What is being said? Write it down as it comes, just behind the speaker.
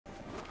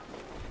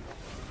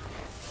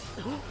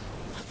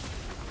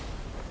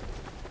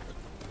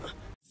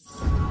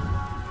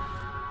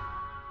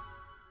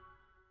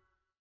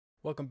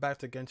Welcome back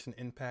to Genshin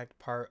Impact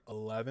Part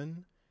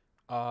 11.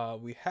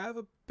 We have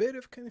a bit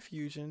of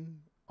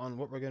confusion on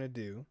what we're going to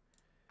do.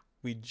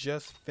 We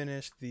just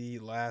finished the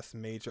last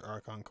major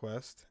Archon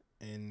quest,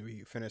 and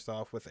we finished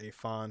off with a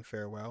fond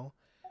farewell.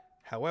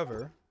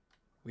 However,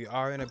 we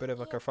are in a bit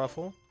of a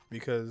kerfuffle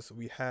because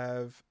we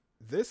have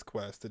this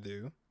quest to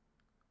do,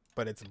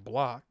 but it's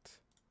blocked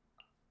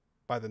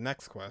by the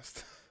next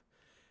quest.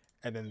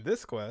 And then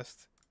this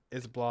quest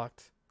is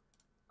blocked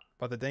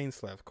by the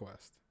dainsleif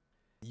quest.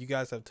 You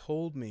guys have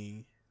told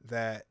me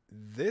that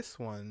this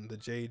one, the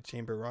Jade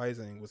Chamber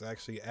Rising, was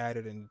actually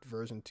added in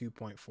version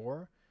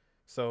 2.4,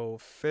 so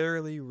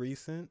fairly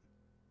recent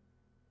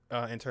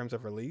in terms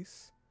of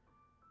release.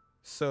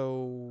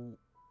 So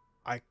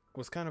I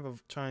was kind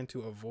of trying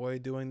to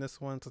avoid doing this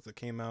one since it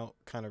came out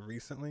kind of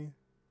recently.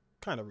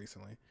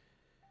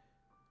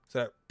 So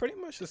that pretty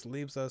much just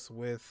leaves us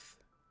with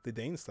the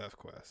dainsleif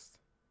quest.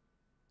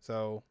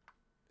 So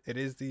it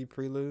is the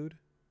prelude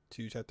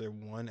to chapter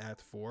 1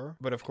 act 4,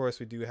 but of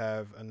course we do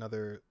have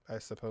another, I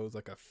suppose,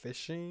 like a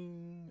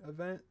fishing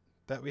event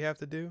that we have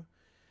to do.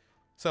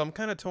 So I'm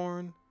kind of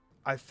torn.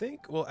 I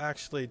think we'll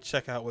actually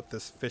check out what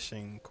this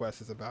fishing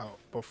quest is about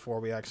before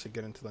we actually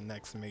get into the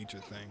next major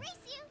thing.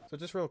 So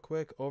just real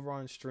quick, over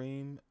on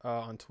stream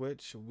on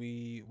Twitch,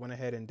 we went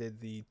ahead and did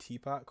the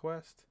teapot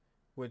quest,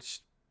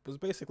 which was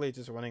basically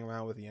just running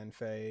around with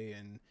Yenfei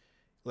and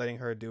letting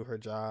her do her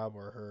job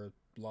or her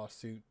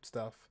lawsuit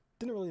stuff.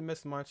 Didn't really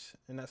miss much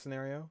in that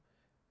scenario,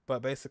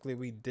 but basically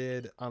we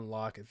did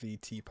unlock the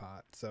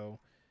teapot. So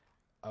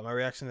my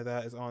reaction to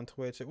that is on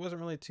Twitch. It wasn't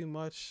really too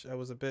much. I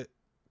was a bit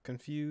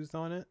confused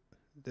on it.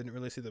 Didn't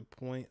really see the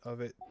point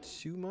of it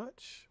too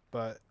much,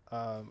 but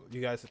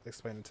you guys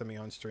explained it to me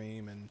on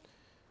stream, and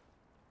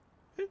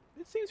it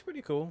seems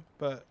pretty cool,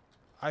 but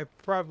I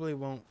probably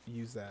won't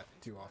use that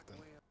too often.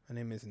 My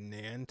name is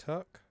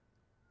Nantuk.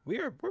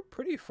 We're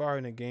pretty far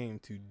in the game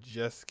to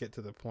just get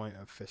to the point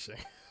of fishing.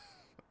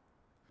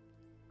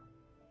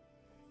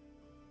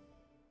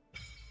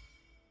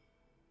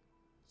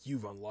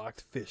 You've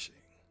unlocked fishing.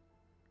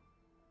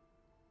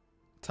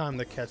 Time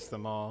to catch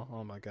them all.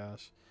 Oh my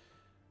gosh.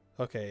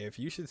 Okay, if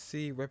you should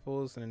see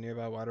ripples in a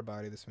nearby water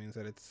body, this means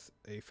that it's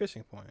a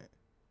fishing point.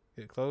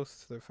 Get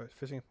close to the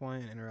fishing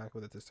point and interact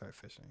with it to start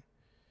fishing.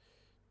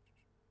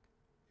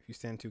 If you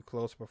stand too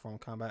close to perform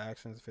combat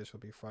actions, the fish will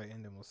be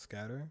frightened and will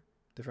scatter.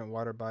 Different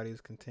water bodies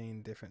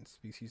contain different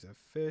species of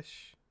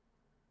fish.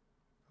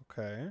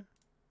 Okay.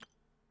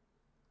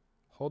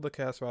 Hold the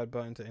cast rod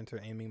button to enter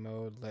aiming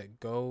mode. Let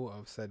go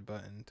of said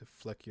button to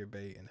flick your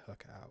bait and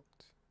hook out.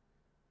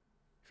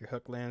 If your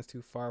hook lands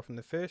too far from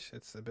the fish,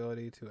 its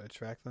ability to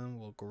attract them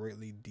will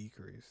greatly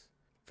decrease.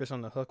 Fish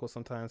on the hook will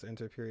sometimes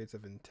enter periods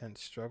of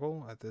intense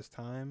struggle. At this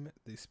time,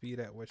 the speed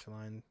at which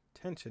line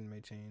tension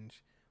may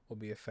change will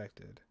be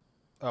affected.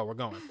 Oh, we're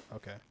going.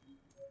 Okay.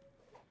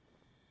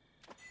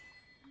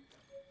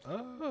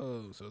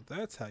 Oh, so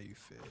that's how you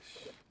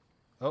fish.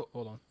 Oh,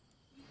 hold on.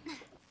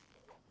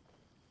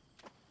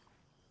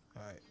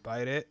 Alright,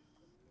 bite it.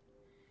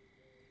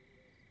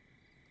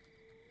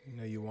 You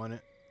know you want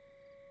it.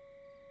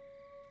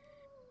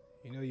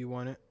 You know you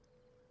want it.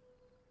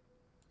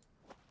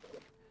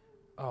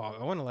 Oh,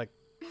 I want to, like,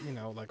 you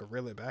know, like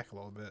reel it back a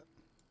little bit.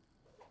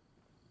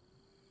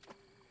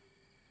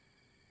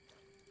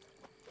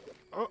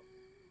 Oh.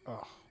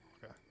 Oh,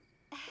 okay.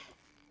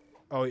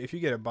 Oh, if you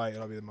get a bite,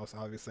 it'll be the most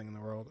obvious thing in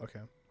the world. Okay,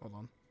 hold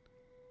on.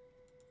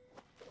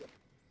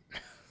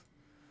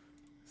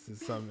 This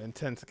is some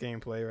intense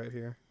gameplay right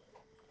here.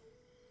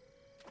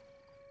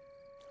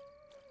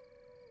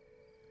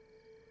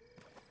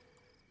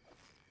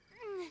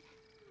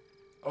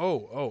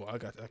 Oh, I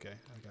got it. Okay,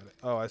 I got it.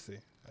 Oh, I see.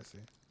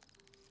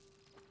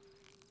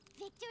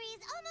 Victory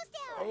is almost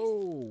ours.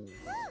 Oh,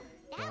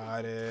 Woo,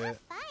 got it.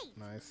 Fight.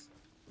 Nice.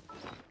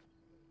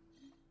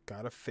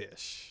 Got a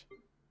fish.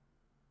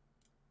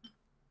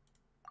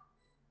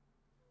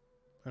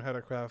 Learn how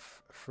to craft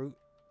fruit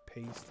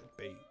paste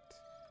bait.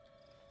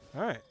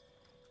 All right,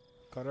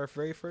 caught our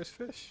very first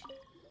fish.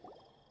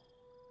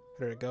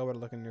 How did it go? By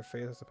looking in your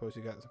face, I suppose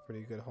you got a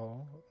pretty good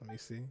haul. Let me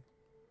see.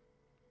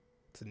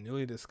 It's a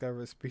newly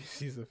discovered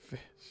species of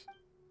fish.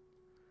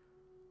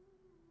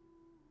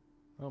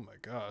 Oh my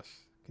gosh.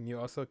 Can you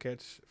also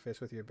catch fish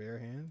with your bare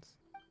hands?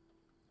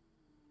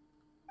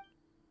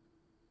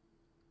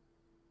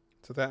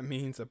 So that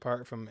means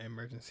apart from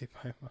emergency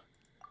paimon,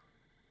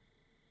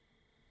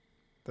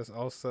 there's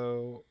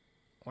also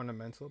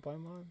ornamental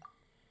paimon?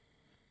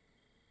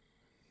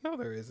 No,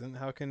 there isn't.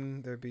 How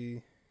can there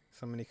be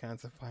so many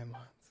kinds of paimons?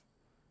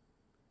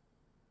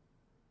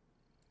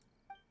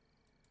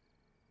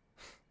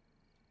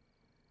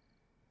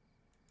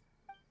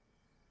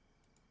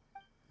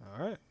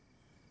 Alright.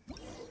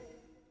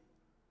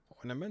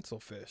 Ornamental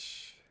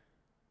fish.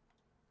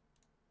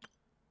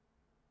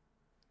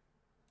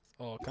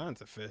 All kinds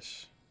of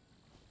fish.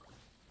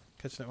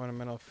 Catch an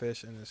ornamental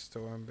fish in the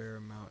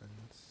Stormbear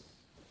Mountains.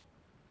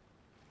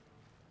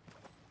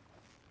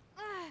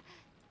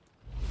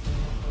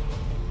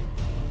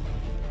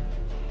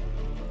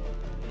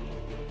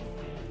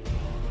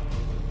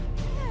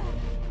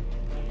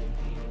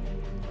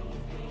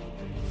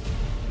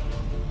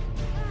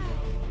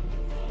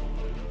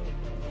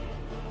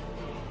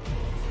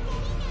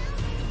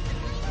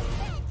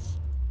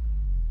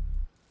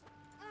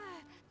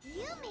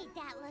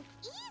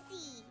 look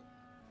easy.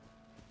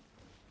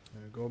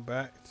 Go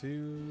back to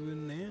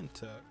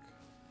Nantuck.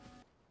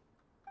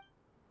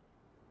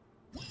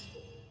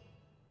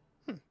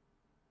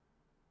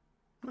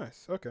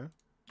 Nice, okay.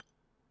 I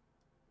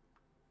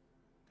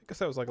guess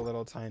that was like a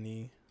little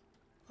tiny...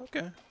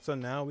 Okay, so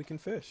now we can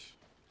fish.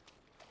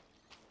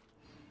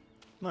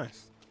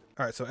 Nice.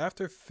 Alright, so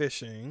after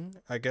fishing,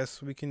 I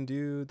guess we can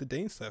do the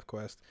dainsleif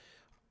quest.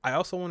 I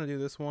also want to do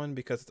this one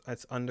because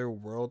it's under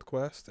world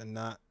quest and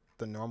not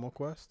the normal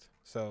quest.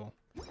 So,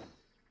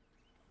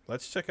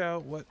 let's check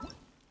out what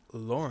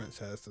Lawrence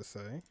has to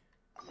say.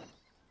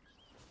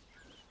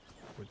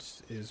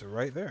 Which is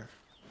right there.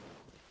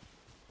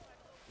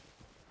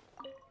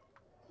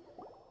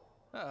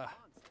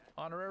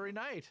 Honorary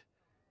knight.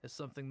 Is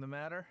something the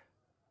matter?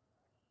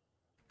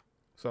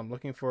 So I'm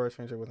looking for a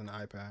stranger with an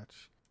eye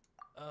patch.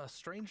 A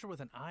stranger with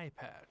an eye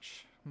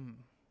patch.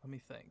 Let me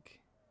think.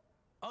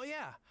 Oh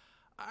yeah,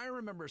 I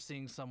remember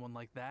seeing someone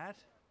like that.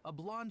 A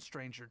blonde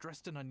stranger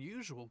dressed in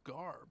unusual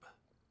garb.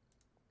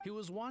 He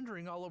was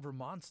wandering all over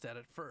Mondstadt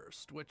at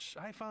first, which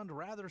I found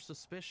rather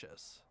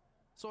suspicious.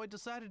 So I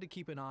decided to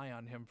keep an eye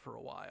on him for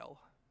a while.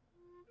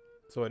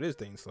 So it is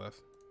dainsleif.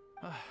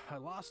 I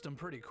lost him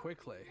pretty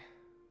quickly.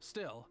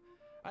 Still,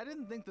 I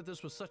didn't think that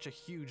this was such a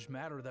huge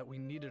matter that we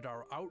needed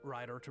our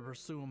outrider to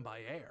pursue him by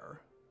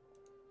air.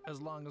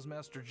 As long as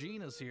Master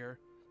Jean is here,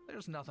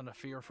 there's nothing to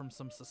fear from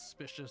some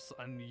suspicious,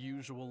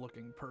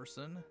 unusual-looking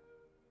person.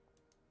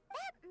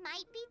 That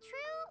might be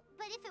true,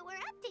 but if it were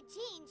up to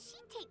Jean,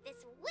 she'd take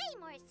this way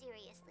more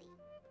seriously.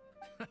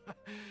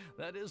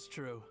 That is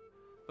true.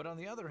 But on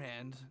the other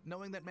hand,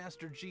 knowing that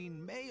Master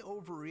Jean may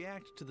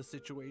overreact to the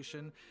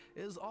situation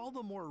is all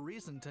the more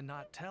reason to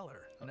not tell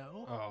her,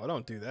 no? Oh,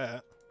 don't do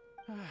that.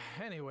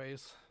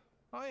 Anyways,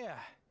 oh yeah,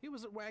 he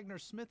was at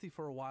Wagner's smithy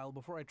for a while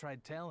before I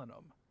tried tailing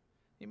him.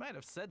 He might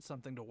have said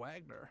something to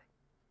Wagner.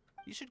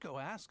 You should go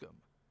ask him.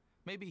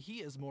 Maybe he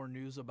has more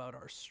news about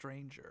our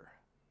stranger.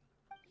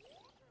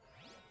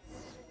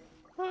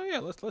 Oh yeah,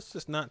 let's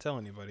just not tell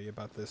anybody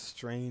about this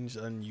strange,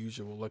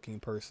 unusual looking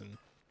person.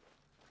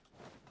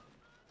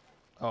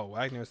 Oh,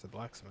 Wagner's the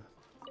blacksmith.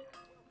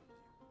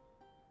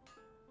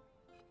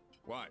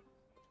 What?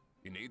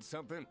 You need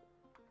something?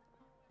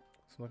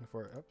 So I'm looking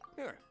for it. Oh.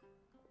 Here.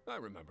 I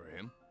remember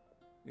him.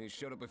 He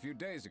showed up a few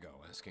days ago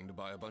asking to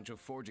buy a bunch of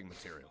forging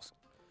materials.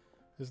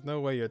 There's no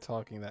way you're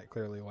talking that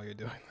clearly while you're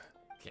doing that.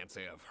 Can't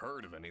say I've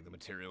heard of any of the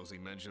materials he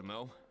mentioned,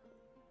 though.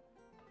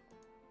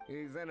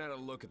 He then had a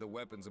look at the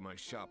weapons in my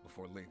shop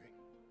before leaving.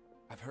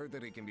 I've heard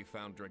that he can be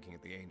found drinking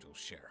at the Angel's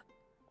Share.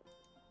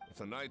 If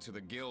the Knights of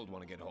the Guild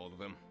want to get hold of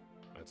him,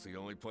 that's the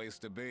only place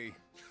to be.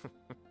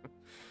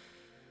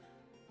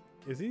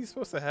 Is he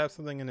supposed to have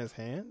something in his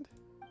hand?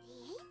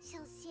 The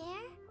Angel's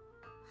Share?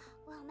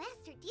 Well,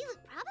 Master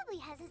Diluc probably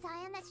has his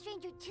eye on that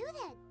stranger too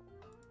then.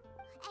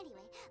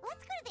 Anyway,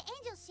 let's go to the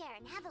Angel's Share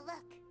and have a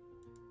look.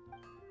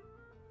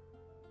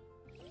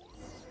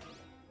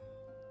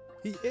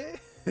 He is.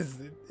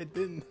 It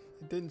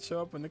didn't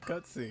show up in the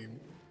cutscene.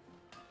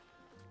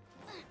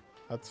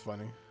 That's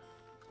funny.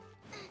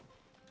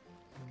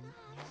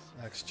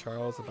 Ask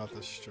Charles about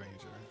the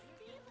stranger.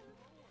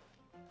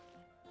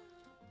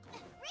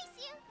 Race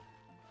you!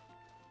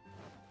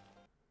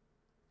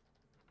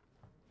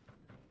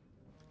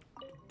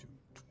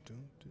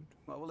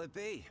 What will it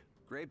be?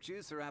 Grape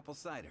juice or apple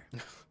cider?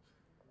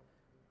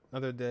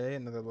 Another day,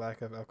 another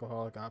lack of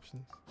alcoholic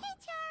options. Hey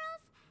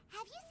Charles,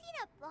 have you seen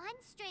a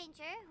blonde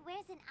stranger who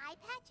wears an eye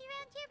patch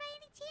around here by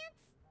any chance?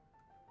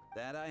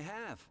 That I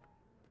have.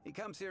 He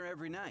comes here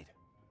every night.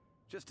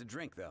 Just to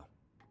drink, though.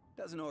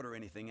 Doesn't order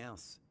anything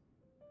else.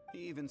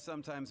 He even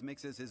sometimes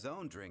mixes his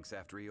own drinks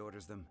after he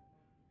orders them.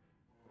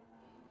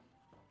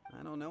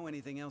 I don't know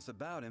anything else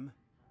about him,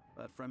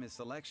 but from his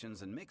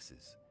selections and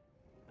mixes,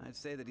 I'd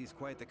say that he's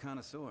quite the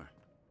connoisseur.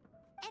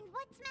 And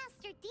what's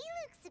Master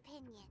Diluc's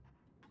opinion?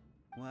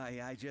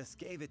 Why, I just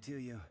gave it to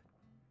you.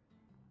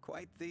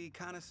 Quite the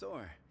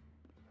connoisseur.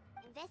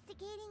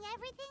 Investigating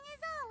everything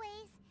as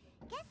always.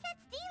 Guess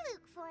that's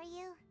Diluc for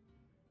you.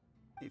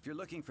 If you're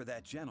looking for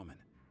that gentleman,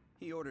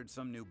 he ordered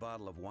some new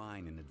bottle of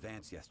wine in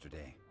advance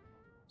yesterday.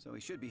 So he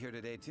should be here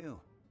today too.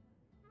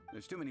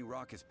 There's too many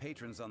raucous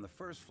patrons on the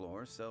first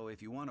floor, so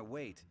if you want to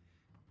wait,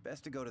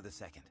 best to go to the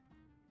second.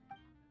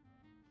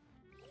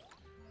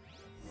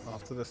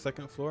 Off to the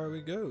second floor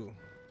we go.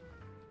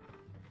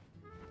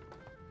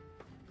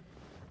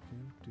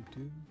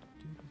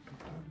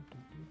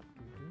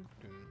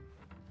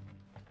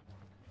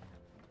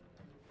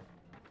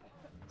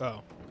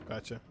 Oh,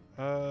 gotcha.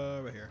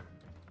 Right here.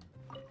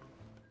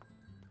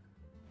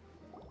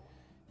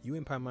 You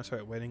and Paimon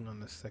start waiting on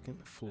the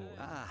second floor.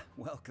 Ah,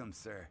 welcome,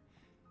 sir.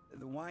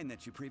 The wine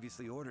that you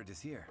previously ordered is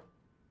here.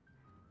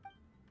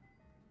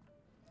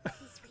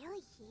 He's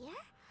really here?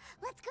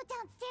 Let's go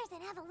downstairs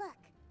and have a look.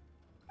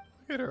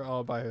 Look at her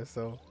all by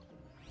herself.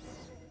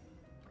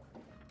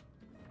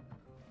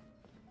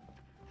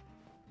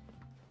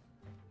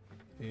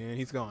 And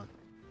he's gone.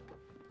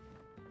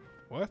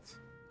 What?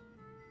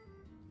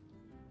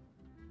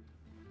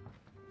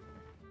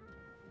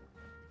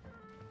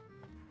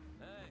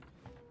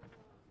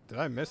 Did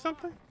I miss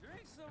something?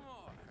 Drink some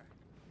more.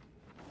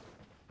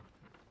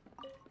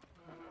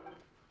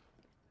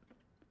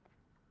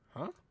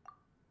 Huh?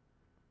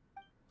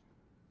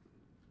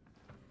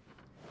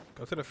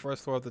 Go to the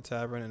first floor of the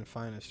tavern and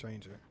find a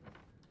stranger.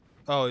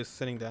 Oh, he's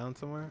sitting down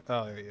somewhere?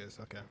 Oh, there he is.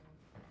 Okay.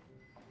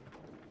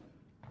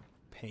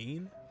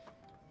 Pain?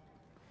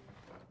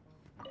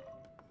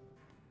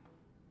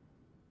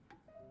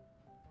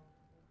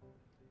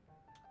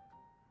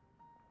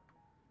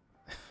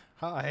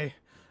 Hi,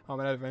 I'm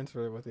an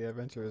adventurer with the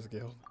Adventurers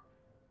Guild.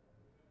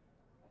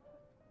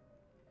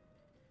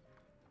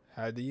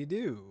 How do you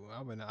do?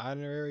 I'm an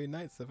honorary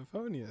knight of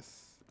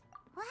Euphonius.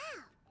 Wow,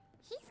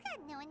 he's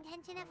got no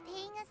intention of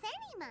paying us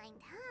any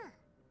mind, huh?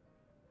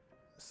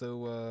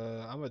 So,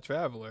 I'm a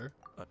traveler.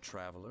 A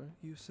traveler,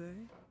 you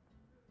say?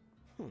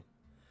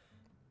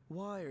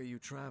 Why are you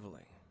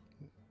traveling?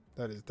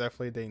 That is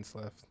definitely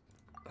dainsleif.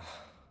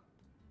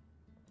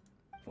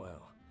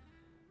 Well,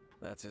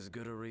 that's as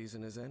good a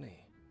reason as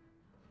any.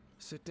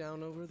 Sit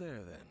down over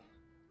there, then.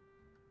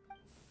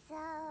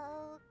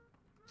 So,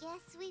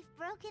 guess we've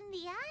broken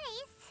the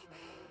ice.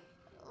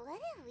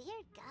 What a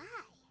weird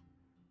guy.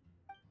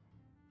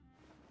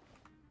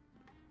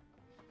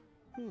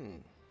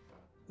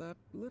 That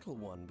little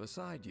one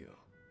beside you.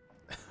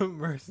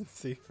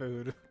 Emergency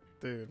food.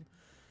 Dude.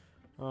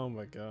 Oh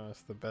my gosh,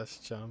 the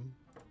best chum.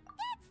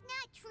 That's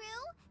not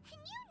true,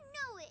 and you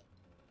know it.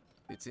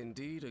 It's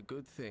indeed a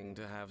good thing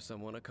to have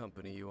someone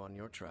accompany you on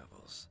your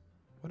travels.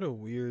 What a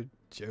weird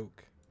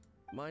joke.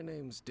 My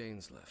name's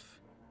dainsleif.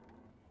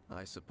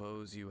 I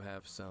suppose you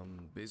have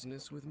some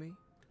business with me?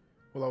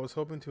 Well, I was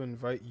hoping to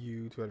invite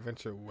you to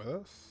adventure with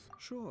us.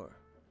 Sure.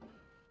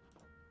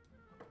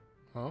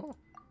 Oh?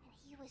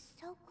 He was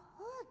so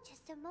cold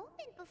just a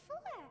moment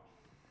before.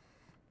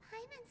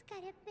 Paimon's got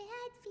a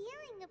bad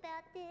feeling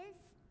about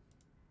this.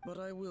 But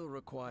I will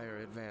require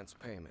advance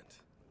payment.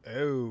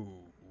 Oh.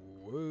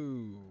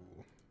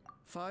 Whoa.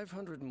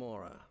 500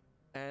 Mora,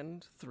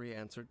 and 3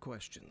 answered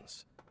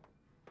questions.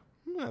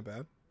 Not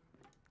bad.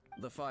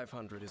 The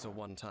 500 is a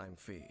one-time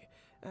fee,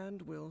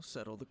 and we'll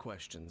settle the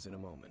questions in a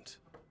moment.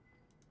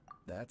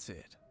 That's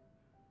it.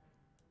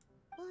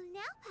 Well,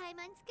 now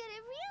Paimon's got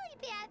a really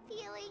bad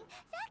feeling.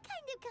 That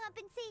kind of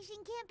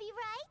compensation can't be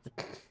right.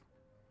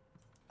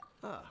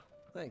 Ah,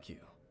 thank you.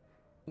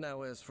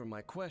 Now, as for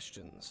my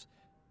questions,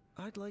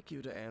 I'd like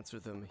you to answer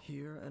them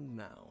here and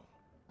now.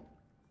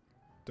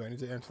 Do I need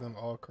to answer them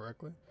all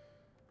correctly?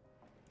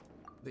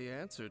 The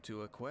answer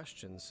to a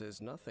question says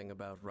nothing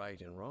about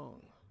right and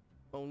wrong,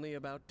 only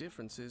about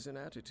differences in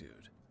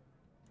attitude.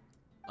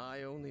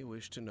 I only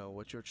wish to know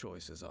what your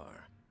choices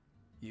are.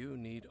 You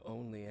need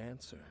only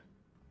answer.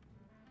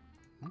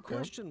 Okay.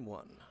 Question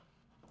 1.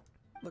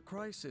 The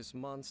crisis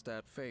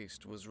Mondstadt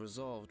faced was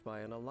resolved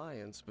by an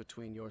alliance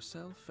between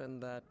yourself and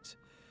that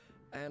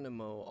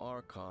Animo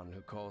Archon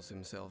who calls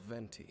himself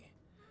Venti.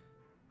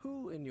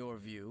 Who, in your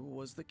view,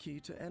 was the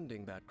key to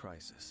ending that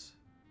crisis?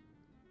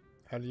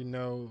 How do you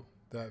know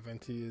that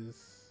Venti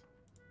is...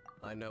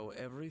 I know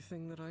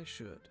everything that I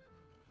should.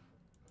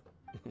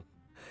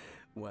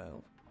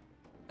 Well,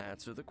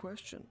 answer the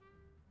question.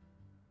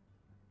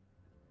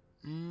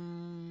 I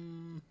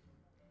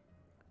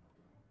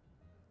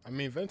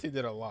mean, Venti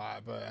did a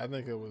lot, but I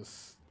think it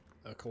was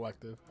a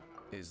collective.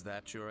 Is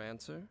that your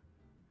answer?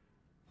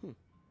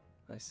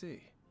 I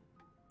see.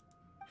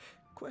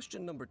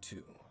 Question number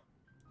 2.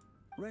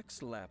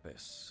 Rex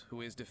Lapis,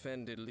 who has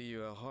defended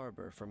Liyue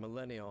Harbor for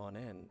millennia on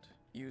end,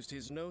 used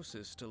his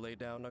gnosis to lay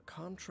down a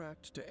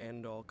contract to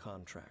end all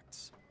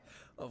contracts,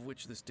 of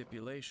which the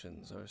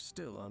stipulations are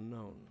still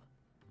unknown.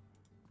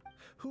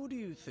 Who do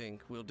you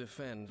think will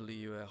defend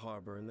Liyue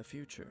Harbor in the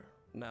future,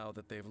 now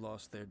that they've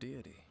lost their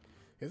deity?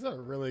 These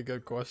are really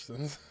good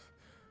questions.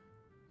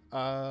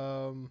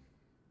 I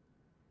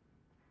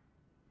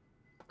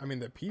mean,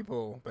 the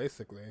people,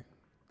 basically.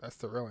 That's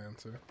the real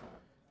answer.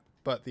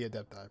 But the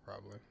Adepti,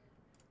 probably.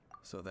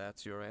 So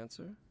that's your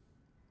answer?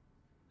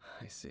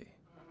 I see.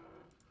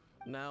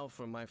 Now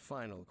for my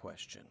final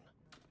question.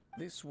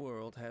 This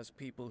world has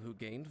people who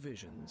gained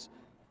visions,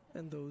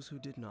 and those who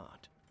did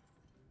not.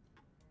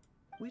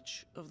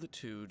 Which of the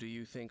two do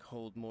you think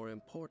hold more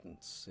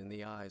importance in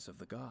the eyes of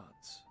the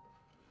gods?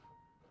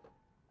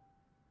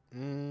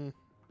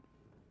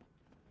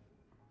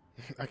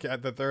 Okay,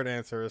 the third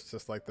answer is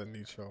just like the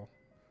neutral.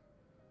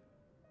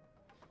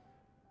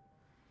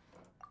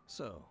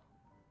 So,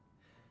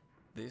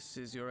 this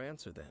is your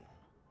answer then.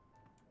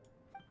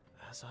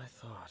 As I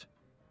thought,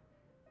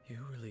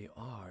 you really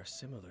are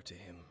similar to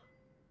him.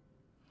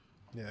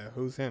 Yeah,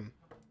 who's him?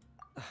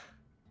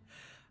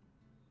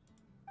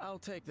 I'll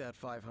take that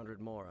 500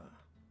 Mora.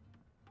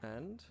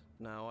 And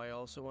now I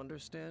also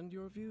understand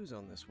your views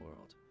on this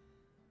world.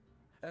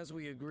 As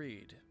we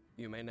agreed,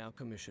 you may now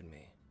commission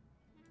me.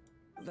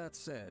 That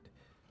said,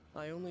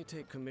 I only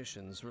take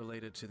commissions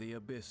related to the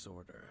Abyss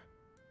Order.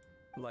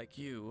 Like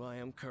you, I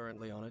am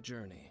currently on a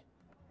journey.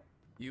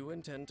 You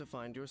intend to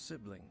find your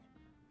sibling,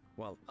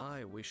 while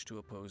I wish to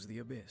oppose the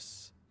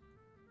Abyss.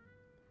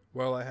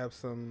 Well, I have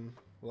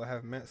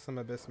met some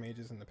Abyss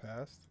mages in the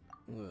past.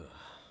 Ugh.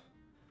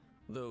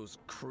 Those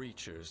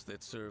creatures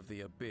that serve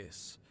the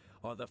Abyss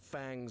are the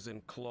fangs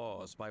and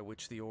claws by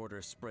which the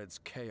Order spreads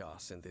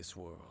chaos in this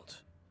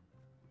world.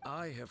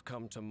 I have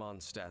come to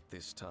Mondstadt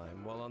this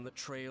time while on the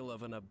trail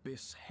of an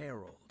Abyss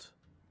Herald.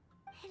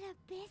 An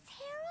Abyss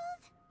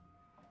Herald?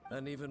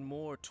 An even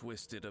more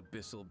twisted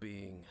abyssal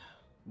being.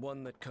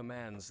 One that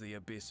commands the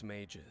Abyss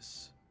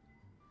mages.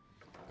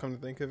 Come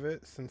to think of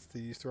it, since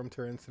the Storm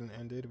Tour incident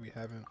ended, we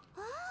haven't...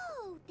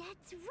 Oh,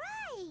 that's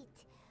right!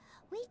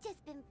 We've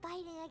just been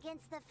fighting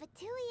against the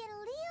Fatui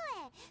and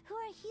Liyue, who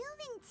are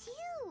human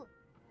too!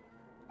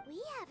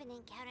 We haven't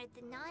encountered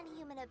the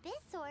non-human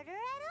Abyss Order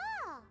at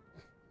all!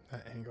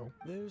 That angle.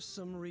 There's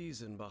some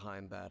reason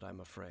behind that, I'm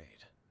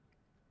afraid.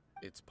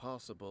 It's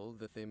possible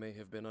that they may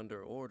have been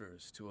under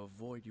orders to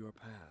avoid your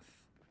path.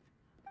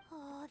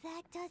 Oh,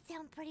 that does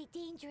sound pretty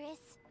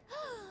dangerous.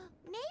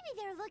 Maybe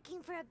they're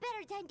looking for a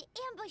better time to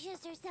ambush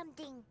us or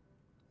something.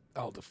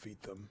 I'll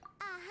defeat them.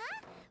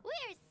 Uh-huh.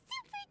 We're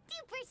super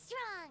duper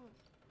strong.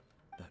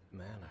 That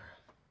manner,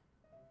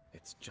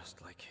 it's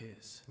just like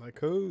his. Like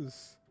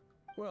whose?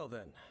 Well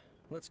then,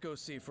 let's go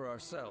see for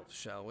ourselves,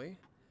 shall we?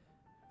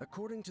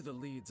 According to the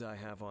leads I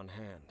have on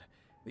hand,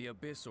 the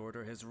Abyss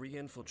Order has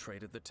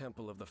re-infiltrated the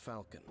Temple of the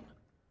Falcon.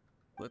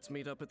 Let's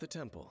meet up at the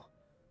temple.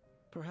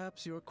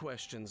 Perhaps your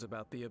questions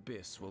about the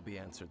Abyss will be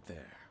answered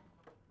there.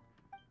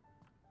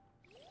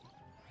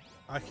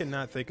 I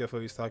cannot think of who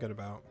he's talking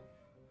about.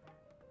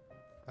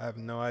 I have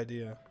no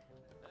idea.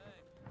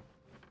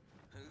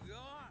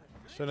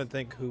 Trying to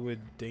think who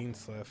would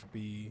dainsleif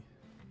be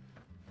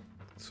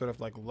sort of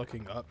like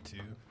looking up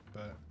to,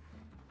 but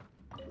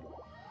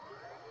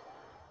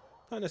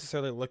not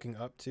necessarily looking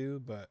up to,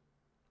 but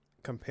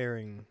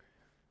comparing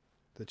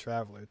the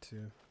traveler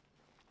to.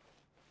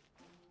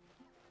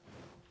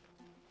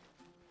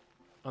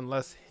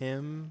 Unless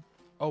him,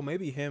 oh,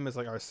 maybe him is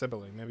like our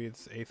sibling. Maybe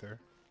it's Aether.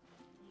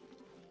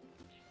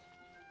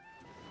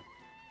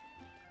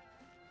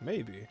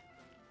 Maybe.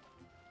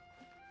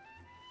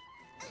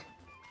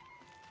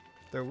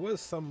 There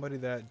was somebody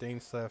that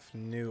dainsleif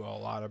knew a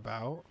lot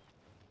about.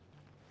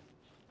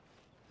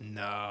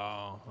 No,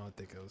 I don't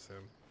think it was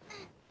him.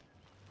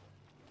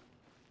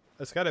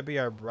 It's got to be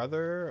our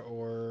brother,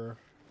 or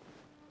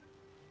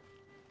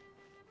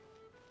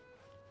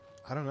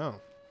I don't know.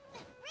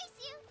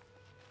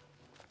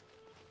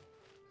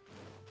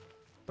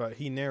 But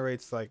he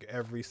narrates like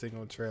every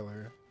single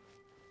trailer.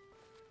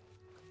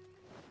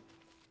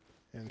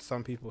 And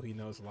some people he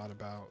knows a lot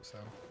about, so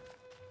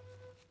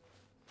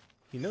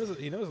he knows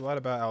a lot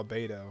about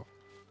Albedo.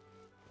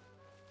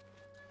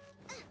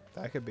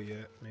 That could be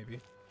it, maybe.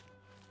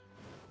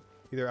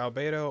 Either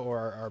Albedo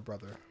or our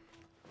brother.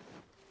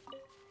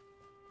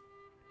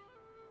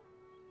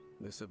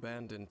 This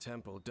abandoned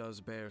temple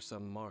does bear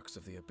some marks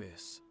of the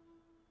Abyss.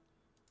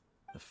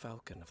 The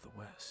Falcon of the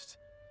West.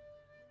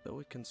 Though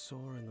it can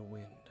soar in the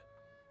wind,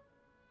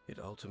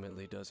 it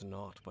ultimately does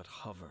naught but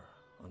hover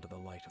under the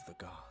light of the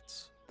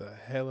gods. The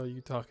hell are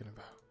you talking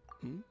about?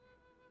 Hmm?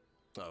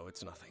 Oh,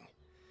 it's nothing.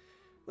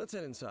 Let's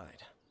head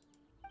inside.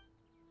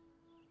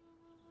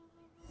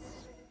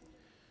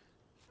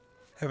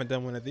 Haven't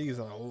done one of these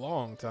in a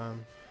long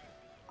time.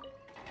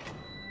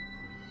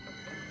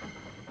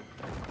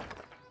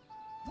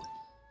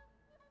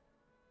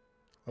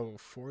 Oh,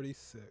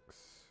 46.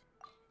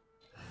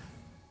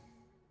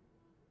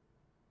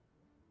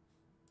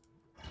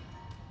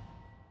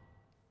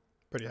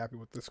 Pretty happy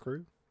with this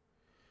crew.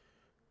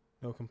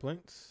 No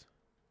complaints.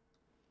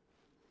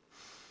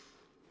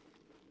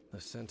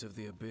 The scent of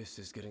the Abyss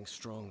is getting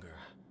stronger.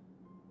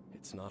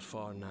 It's not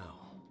far now.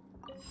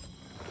 I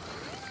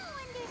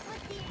wonder what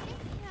the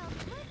Abyss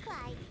Heralds look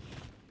like.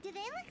 Do they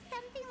look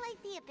something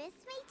like the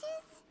Abyss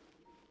mages?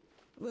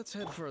 Let's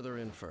head further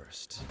in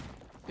first.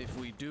 If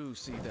we do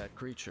see that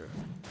creature,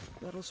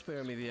 that'll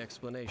spare me the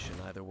explanation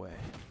either way.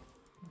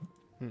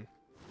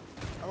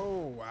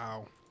 Oh,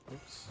 wow.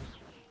 Oops.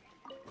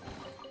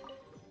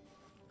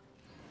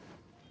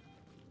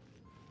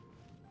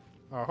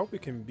 Oh, I hope he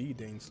can be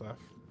dainsleif.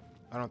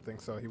 I don't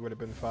think so. He would have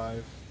been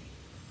 5.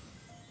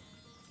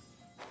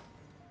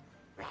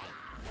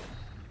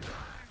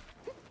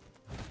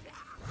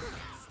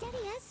 Steady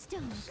as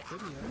stone.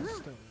 Steady as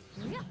stone.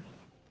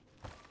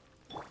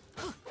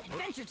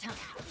 Adventure time.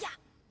 Yeah.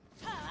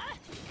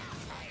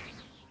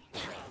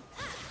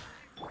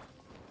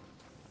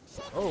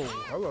 Oh,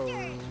 hello.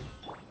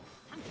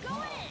 I'm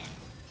going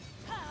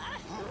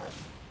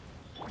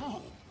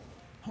in.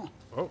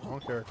 Oh, wrong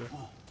character.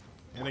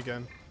 And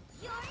again.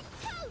 You're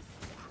toast.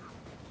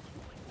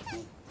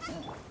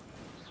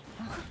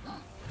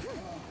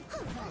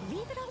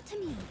 Leave it all to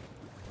me.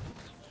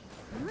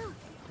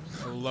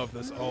 I love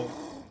this ult.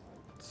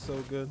 It's so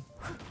good.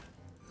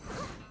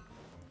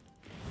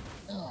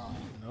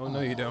 No,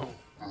 no you don't.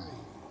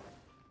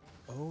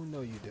 Oh,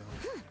 no you don't.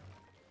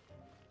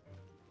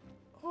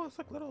 Oh, it's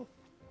like little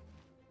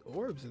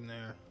orbs in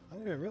there. I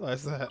didn't even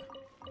realize that.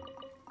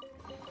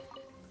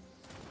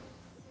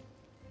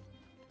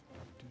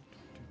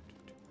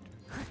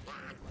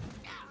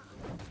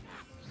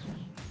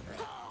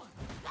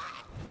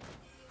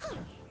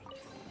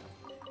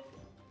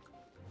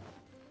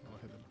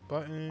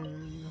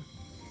 button.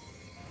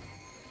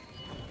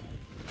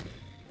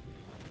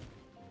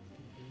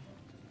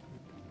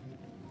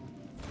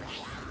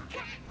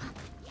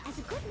 As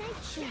a good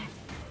night show.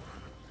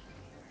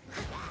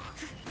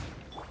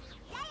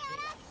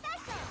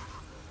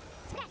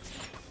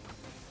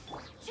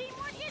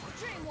 Teamwork is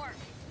dreamwork.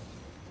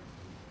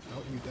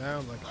 Melt you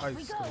down like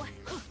ice cream.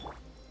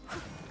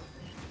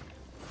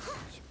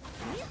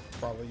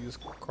 Probably use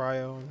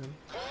cryo on him.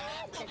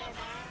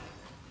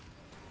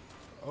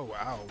 Oh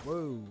wow,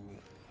 whoa.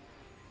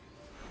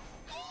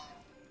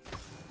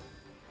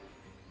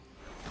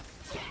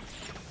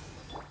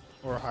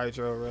 Or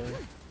hydro, really.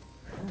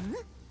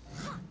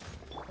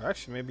 Or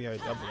actually, maybe I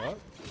double up?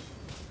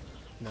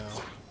 No.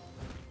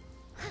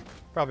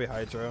 Probably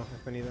hydro,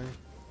 if anything.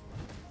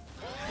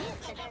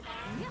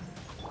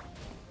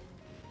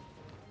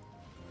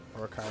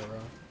 Or Cairo.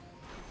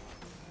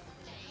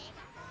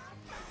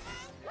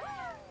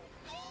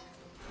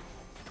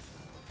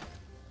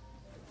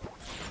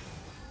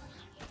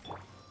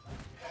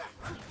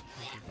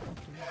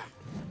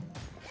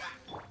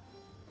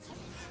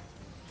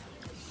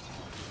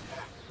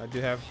 I do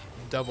have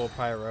double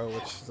pyro,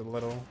 which is a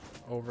little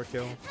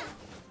overkill.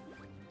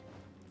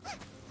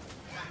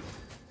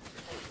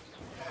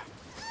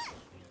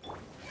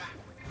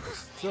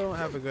 Still don't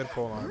have a good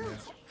pole arm yet.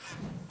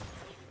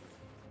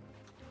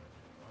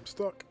 I'm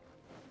stuck.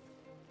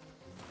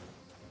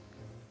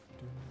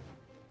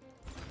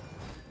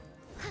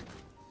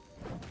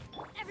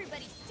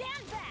 Everybody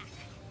stand back.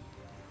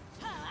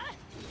 Huh?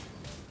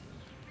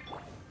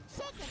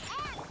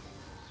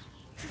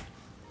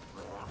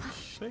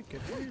 Shake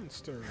it and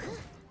stir.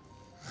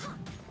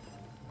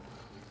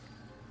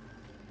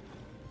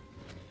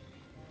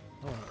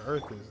 What on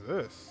earth is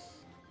this?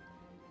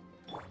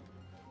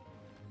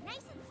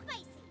 Nice and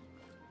spicy.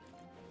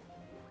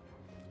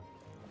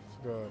 It's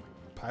like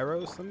a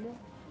pyro symbol?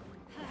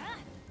 Huh?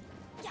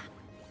 Yeah.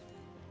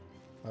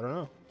 I don't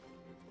know.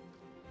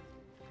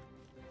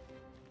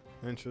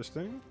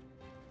 Interesting.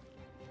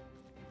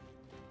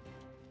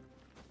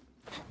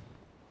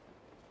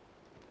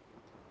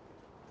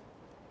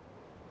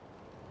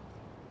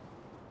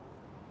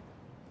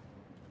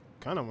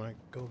 Kind of want to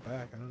go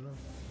back. I don't know.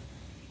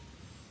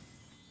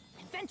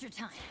 Adventure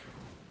time.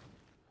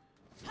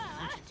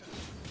 Huh?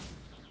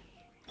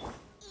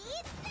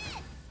 Eat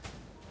this.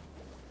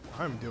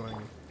 I'm doing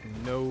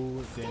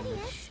no Steady as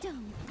damage.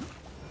 stone.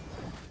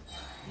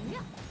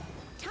 Yeah.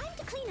 Time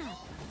to clean up.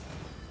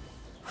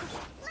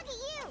 Look at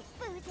you,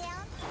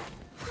 Boozle.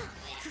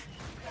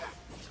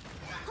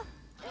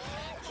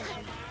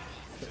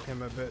 Hit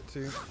him a bit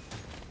too.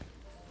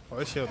 Oh,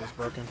 his shield is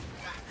broken.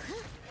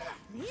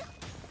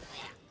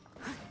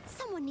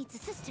 Someone needs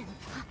assistance.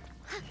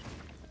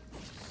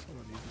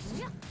 Someone needs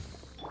to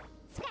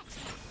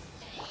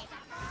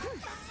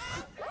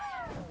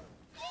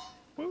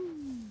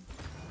Woo.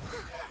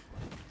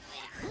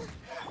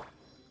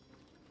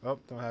 Oh,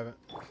 don't have it.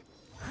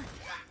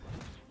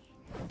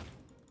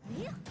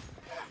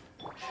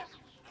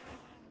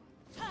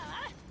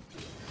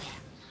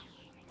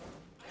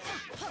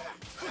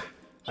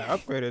 I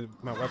upgraded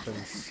my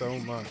weapons so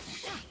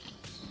much.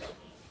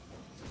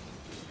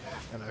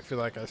 And I feel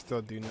like I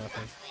still do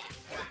nothing.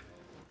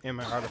 And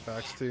my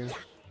artifacts too.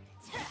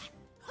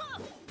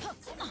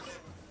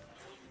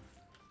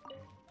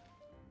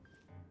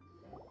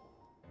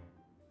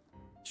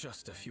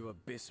 Just a few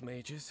Abyss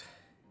mages?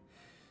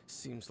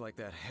 Seems like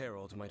that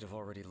herald might have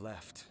already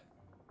left.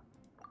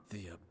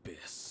 The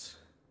Abyss.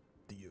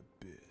 The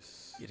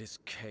Abyss. It is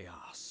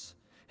chaos,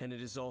 and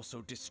it is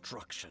also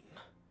destruction.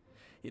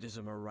 It is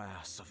a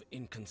morass of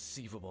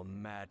inconceivable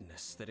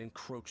madness that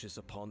encroaches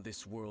upon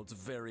this world's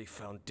very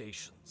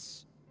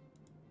foundations.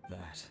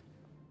 That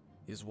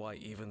is why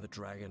even the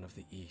Dragon of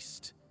the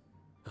East,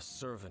 a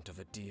servant of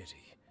a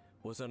deity,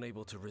 was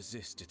unable to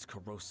resist its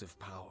corrosive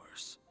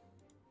powers.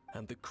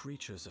 And the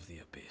creatures of the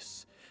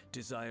Abyss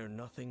desire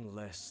nothing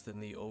less than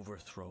the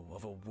overthrow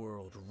of a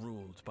world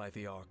ruled by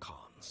the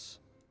Archons.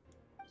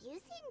 You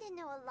seem to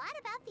know a lot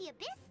about the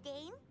Abyss,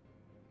 Dane.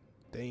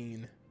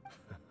 Dane.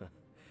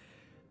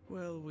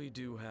 Well, we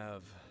do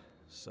have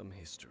some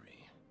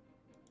history.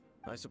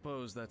 I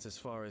suppose that's as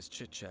far as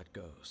chit-chat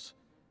goes.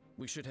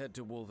 We should head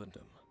to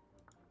Wolvendom.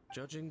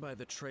 Judging by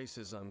the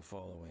traces I'm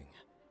following,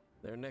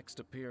 their next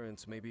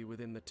appearance may be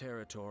within the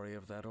territory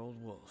of that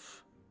old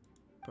wolf.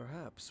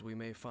 Perhaps we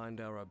may find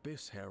our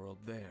Abyss Herald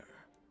there.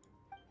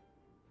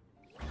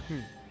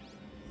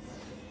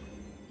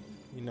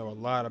 You know a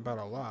lot about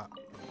a lot.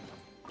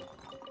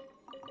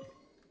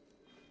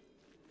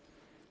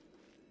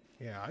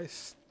 Yeah, I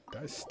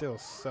still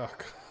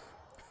suck.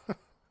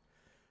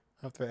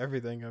 After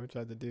everything I've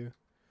tried to do.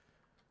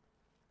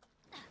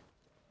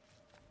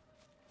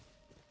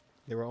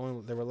 They were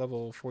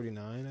level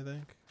 49, I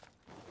think.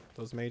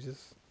 Those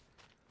mages.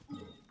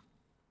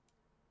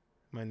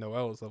 My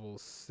Noelle is level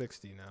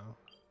 60 now.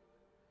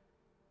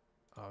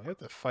 Oh, we have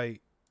to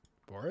fight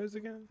Boris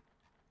again?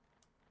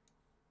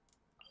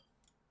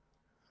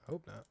 I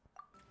hope not.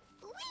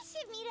 We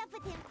should meet up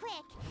with him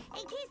quick,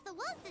 in case the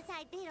wolves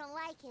decide they don't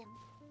like him.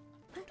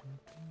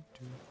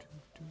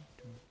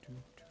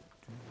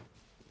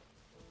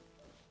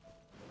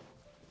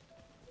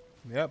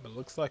 Yep, it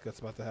looks like that's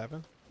about to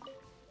happen.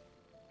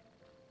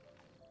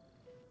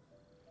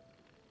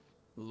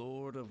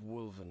 Lord of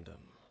Wolvendom,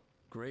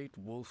 great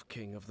wolf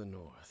king of the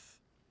north,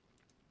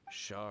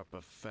 sharp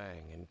of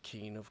fang and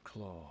keen of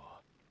claw,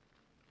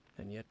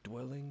 and yet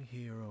dwelling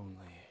here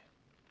only.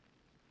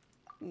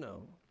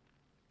 No,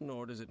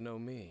 nor does it know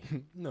me.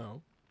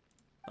 No.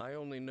 I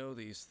only know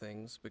these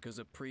things because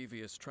a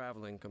previous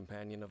traveling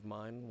companion of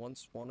mine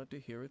once wanted to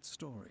hear its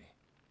story.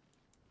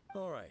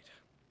 All right,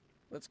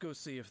 let's go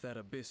see if that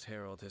Abyss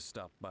Herald has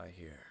stopped by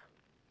here.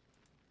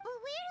 Well,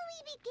 where do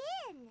we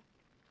begin?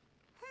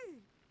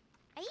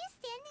 Are you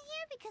standing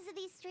here because of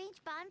these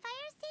strange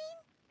bonfires,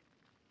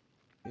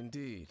 Dane?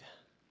 Indeed.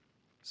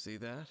 See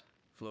that?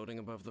 Floating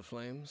above the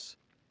flames?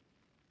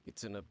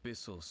 It's an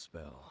abyssal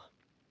spell.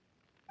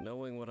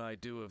 Knowing what I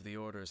do of the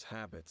Order's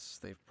habits,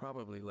 they've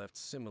probably left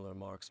similar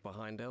marks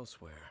behind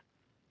elsewhere.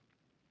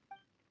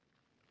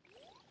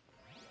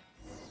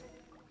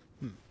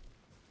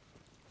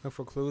 Look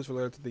for clues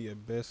related to the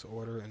Abyss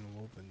Order and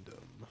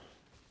Wolvendom.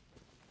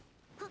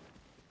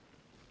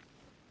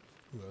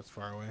 Ooh, that's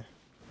far away.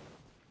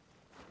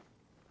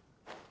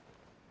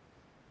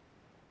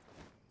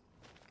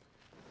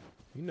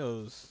 He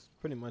knows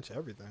pretty much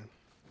everything.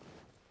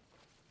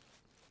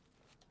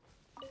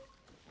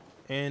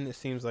 And it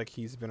seems like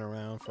he's been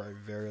around for a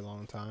very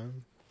long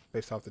time,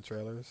 based off the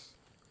trailers.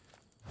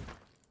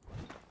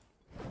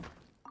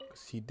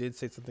 'Cause he did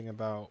say something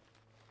about,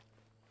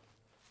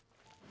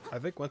 I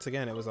think once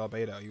again it was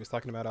Albedo. He was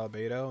talking about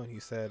Albedo, and he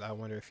said, I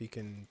wonder if he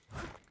can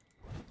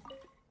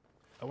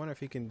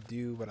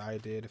do what I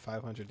did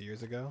 500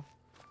 years ago.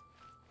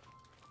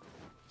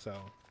 So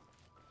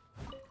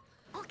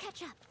I'll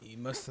catch up. he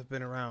must have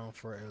been around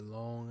for a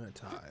long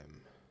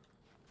time.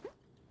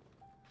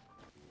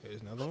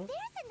 There's another one.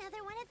 There's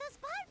another one of those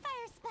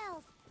bonfire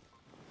spells.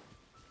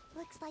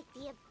 Looks like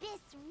the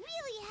Abyss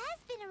really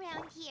has been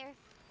around here.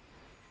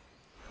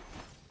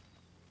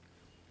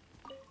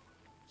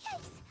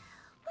 Yikes!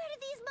 Where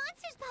did these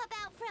monsters pop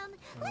out from?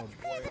 Let's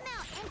clear them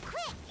out, and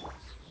quick!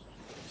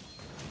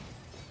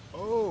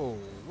 Oh,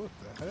 what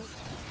the heck?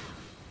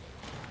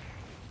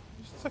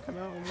 Just took him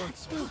out in one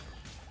swoop.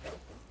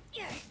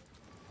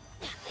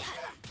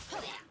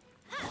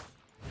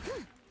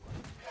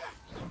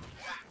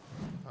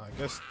 I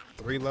guess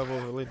 3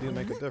 levels really do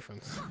make a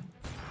difference.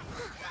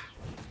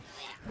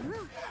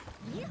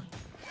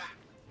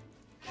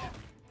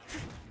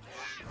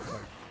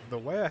 Like, the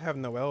way I have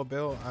Noelle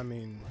built, I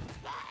mean,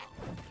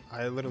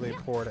 I literally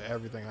poured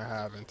everything I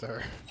have into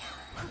her.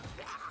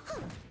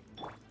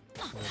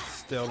 And it's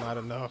still not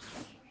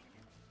enough.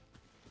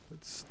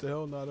 It's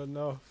still not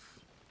enough.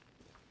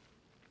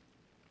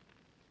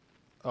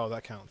 Oh,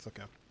 that counts.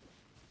 Okay.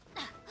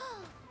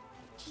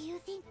 Do you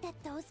think that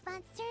those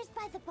monsters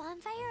by the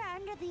bonfire are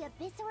under the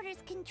Abyss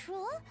Order's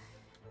control?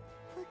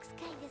 Looks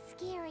kinda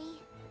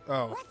scary.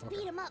 Oh, Let's okay.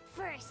 beat them up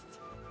first.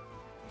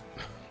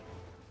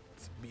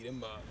 Let's beat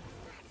him up.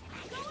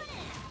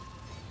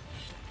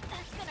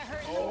 That's gonna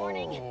hurt in the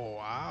morning. Oh,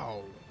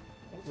 wow.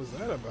 What was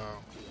that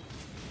about?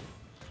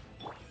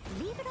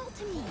 Leave it all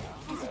to me,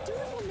 as a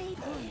dutiful maid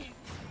would.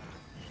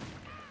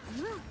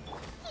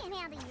 Can't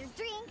handle your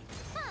drink.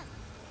 Huh.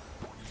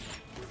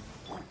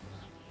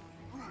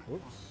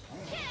 Whoops.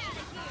 Get out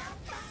of here!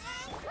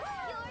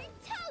 You're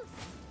toast!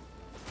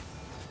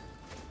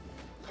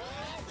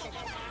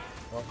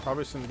 Well,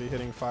 probably shouldn't be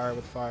hitting fire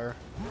with fire.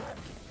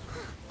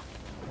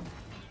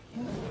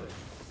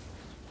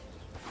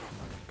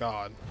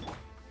 God.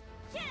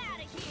 Get out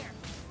of here!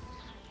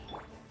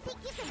 Think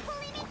you can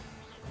bully me?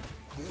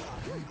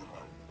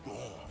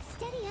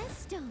 Steady as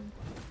stone.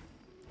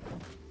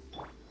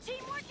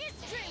 Teamwork is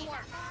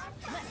dreamwork!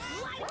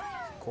 Let's light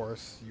it! Of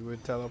course, you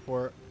would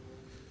teleport.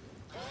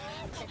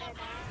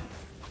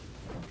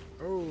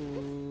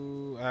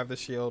 Oh, I have the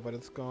shield, but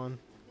it's gone.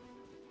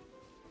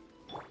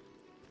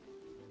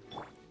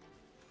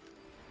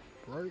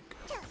 Break.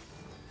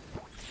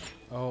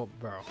 Oh,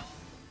 bro.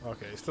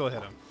 Okay, still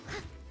hit him.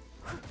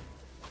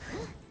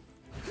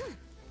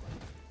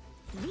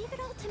 Leave it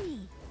all to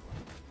me.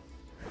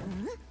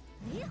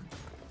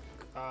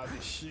 Ah,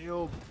 the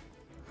shield.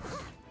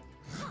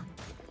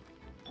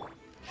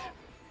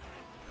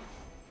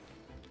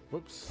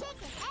 Whoops.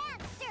 Shake it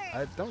and stir.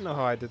 I don't know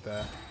how I did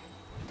that.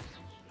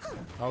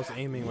 I was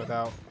aiming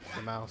without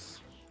the mouse.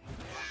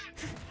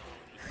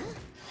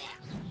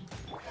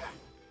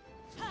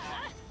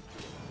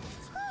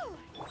 Whew,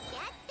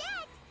 that's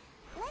that.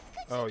 Let's go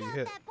check Oh, you out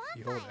hit. that bonfire.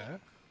 You hold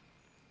F?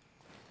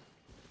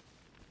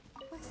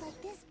 Looks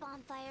like this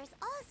bonfire's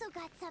also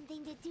got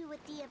something to do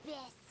with the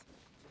Abyss.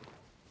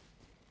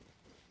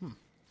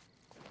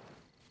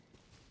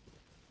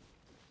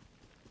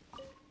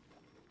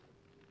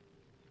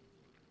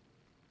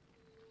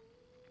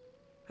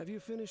 Have you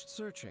finished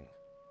searching?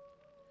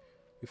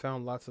 We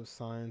found lots of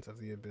signs of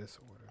the Abyss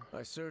Order.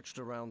 I searched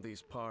around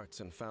these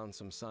parts and found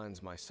some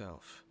signs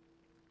myself,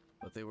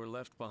 but they were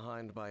left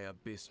behind by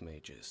abyss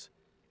mages,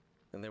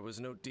 and there was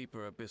no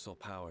deeper abyssal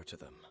power to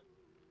them.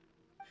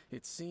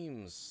 It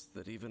seems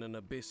that even an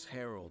Abyss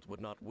Herald would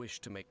not wish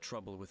to make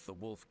trouble with the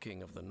Wolf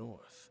King of the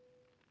North.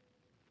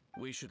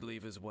 We should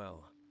leave as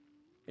well.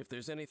 If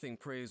there's anything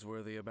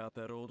praiseworthy about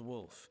that old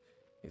wolf,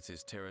 it's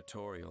his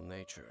territorial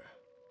nature.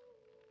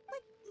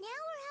 But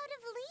now we're out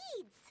of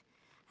leads.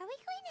 Are we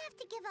going to have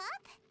to give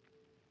up?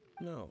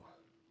 No.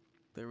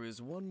 There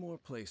is one more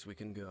place we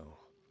can go.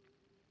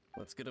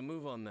 Let's get a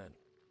move on then.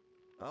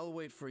 I'll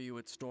wait for you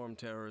at Storm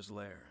Terror's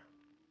lair.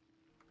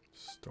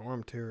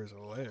 Storm Terror's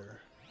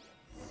lair.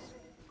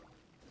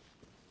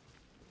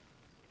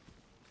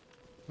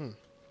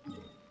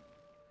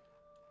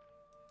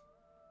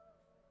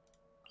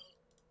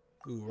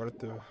 Ooh, right at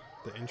the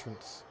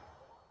entrance.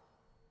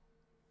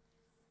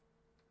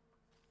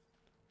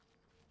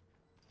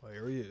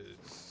 There he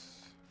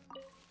is.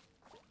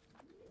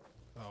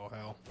 Oh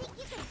hell. Think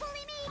you can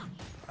bully me?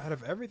 Out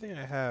of everything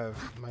I have,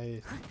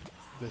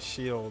 the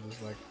shield is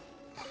like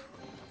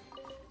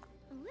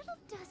A little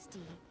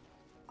dusty.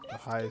 the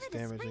highest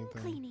damaging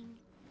thing. Cleaning.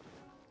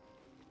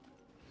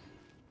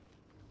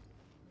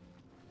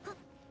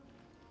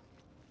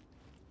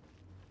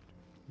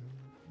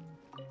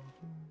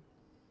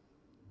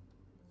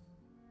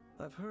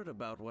 I've heard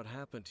about what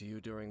happened to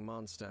you during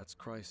Mondstadt's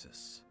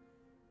crisis.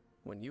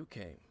 When you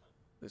came,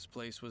 this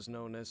place was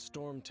known as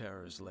Storm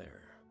Terror's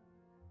lair.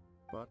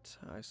 But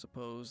I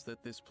suppose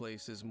that this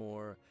place is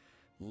more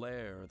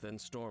lair than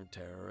Storm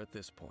Terror at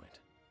this point.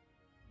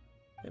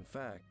 In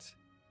fact,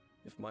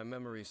 if my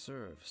memory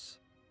serves,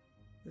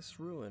 this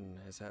ruin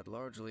has had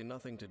largely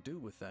nothing to do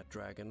with that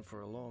dragon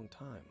for a long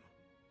time.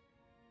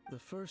 The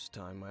first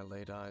time I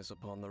laid eyes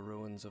upon the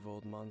ruins of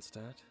Old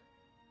Mondstadt,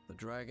 the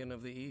Dragon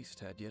of the East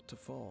had yet to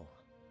fall,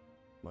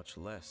 much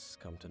less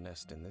come to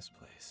nest in this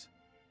place.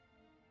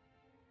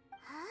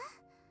 Huh?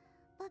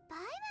 But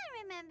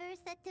Paimon remembers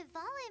that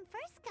Dvalin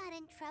first got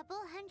in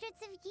trouble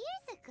hundreds of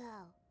years ago.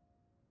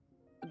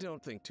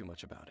 Don't think too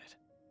much about it.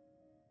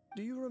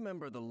 Do you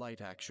remember the light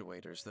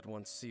actuators that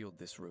once sealed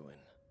this ruin?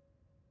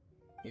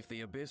 If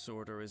the Abyss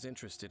Order is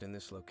interested in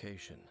this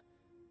location,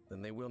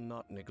 then they will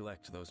not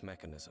neglect those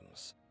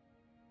mechanisms.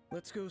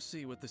 Let's go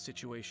see what the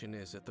situation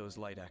is at those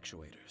light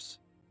actuators.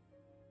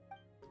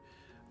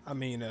 I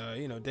mean,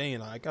 you know,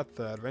 Dane, I got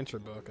the adventure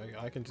book.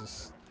 I can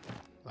just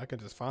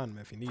find them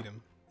if you need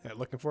them. Yeah,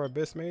 looking for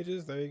Abyss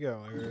mages? There you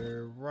go.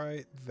 You're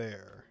right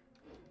there.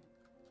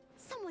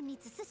 Someone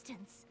needs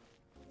assistance.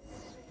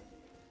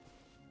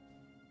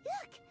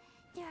 Look!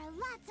 There are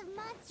lots of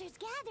monsters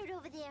gathered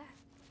over there.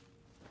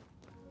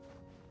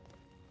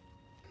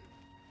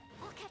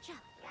 I'll catch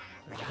up.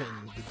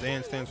 Hitting the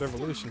Dance Dance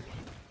Revolution.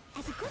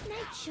 As a good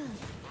night should.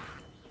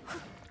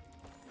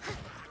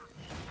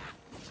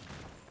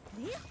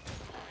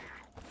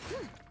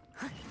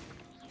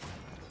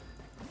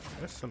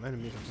 There's some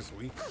enemies are just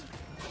weak.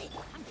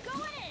 I'm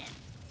going in.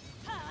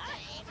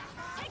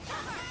 Take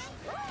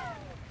cover.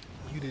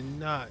 You did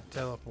not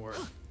teleport.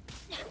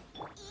 Eat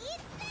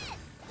this!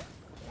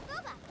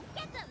 Boba,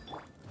 get them!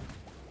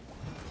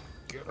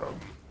 Get him.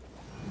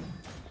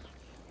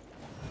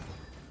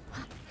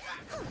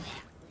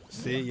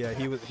 See, yeah,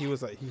 he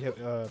was like he had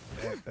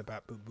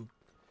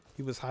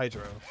he was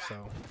Hydro,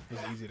 so it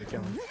was easy to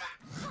kill him.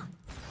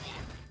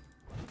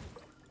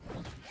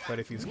 But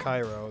if he's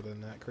Cairo,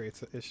 then that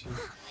creates an issue.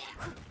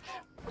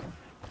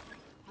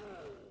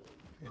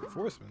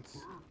 Reinforcements.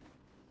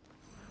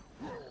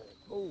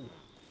 Oh.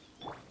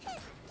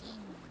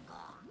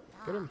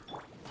 Get him.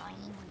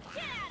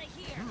 Get out of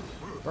here.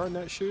 Burn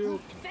that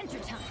shield. Adventure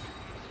time.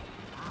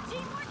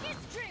 Teamwork is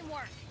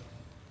dreamwork.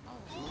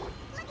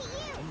 Look at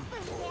you,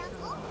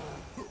 example.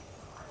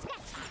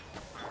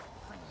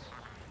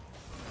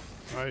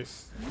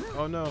 Nice.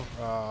 Oh no.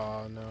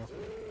 Oh no.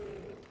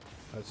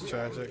 That's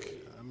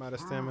tragic. I'm out of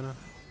stamina.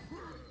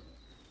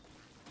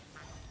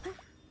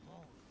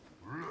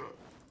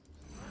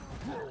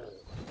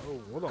 Oh,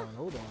 hold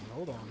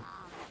on.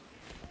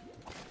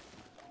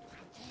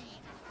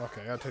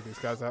 Okay, I gotta take these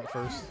guys out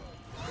first.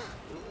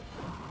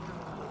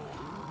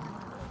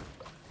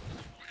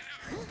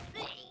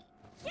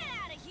 Get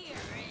out of here.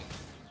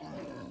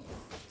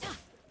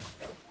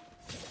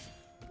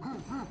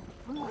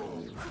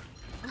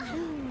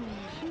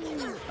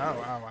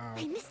 Ow.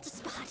 I missed a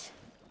spot.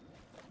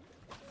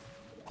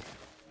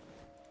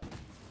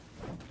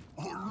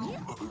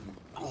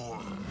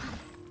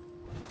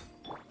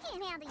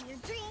 Can't handle your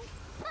drink.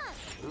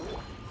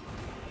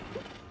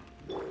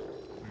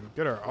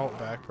 Get our ult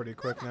back pretty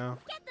quick now.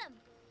 Get them.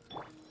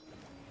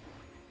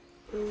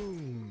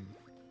 Boom.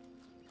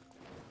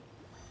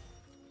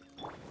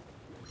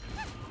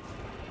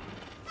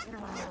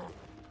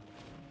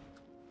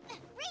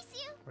 Race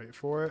you Wait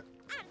for it.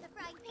 out of the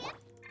frying pan.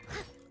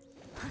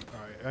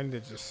 Alright, I need to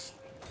just...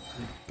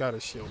 We got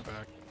his shield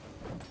back.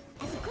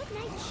 As a good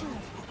night should.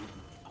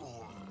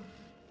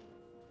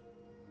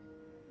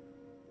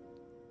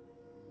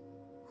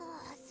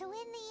 Oh, so in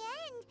the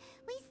end,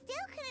 we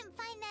still couldn't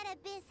find that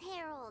Abyss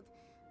Herald.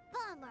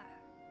 Bummer.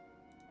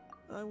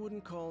 I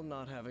wouldn't call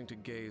not having to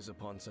gaze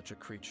upon such a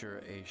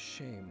creature a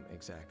shame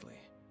exactly.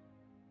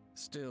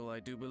 Still, I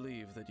do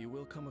believe that you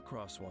will come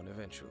across one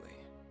eventually.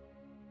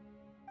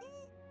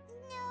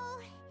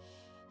 No,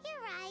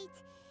 you're right.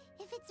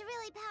 If it's a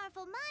really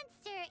powerful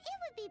monster, it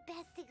would be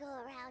best to go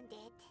around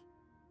it.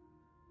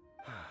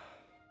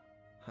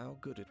 How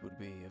good it would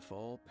be if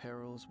all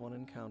perils one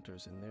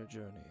encounters in their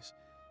journeys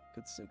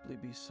could simply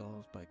be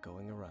solved by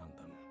going around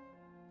them.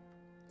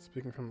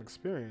 Speaking from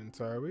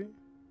experience, are we?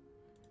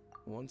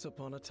 Once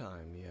upon a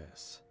time,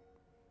 yes.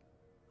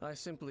 I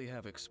simply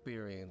have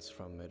experience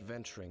from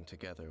adventuring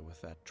together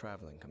with that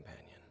traveling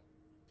companion.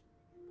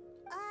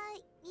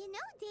 You know,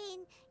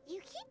 Dane, you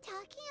keep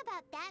talking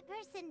about that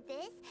person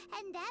this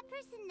and that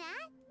person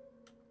that.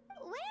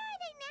 Where are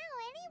they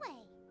now,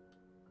 anyway?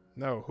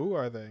 No, who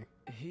are they?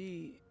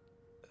 He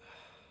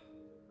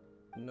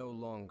no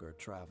longer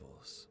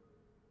travels.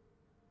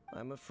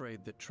 I'm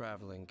afraid that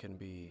traveling can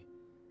be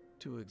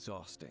too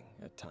exhausting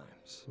at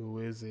times. Who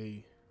is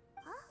he?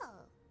 Oh,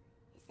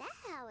 is that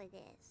how it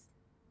is?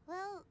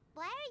 Well,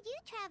 why are you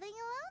traveling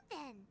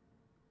alone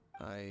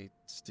then? I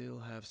still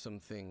have some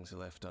things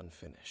left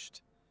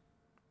unfinished.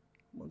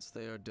 Once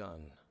they are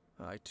done,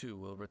 I too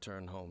will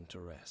return home to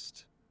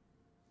rest.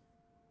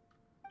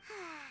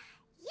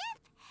 Yep,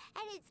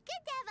 and it's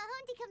good to have a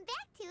home to come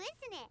back to,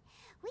 isn't it?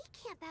 We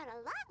camp out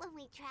a lot when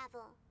we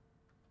travel.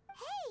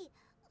 Hey,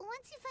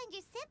 once you find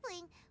your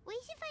sibling, we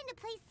should find a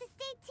place to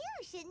stay too,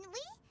 shouldn't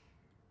we?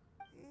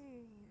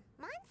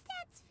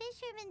 Mondstadt's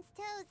Fisherman's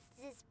Toast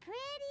is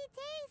pretty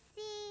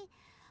tasty,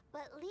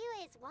 but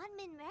Liyue's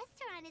Wanmin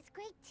restaurant is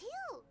great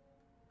too.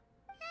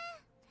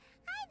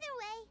 Either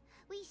way,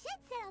 we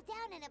should settle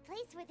down in a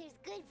place where there's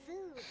good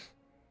food.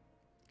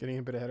 Getting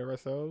a bit ahead of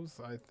ourselves,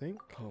 I think.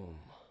 Home.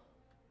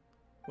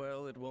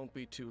 Well, it won't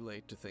be too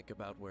late to think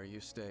about where you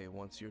stay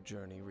once your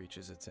journey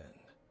reaches its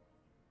end.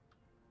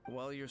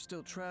 While you're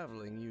still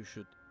traveling, you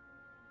should...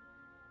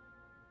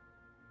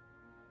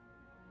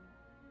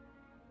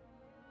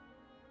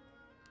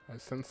 I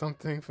sense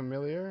something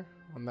familiar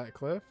on that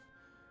cliff.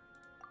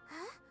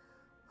 Huh?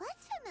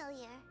 What's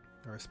familiar?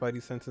 Our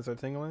spidey senses are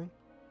tingling.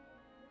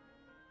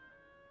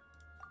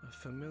 A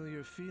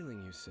familiar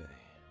feeling, you say?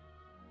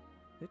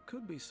 It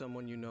could be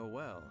someone you know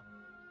well,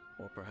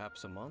 or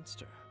perhaps a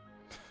monster.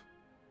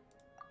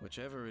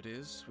 Whichever it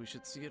is, we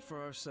should see it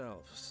for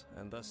ourselves,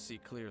 and thus see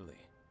clearly.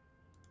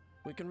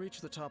 We can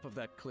reach the top of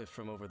that cliff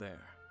from over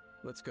there.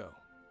 Let's go.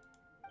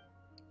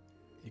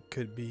 It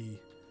could be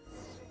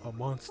a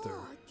monster.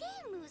 Oh,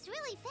 Dane moves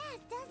really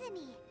fast, doesn't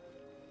he?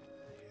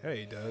 Yeah,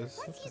 he does.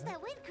 Let's use that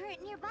wind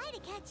current nearby to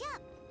catch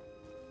up.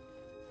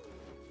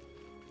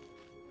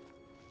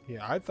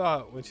 Yeah, I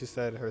thought when she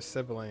said her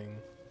sibling,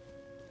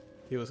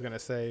 he was gonna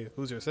say,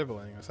 "Who's your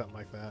sibling?" or something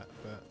like that,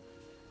 but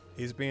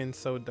he's being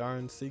so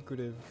darn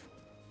secretive.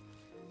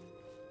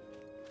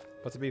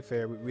 But to be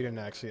fair, we didn't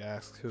actually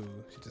ask who,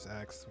 she just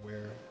asked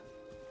where.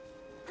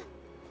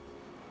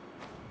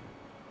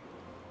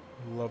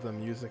 Love the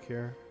music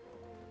here.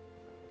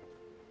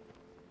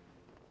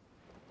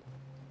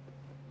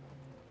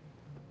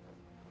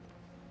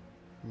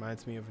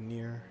 Reminds me of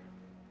Nier.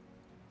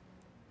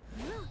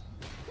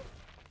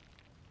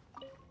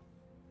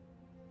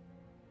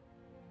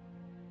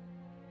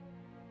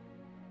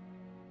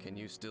 Can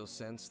you still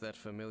sense that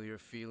familiar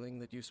feeling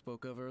that you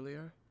spoke of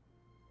earlier?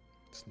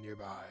 It's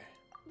nearby.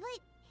 But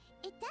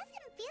it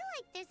doesn't feel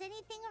like there's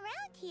anything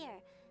around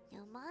here.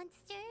 No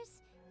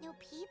monsters, no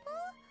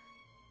people,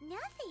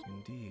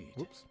 nothing. Indeed.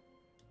 Whoops.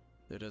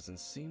 There doesn't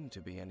seem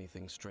to be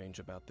anything strange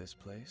about this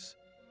place.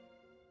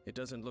 It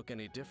doesn't look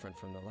any different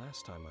from the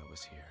last time I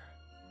was here.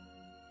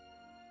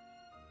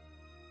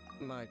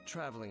 My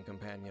traveling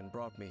companion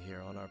brought me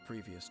here on our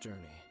previous journey.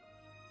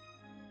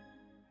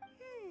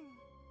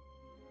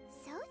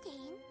 So,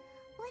 Dane,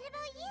 what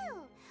about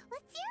you?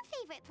 What's your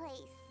favorite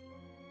place?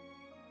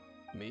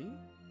 Me?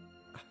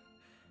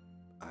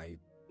 I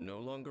no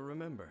longer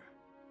remember.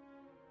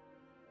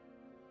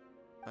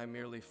 I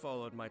merely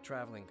followed my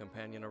traveling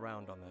companion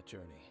around on that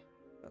journey.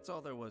 That's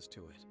all there was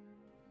to it.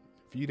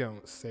 If you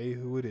don't say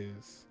who it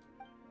is.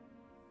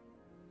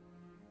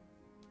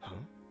 Huh?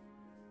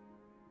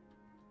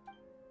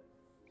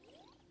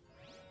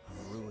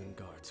 A ruin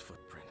guard's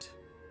footprint.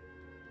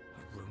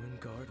 A ruin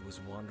guard was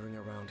wandering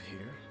around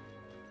here?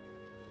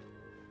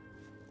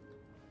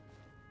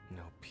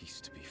 No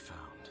peace to be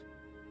found,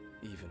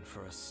 even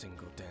for a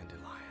single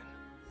dandelion.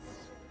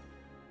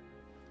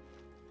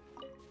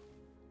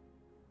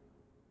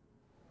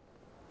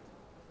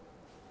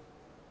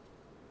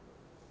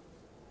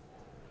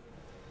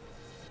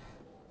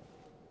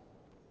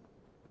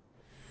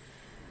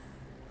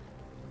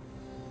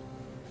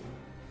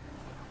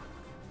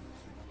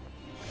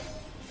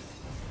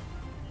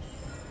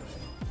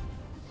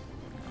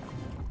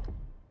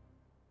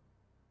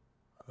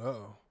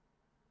 Uh-oh.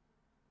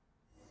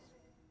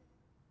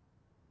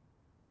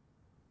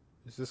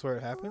 Is this where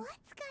it happened?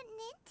 What's gotten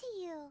into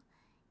you?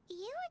 You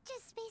were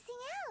just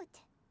spacing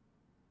out.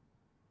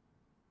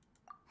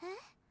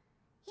 Huh?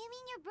 You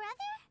mean your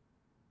brother?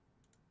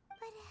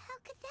 But how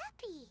could that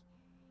be?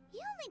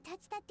 You only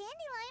touched that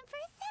dandelion for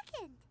a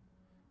second.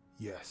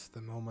 Yes,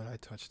 the moment I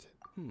touched it.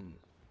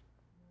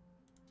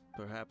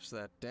 Perhaps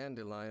that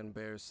dandelion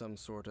bears some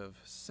sort of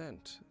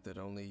scent that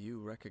only you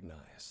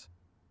recognize.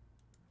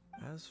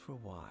 As for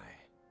why,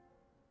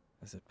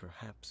 as it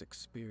perhaps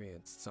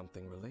experienced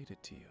something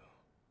related to you.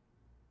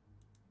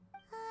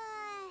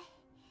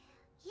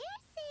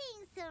 You're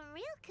saying some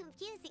real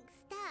confusing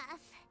stuff.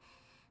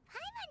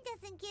 Paimon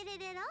doesn't get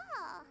it at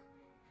all.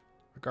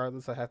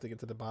 Regardless, I have to get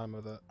to the bottom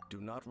of the... Do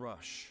not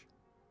rush.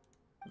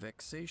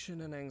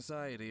 Vexation and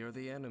anxiety are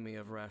the enemy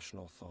of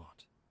rational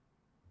thought.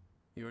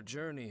 Your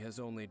journey has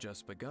only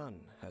just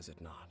begun, has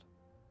it not?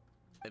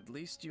 At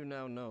least you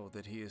now know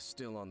that he is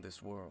still on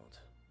this world.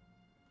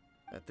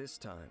 At this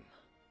time,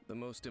 the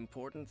most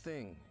important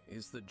thing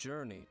is the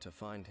journey to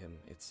find him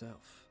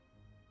itself.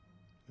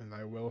 And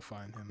I will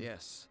find him.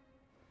 Yes,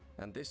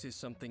 and this is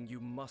something you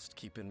must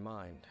keep in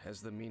mind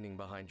as the meaning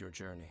behind your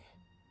journey.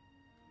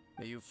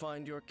 May you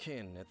find your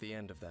kin at the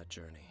end of that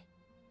journey.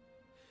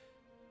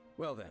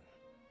 Well then,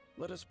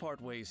 let us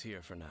part ways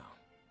here for now.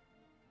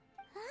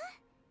 Huh?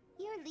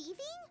 You're leaving?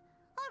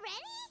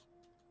 Already?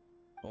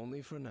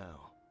 Only for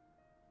now.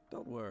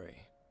 Don't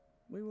worry,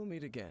 we will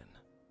meet again.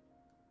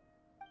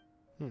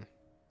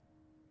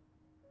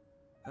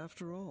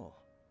 After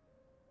all,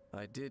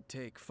 I did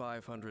take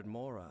 500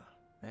 Mora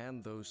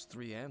and those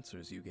 3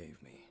 answers you gave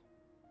me.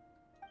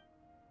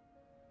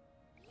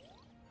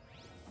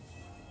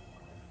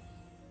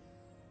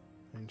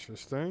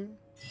 Interesting.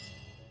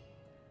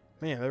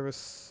 Man, there was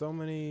so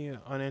many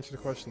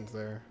unanswered questions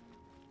there.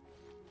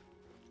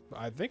 But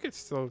I think it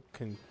still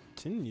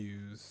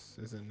continues,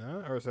 is it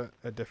not? Or is that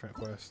a different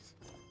quest?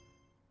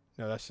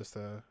 No, that's just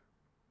a...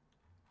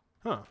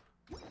 Huh.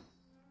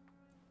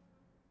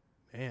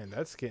 Man,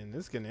 this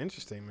is getting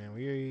interesting, man.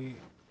 We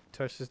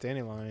touched this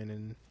dandelion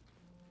and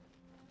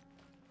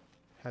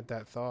had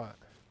that thought.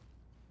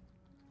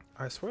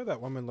 I swear that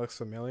woman looks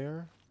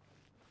familiar.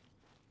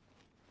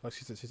 Like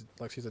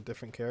she's a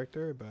different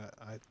character, but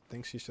I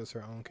think she's just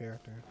her own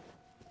character.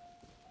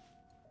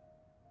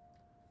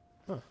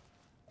 Huh.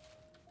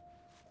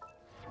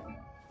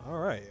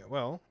 Alright,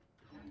 well.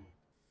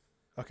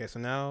 Okay, so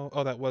now...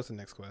 Oh, that was the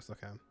next quest,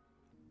 okay.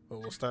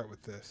 Well, we'll start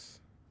with this.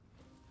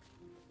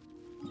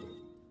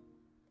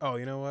 Oh,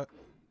 you know what?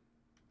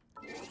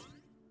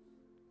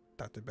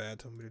 Dr. Bad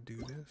told me to do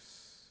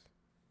this.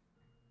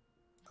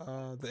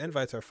 The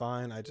invites are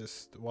fine. I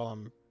just, while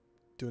I'm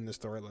doing the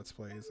story Let's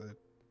Plays, I'm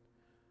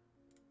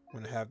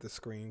going to have the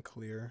screen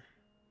clear.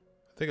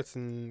 I think it's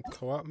in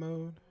co-op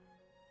mode.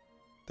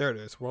 There it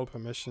is. World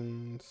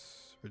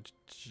permissions.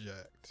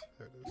 Reject.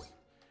 There it is.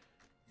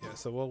 Yeah,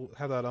 so we'll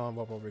have that on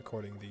while we're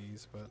recording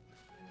these, but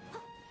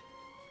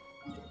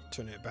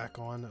turn it back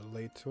on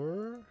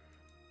later.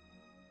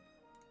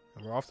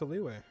 And we're off to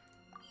Liyue.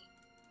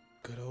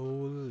 Good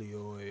old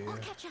Liyue. I'll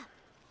catch up.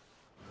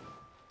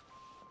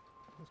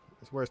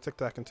 Where's Tic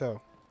Tac and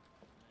Toe?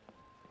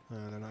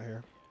 They're not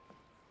here.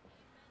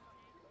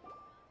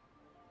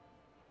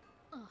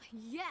 Oh,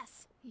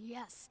 yes,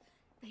 yes.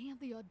 They have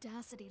the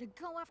audacity to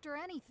go after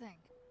anything.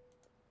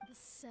 The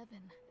 7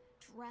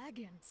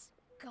 dragons,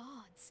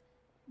 gods.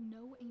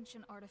 No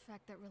ancient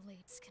artifact that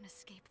relates can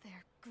escape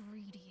their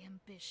greedy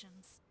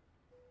ambitions.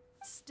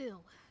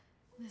 Still,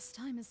 this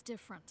time is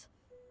different.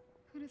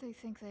 Who do they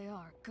think they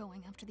are,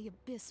 going after the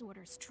Abyss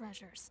Order's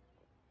treasures?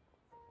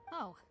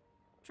 Oh,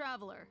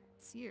 Traveler,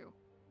 it's you.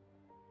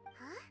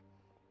 Huh?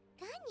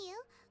 Ganyu,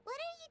 what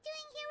are you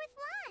doing here with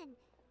Lan?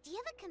 Do you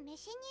have a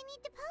commission you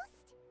need to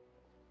post?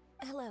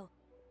 Hello.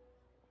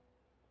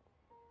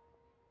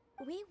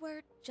 We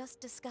were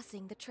just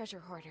discussing the treasure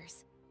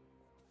hoarders.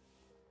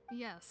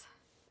 Yes.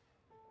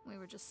 We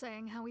were just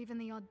saying how even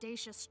the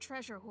audacious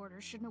treasure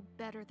hoarders should know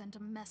better than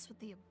to mess with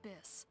the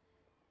Abyss.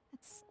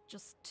 It's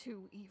just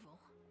too evil.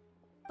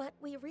 But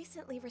we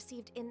recently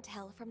received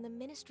intel from the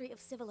Ministry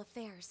of Civil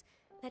Affairs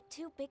that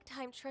 2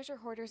 big-time treasure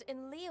hoarders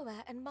in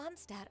Liyue and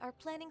Mondstadt are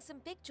planning some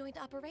big joint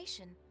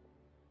operation.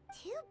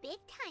 2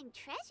 big-time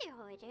treasure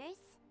hoarders?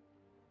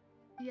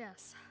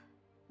 Yes.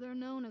 They're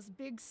known as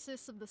Big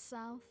Sis of the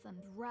South and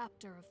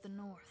Raptor of the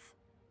North.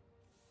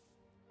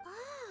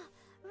 Oh,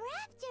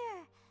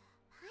 Raptor!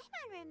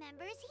 Paimon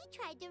remembers he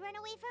tried to run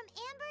away from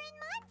Amber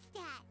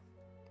in Mondstadt.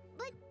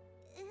 But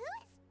who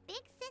is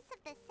Big Sis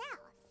of the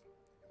South?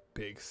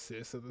 Big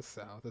Sis of the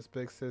South. Does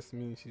Big Sis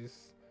mean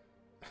she's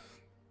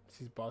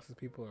bosses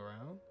people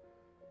around?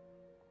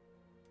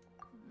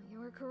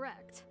 You are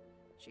correct.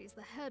 She's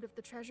the head of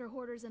the treasure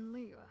hoarders in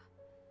Liyue.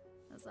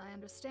 As I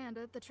understand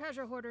it, the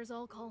treasure hoarders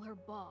all call her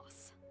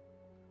boss.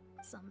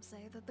 Some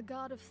say that the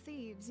god of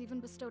thieves even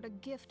bestowed a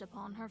gift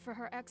upon her for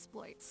her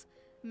exploits,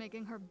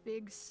 making her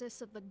Big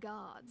Sis of the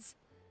gods.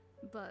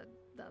 But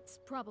that's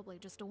probably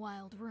just a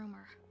wild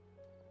rumor.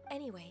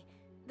 Anyway,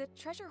 the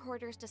treasure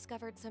hoarders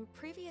discovered some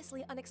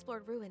previously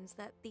unexplored ruins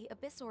that the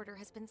Abyss Order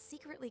has been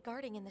secretly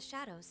guarding in the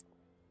shadows.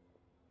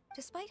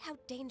 Despite how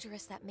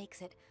dangerous that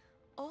makes it,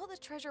 all the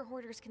treasure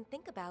hoarders can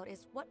think about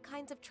is what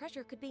kinds of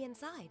treasure could be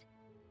inside.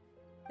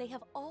 They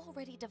have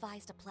already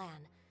devised a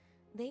plan.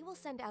 They will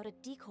send out a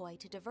decoy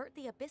to divert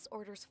the Abyss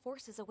Order's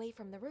forces away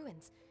from the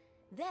ruins,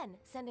 then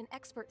send an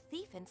expert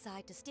thief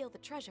inside to steal the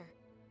treasure.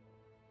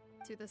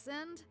 To this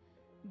end,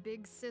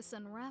 Big Sis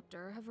and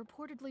Raptor have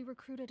reportedly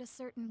recruited a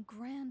certain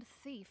Grand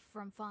Thief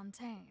from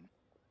Fontaine.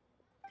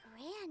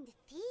 Grand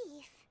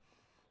Thief?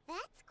 That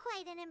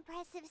quite an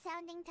impressive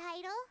sounding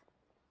title.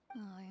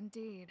 Oh,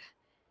 indeed.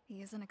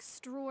 He is an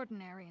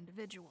extraordinary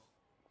individual.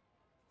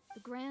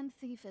 The Grand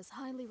Thief is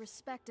highly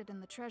respected in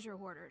the treasure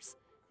hoarders,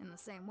 in the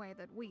same way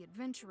that we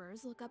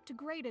adventurers look up to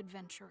great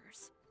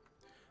adventurers.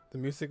 The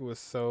music was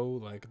so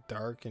like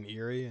dark and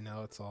eerie, and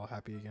now it's all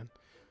happy again.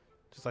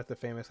 Just like the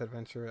famous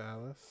adventurer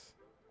Alice.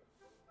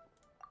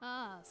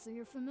 Ah, so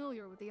you're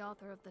familiar with the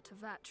author of the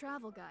Tavern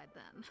travel guide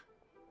then?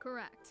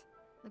 Correct.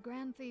 The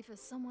Grand Thief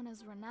is someone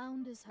as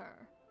renowned as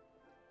her.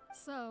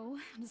 So,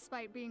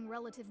 despite being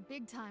relative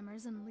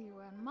big-timers in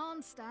Liyue and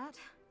Mondstadt,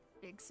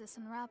 Big Sis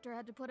and Raptor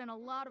had to put in a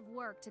lot of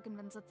work to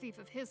convince a thief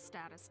of his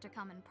status to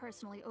come and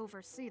personally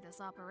oversee this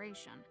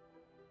operation.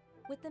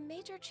 With the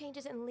major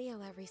changes in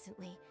Liyue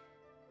recently,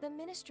 the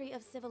Ministry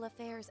of Civil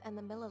Affairs and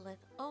the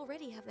Millelith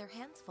already have their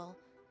hands full.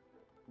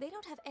 They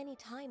don't have any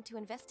time to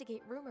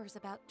investigate rumors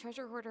about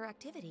treasure hoarder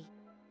activity.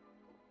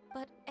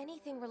 But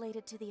anything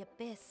related to the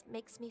Abyss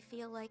makes me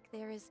feel like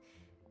there is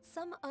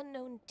some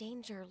unknown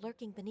danger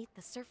lurking beneath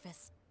the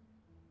surface.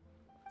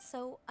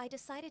 So I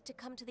decided to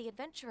come to the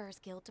Adventurers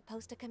Guild to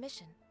post a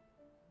commission.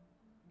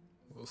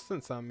 Well,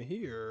 since I'm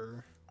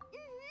here...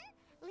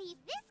 Leave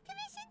this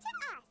commission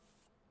to us.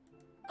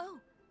 Oh,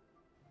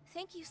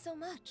 thank you so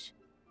much.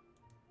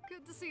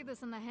 Good to see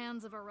this in the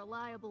hands of a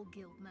reliable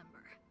guild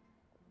member.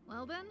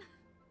 Well then,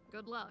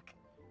 good luck.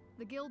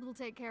 The guild will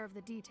take care of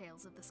the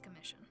details of this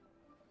commission.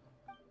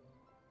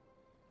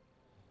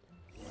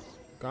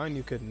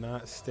 Ganyu could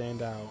not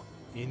stand out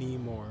any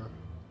more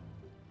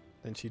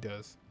than she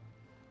does.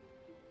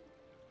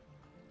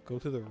 Go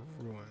to the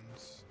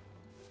ruins.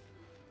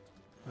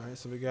 Alright,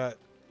 so we got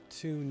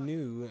two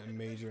new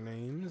major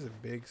names,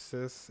 Big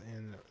Sis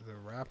and the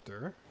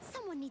Raptor.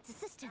 Someone needs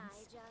assistance.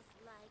 I just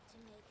like to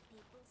make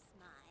people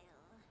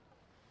smile.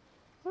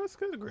 Oh, that's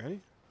good,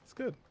 Granny. That's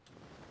good.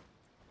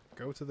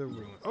 Go to the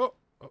ruin. Oh!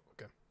 Oh,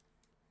 okay.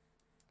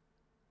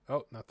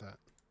 Oh, not that.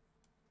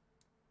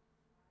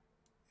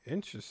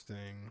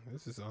 Interesting.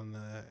 This is on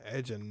the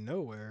edge of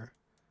nowhere.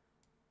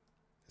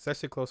 It's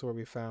actually close to where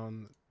we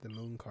found the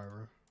moon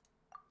carver.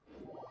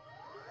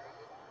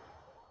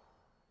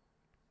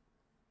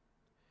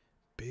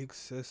 Big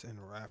Sis and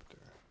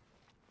Raptor.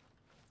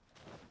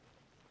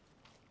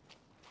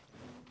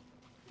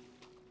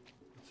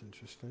 That's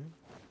interesting.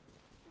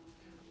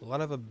 A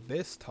lot of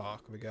Abyss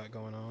talk we got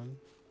going on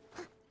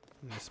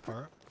in this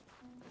part.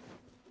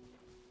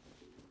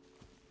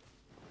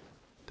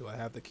 Do I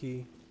have the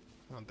key?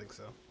 I don't think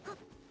so.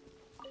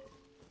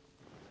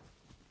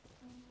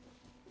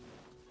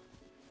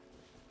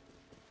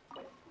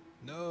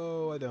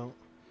 No, I don't.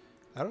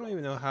 I don't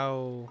even know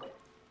how...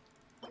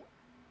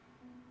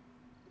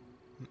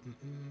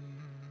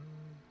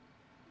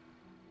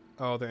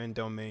 Oh, they're in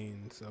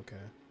domains. Okay.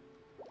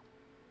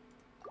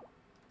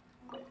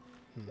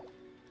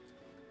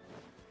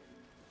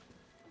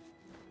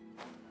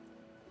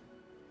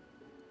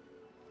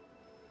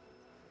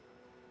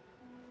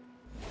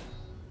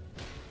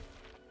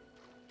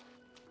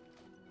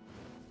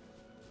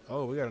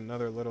 Oh, we got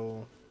another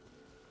little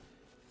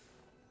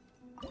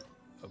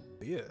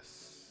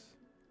abyss.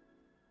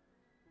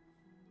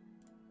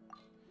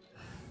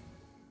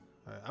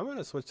 Alright, I'm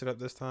gonna switch it up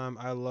this time.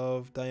 I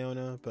love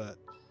Diona, but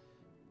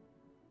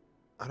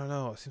I don't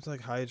know. It seems like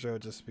Hydro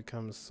just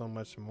becomes so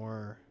much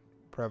more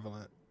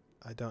prevalent.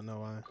 I don't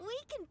know why. We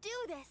can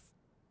do this.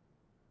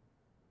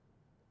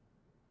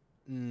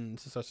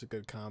 This is such a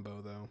good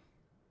combo, though.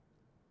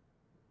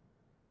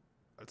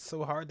 It's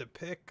so hard to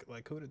pick,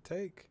 like, who to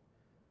take.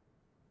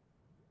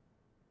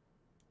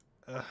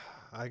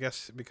 I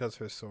guess because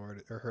her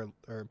sword or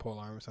her pole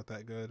arm is not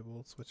that good,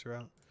 we'll switch her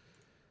out.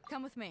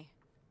 Come with me.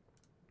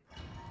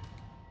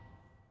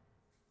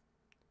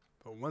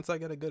 But once I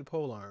get a good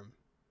pole arm,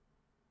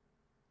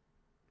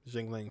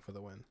 Jingling for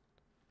the win.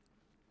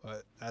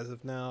 But as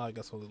of now, I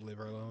guess we'll leave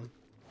her alone.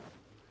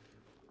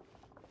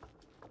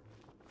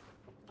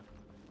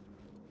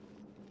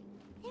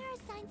 There are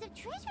signs of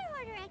treasure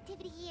hoarder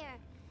activity here.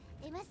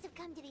 They must have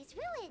come to these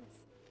ruins.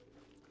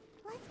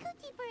 Let's go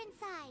deeper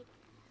inside.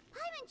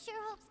 Paimon sure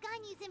hopes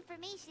Ganyu's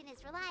information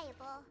is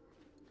reliable.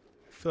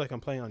 I feel like I'm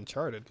playing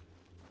Uncharted.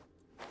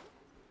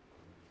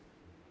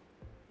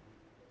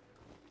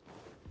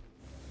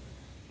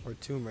 Or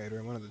Tomb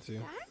Raider, one of the two.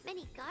 There aren't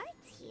many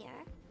guards here.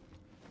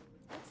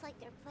 Looks like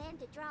their plan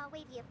to draw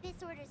away the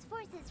Abyss Order's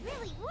forces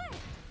really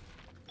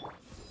worked.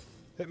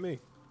 Hit me.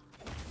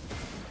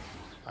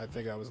 I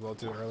think I was a little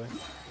too early.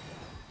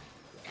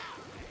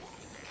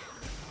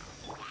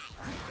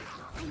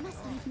 I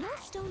must leave no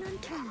stone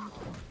unturned.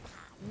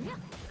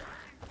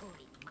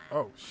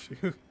 Oh, shoot.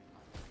 I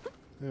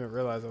didn't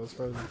realize I was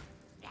frozen.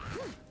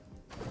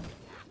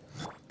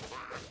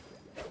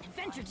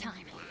 Adventure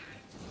time.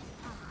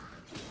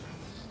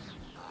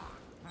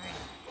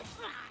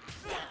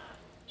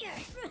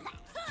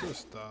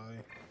 Just die.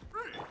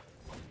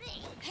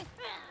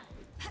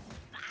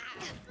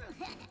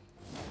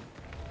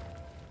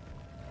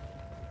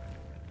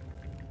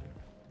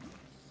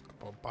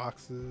 Couple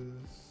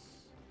boxes.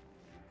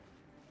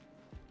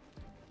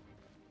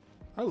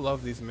 I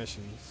love these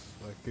missions.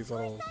 Like these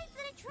little... Signs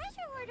that a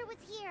treasure order was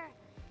here.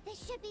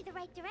 This should be the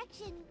right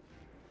direction.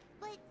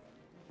 But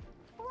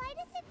why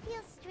does it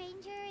feel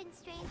stranger and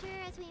stranger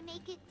as we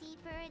make it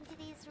deeper into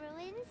these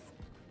ruins?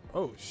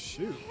 Oh,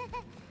 shoot.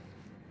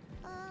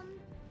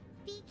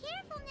 Be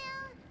careful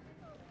now.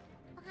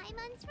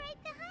 Paimon's right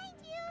behind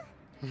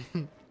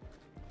you.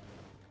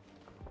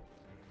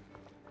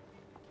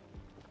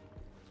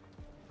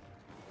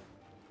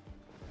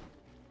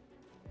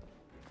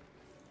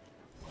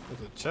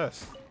 There's a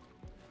chest.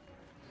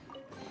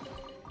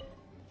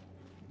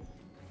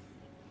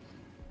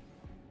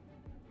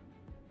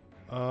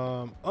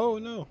 Oh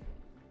no.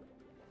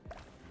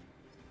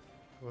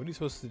 What are you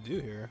supposed to do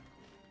here?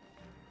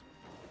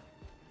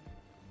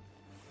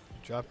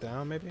 Drop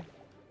down, maybe?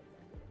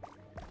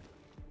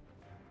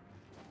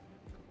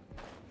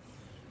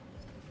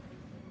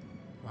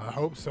 I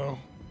hope so.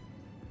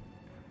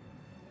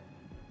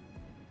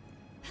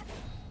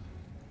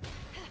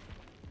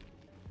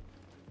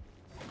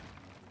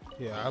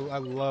 Yeah, I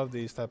love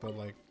these type of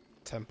like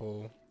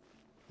temple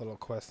little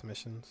quest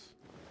missions.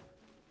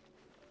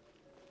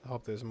 I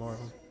hope there's more of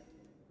them.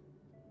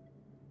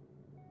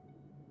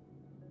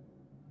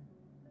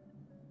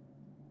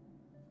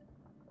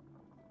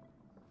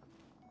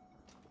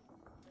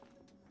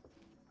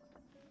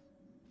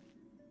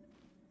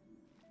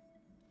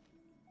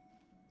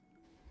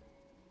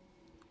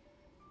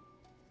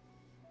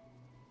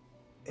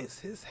 Is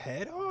his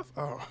head off?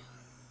 Oh, I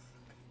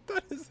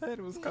thought his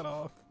head was cut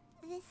off.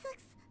 This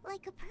looks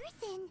like a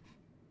person.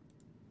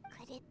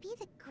 Could it be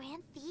the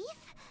Grand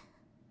Thief?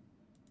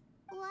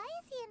 Why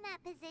is he in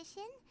that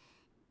position?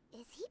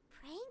 Is he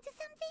praying to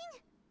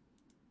something?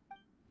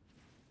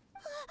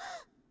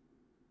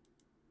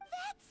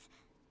 That's...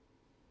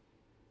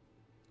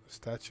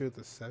 Statue of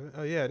the Seven?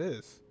 Oh yeah, it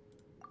is.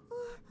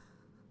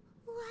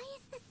 Why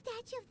is the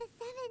Statue of the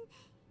Seven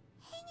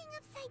hanging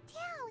upside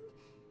down?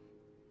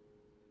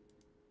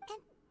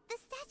 And the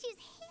statue's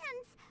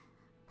hands...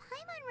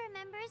 Paimon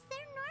remembers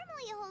they're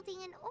normally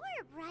holding an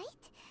orb,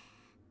 right?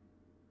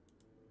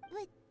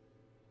 But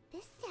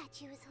this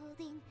statue is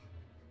holding...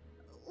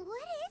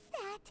 What is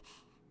that?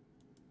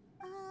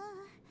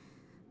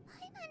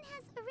 Paimon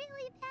has a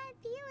really bad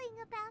feeling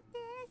about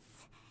this.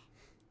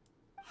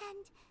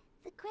 And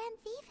the Grand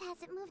Thief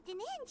hasn't moved an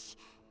inch.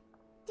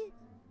 Do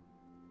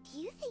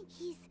you think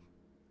he's...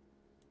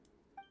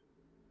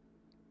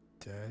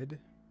 Dead?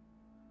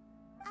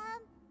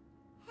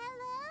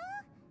 Hello?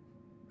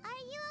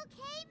 Are you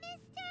okay,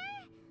 mister?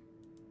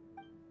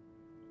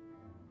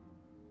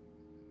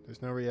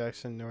 There's no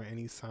reaction nor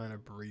any sign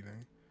of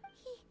breathing.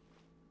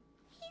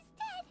 He's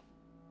dead.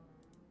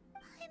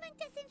 Paimon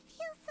doesn't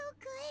feel so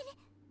good.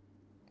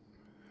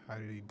 How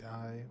did he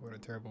die? What a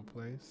terrible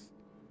place.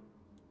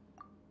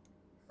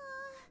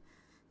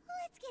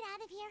 Let's get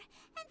out of here,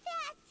 and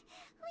fast!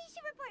 We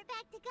should report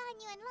back to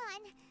Ganyu and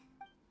Lon.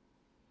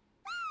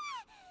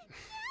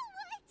 Now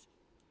what?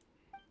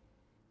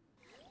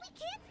 We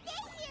can't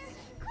stay here!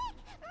 Quick,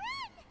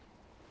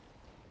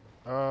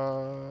 run!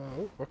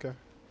 Oh, okay.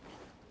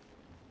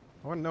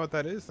 I want to know what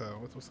that is, though.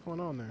 What's going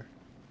on there?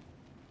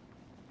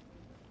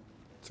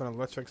 It's an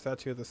electric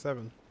statue of the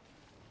Seven.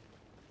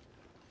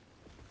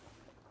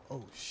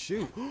 Oh,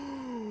 shoot.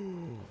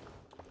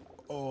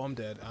 Oh, I'm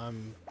dead.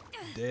 I'm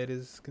dead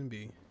as can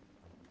be.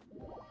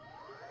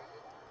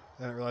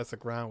 I didn't realize the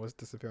ground was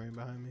disappearing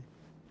behind me.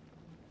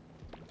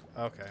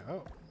 Okay.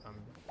 Oh,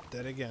 I'm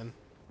dead again.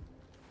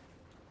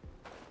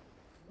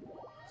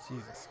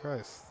 Jesus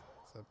Christ.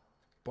 It's a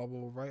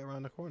bubble right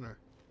around the corner.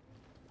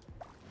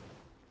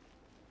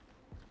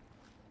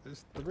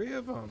 There's 3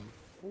 of them.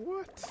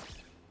 What?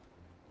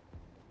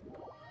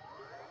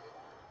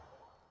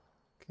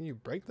 Can you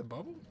break the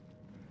bubble?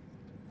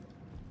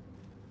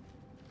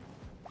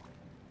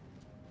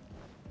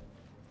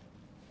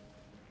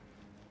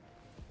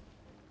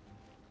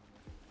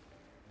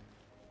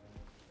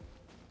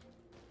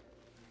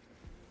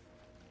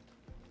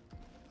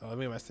 Oh, let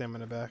me get my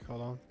stamina back.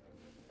 Hold on.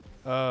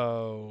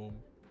 Oh,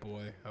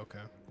 boy. Okay.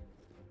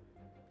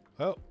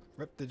 Well,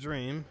 rip the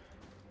dream.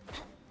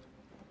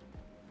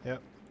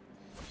 Yep.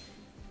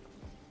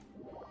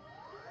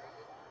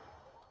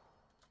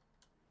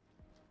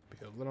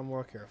 Be a little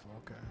more careful.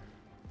 Okay.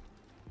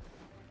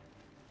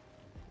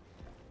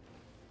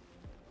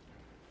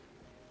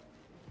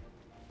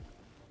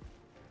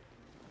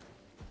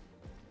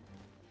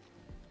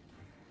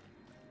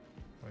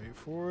 Wait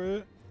for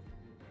it.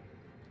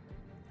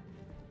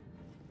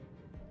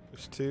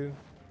 There's 2.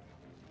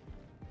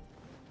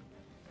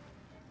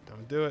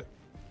 Don't do it.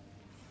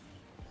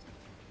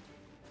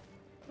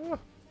 Oh. Right.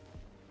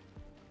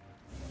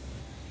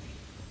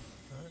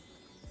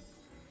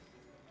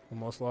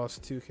 Almost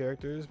lost 2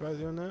 characters by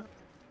doing that.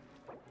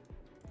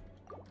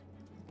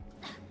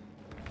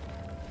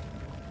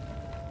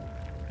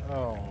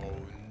 Oh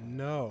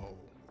no.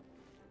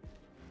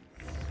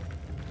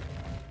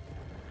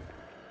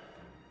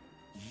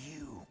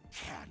 You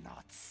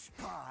cannot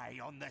spy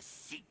on the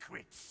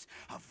secrets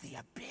of the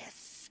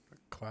Abyss.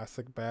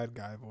 Classic bad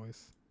guy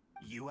voice.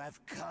 You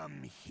have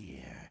come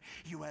here.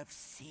 You have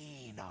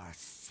seen our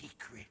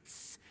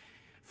secrets.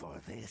 For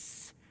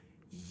this,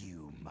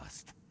 You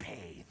must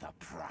pay the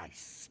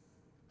price.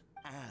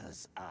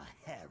 As a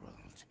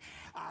herald,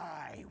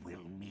 I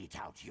will mete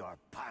out your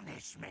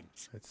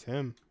punishment. It's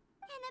him.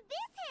 An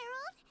Abyss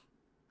Herald?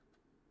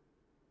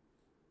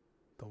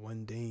 The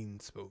one Dane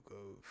spoke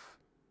of.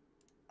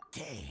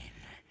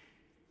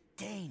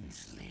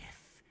 Dainsleif.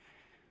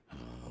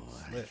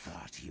 Oh, I Sliff.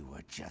 thought you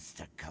were just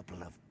a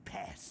couple of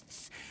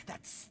pests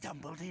that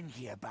stumbled in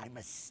here by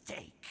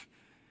mistake.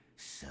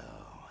 So,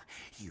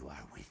 you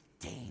are with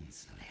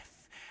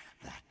Dainsleif,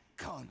 that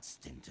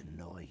constant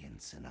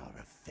annoyance in our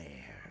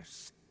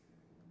affairs.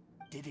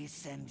 Did he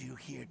send you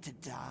here to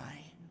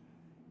die?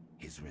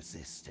 His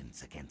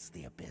resistance against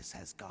the Abyss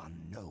has gone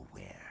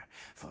nowhere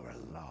for a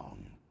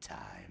long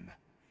time.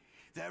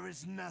 There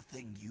is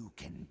nothing you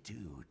can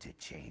do to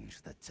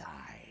change the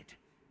tide.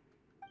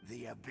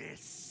 The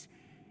Abyss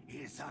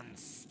is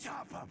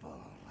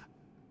unstoppable.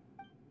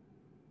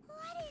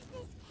 What is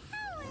this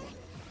power?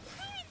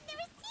 Pirate's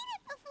never seen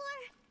it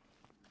before.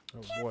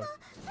 Oh Careful! boy.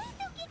 Please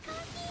don't get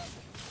cocky!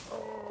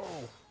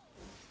 Oh.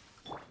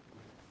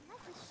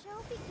 Let the show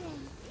begin.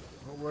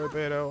 Don't worry,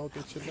 Beto. I'll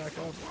get you back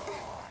up.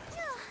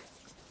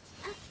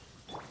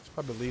 Should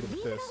probably lead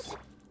with this.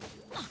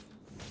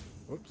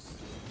 Whoops.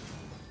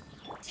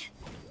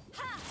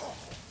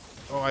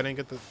 Oh, I didn't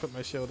get to put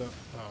my shield up.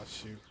 Oh,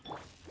 shoot.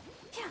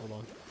 Hold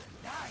on.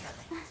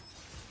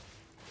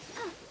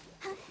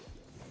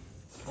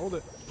 Hold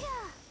it.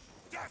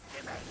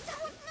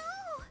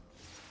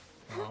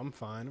 Oh, I'm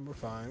fine. We're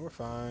fine. We're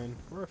fine.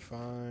 We're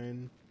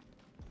fine.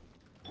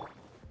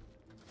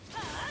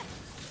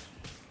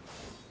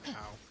 Ow.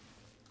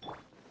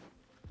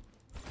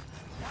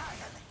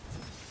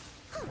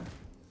 Oh,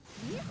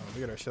 we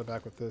get our shield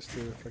back with this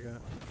too. I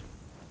forgot.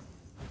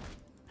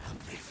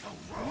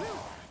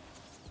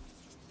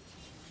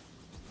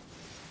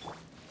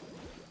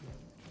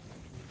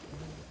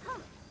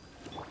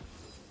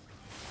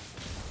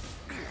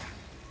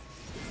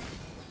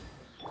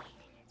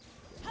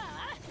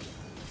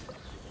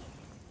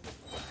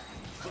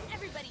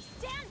 Everybody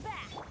stand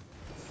back!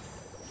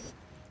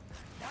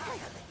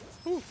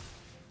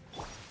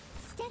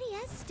 Steady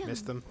as stone.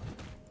 Missed him.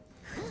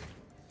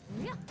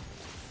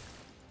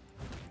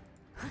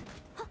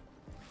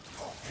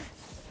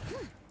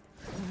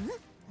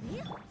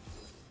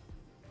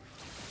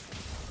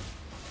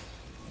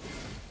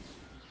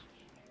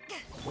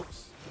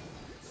 Whoops.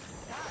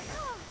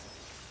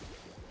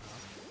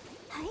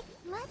 Hey,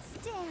 let's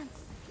dance.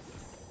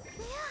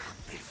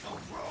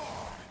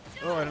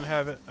 Oh, I didn't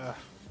have it.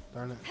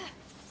 Darn it.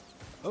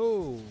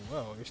 Oh,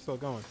 well, you're still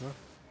going, huh?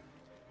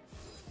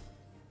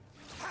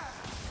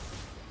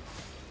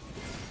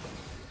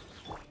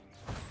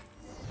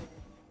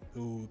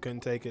 Ooh,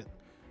 couldn't take it.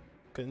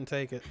 Couldn't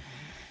take it.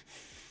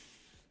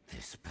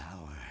 This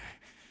power,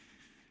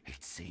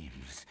 it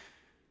seems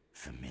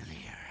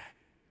familiar.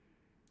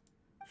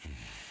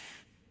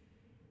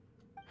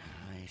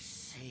 I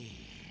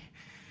see.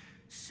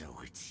 So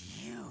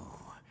it's you.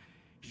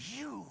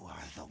 You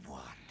are the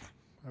one.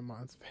 I'm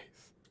on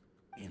space.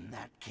 In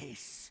that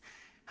case,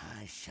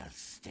 I shall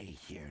stay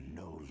here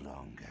no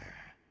longer.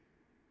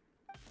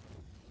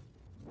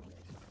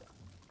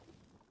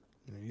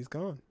 And he's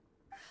gone.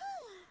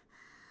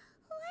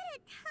 What a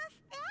tough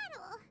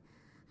battle.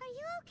 Are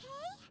you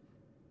okay?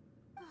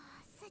 Oh,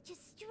 such a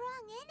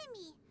strong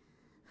enemy.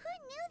 Who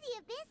knew the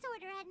Abyss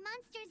Order had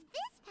monsters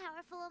this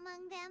powerful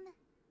among them?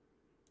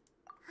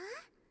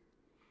 Huh?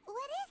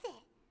 What is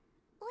it?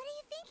 What are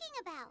you thinking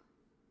about?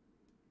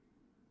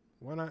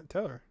 Why not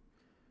tell her?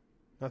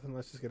 Nothing,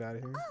 let's just get out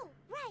of here. Oh,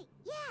 right,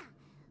 yeah.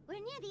 We're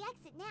near the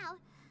exit now.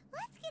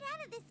 Let's get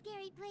out of this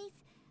scary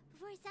place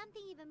before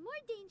something even more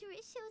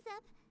dangerous shows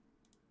up.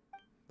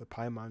 The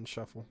paimon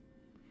shuffle.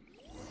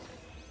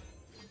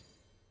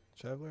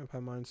 Traveler and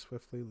paimon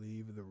swiftly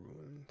leave the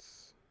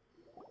ruins.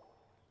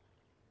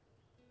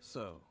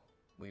 So,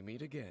 we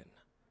meet again.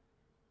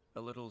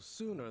 A little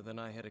sooner than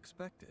I had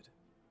expected.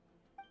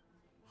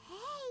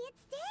 Hey,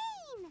 it's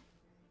Dane!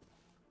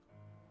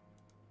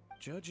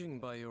 Judging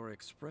by your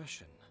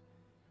expression,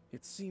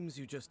 it seems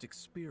you just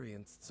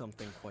experienced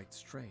something quite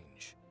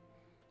strange.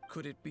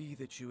 Could it be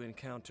that you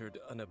encountered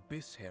an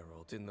Abyss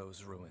Herald in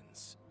those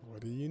ruins? What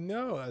do you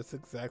know? That's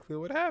exactly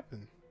what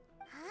happened.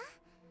 Huh?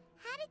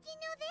 How did you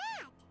know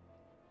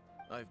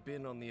that? I've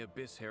been on the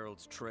Abyss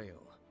Herald's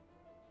trail.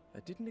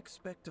 I didn't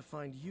expect to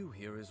find you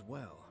here as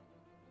well.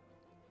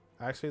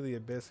 Actually, the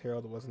Abyss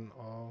Herald wasn't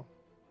all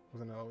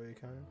we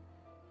kind.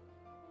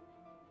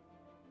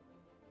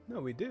 No,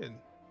 we did.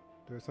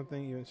 There was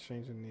something even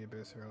strange in the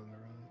Abyss Herald in the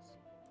ruins.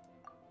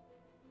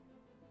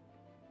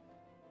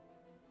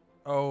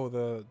 Oh,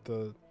 the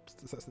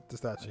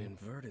statue. An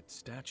inverted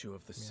statue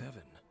of the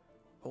Seven,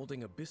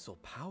 holding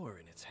abyssal power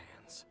in its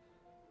hands.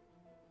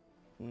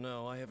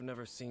 No, I have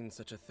never seen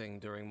such a thing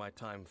during my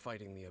time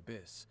fighting the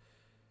Abyss,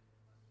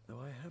 though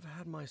I have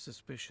had my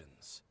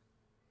suspicions.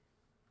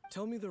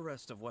 Tell me the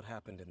rest of what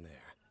happened in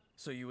there.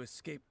 So you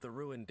escaped the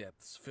ruin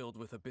depths filled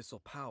with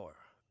abyssal power,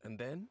 and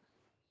then?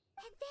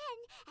 And then,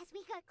 as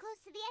we got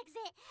close to the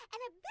exit, an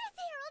Abyss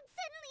Herald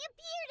suddenly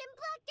appeared and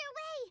blocked our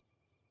way.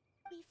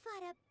 We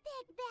fought a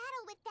big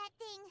battle with that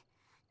thing.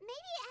 Maybe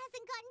it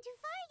hasn't gotten too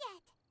far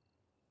yet.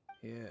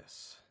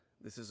 Yes,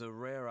 this is a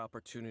rare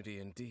opportunity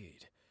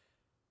indeed.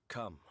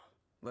 Come,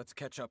 let's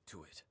catch up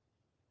to it.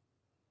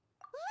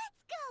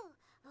 Let's go!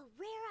 A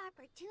rare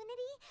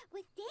opportunity?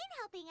 With Dane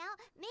helping out,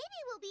 maybe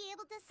we'll be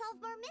able to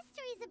solve more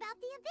mysteries about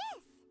the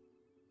Abyss.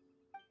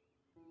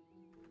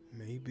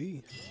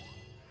 Maybe.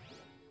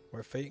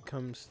 Where fate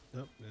comes...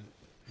 Nope, didn't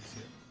see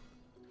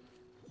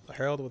it. A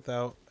herald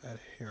without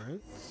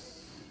adherents.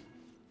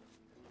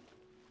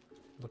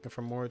 Looking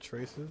for more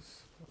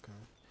traces? Okay.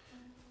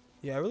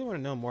 Yeah, I really want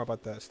to know more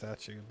about that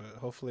statue, but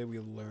hopefully we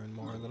learn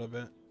more a little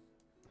bit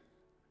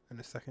in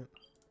a second.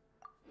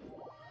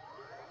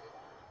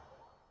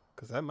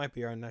 Because that might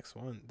be our next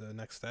one, the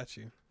next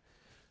statue.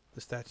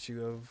 The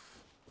statue of...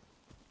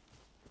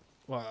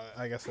 Well,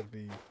 I guess it'd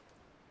be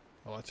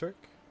electric.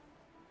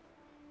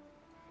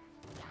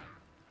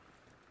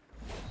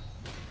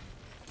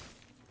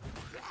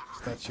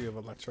 Statue of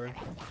Electro.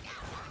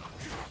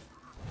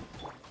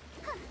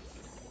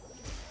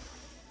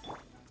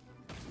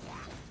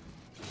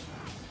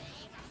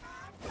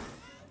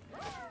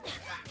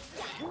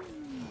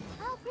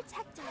 I'll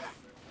protect us.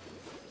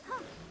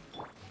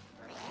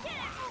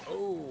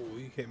 Oh,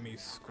 he hit me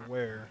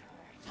square.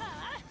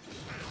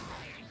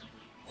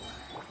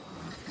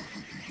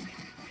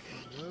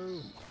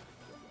 No.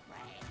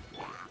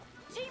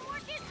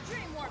 Teamwork is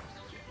dreamwork.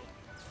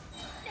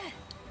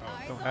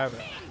 Oh, don't have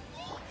it.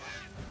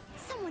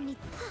 Someone needs...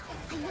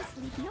 I must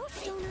leave no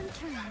stone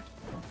unturned.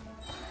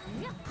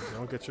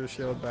 Don't get your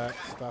shield back.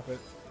 Stop it.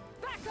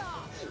 Back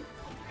off.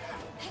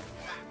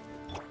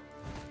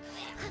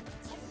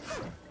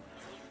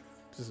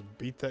 Just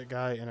beat that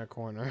guy in a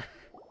corner.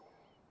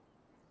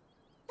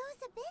 Those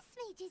Abyss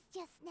mages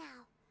just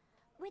now.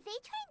 Were they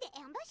trying to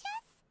ambush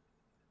us?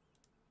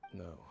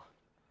 No.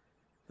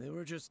 They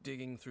were just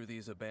digging through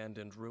these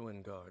abandoned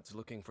ruin guards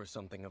looking for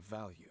something of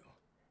value.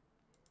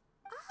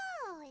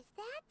 Oh, is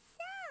that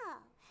so?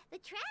 The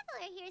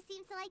Traveler here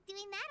seems to like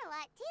doing that a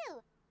lot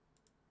too.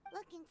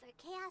 Looking for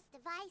chaos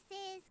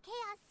devices,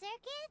 chaos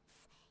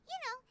circuits, you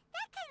know,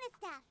 that kind of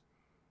stuff.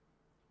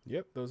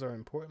 Yep, those are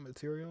important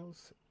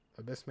materials.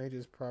 Abyss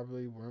mages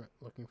probably weren't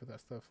looking for that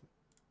stuff.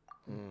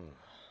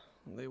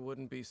 They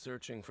wouldn't be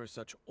searching for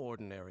such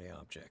ordinary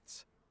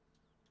objects.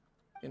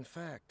 In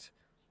fact,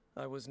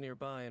 I was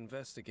nearby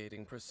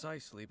investigating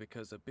precisely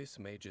because Abyss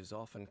mages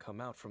often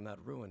come out from that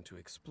ruin to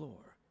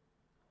explore.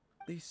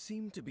 They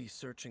seem to be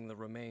searching the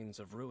remains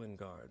of ruin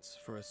guards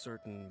for a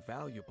certain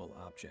valuable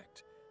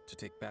object to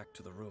take back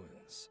to the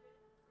ruins.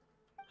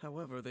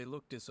 However, they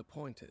look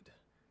disappointed,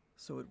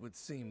 so it would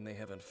seem they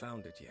haven't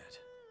found it yet.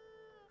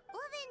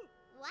 Well then,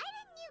 why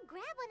didn't you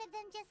grab one of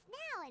them just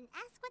now and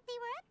ask what they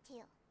were up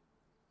to?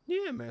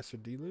 Yeah, Master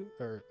D-Luke.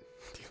 Or,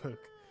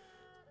 D-Luke.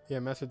 Yeah,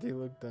 Master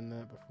D-Luke done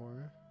that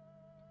before.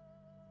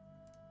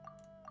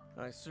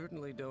 I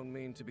certainly don't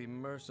mean to be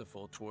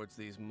merciful towards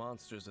these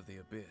monsters of the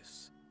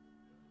Abyss,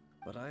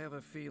 but I have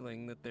a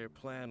feeling that their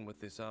plan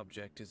with this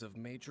object is of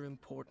major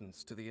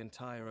importance to the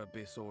entire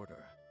Abyss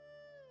Order.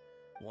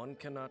 One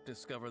cannot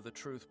discover the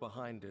truth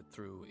behind it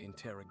through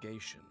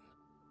interrogation.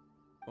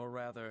 Or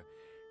rather,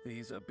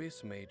 these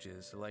Abyss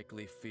mages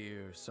likely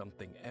fear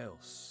something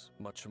else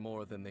much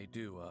more than they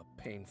do a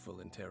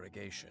painful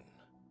interrogation.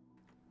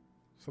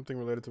 Something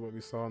related to what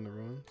we saw in the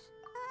ruins?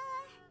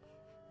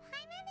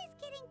 Paimon is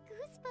getting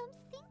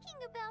goosebumps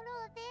thinking about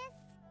all of this.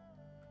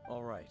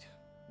 All right,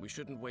 we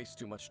shouldn't waste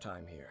too much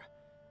time here.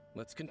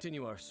 Let's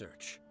continue our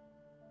search.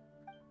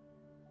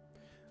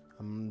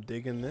 I'm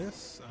digging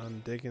this.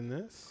 I'm digging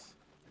this.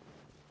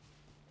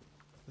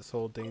 This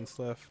whole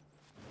dainsleif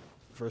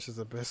versus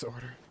Abyss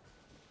Order.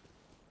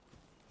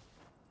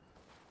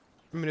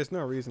 I mean, there's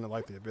no reason to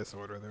like the Abyss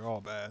Order. They're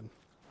all bad.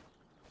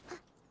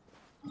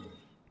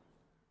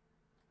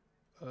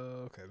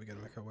 Okay, we gotta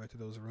make our way to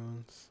those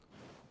ruins.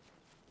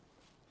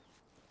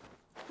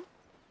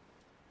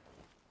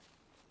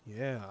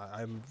 Yeah,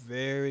 I'm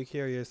very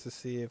curious to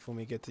see if when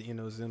we get to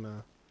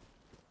Inozuma,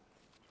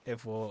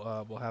 if we'll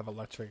have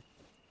electric.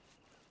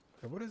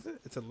 Or what is it?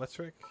 It's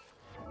electric.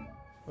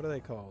 What are they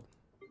called?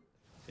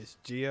 It's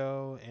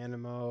Geo,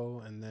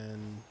 Animo, and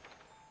then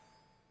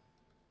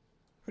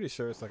pretty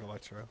sure it's like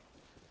Electro.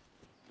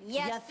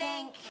 You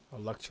think?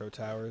 Electro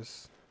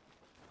Towers.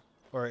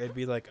 Or it'd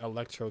be like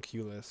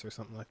Electroculus or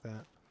something like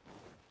that.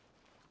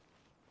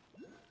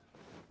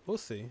 We'll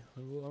see.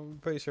 I'm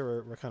pretty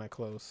sure we're kind of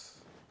close.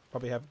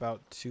 Probably have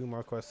about 2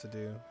 more quests to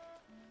do.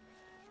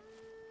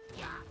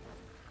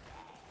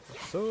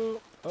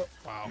 So, oh,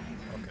 wow.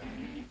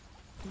 Okay.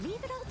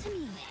 Leave it all to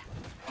me,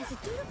 as a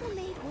dutiful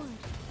maid would.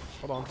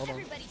 Hold on, hold on.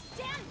 Everybody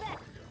stand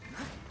back.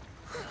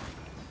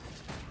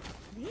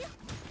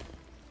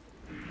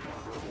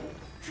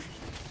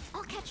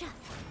 I'll catch up.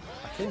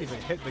 I can't even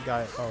hit the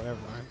guy. Oh, never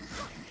mind.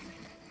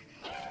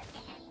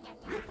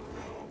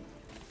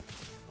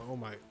 Oh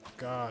my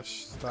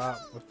gosh,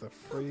 stop with the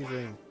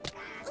freezing.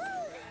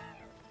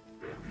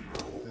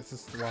 This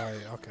is why,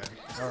 okay,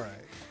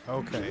 alright,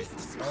 okay,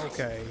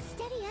 okay.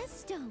 Steady as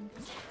stone.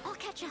 I'll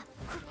catch catch up.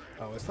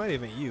 Oh, it's not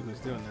even you who's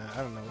doing that.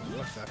 I don't know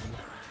what's happening.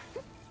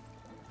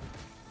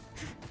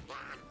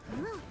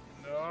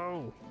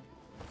 No!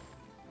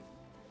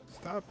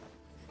 Stop.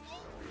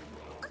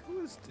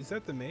 Who is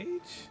that the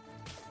mage?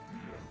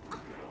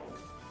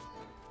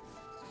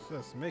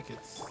 Just make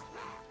it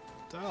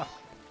stop.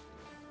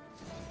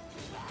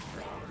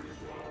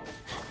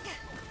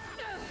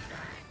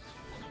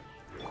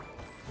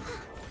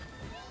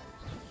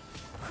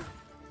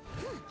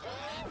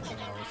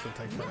 Oh, it's gonna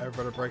take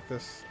forever to break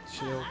this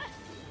shield.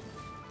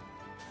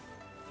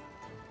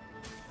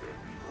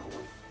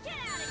 Get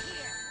out of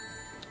here!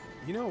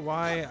 You know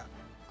why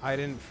I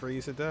didn't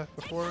freeze to death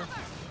before?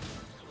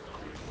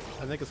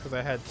 I think it's because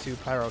I had 2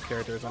 pyro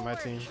characters on my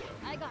team.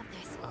 I got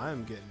this.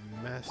 I'm getting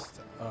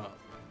messed up.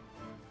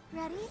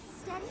 Ready,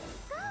 steady,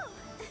 go!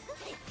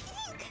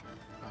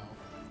 Oh.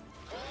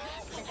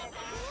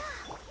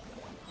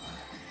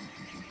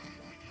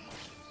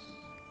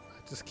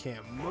 I just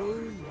can't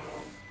move.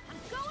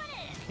 Going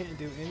in! Can't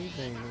do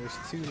anything. There's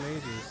 2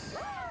 mages.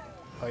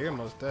 Oh, you're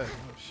almost dead.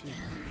 Oh, shoot.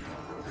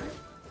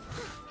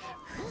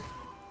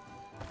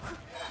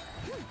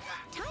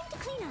 Time to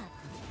clean up.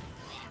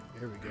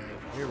 Here we go.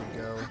 Here we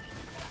go.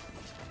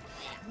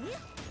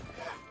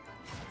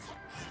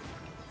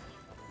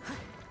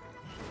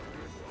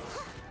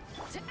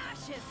 To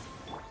ashes!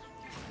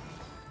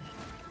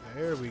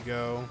 There we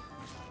go.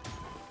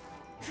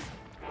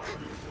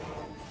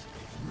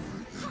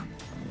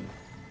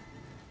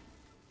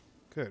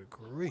 Good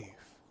grief.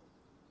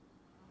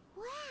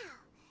 Wow.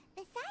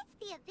 Besides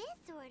the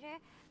Abyss Order,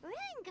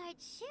 Ruin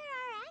Guards sure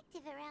are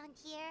active around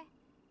here.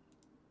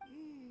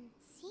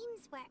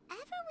 Seems wherever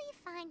we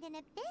find an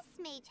Abyss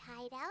Mage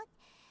hideout,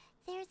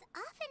 there's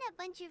often a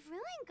bunch of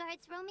Ruin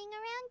Guards roaming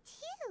around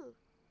too.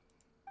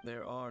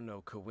 There are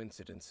no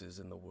coincidences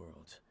in the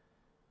world.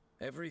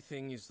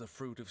 Everything is the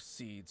fruit of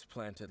seeds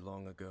planted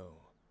long ago.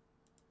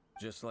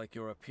 Just like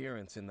your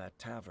appearance in that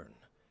tavern.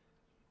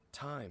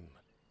 Time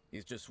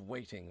is just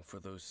waiting for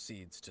those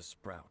seeds to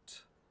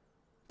sprout.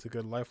 It's a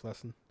good life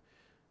lesson.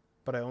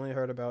 But I only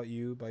heard about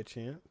you by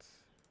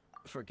chance.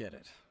 Forget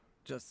it.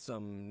 Just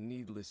some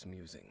needless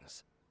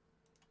musings.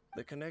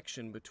 The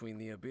connection between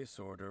the Abyss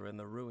Order and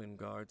the Ruin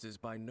Guards is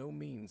by no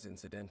means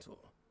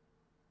incidental.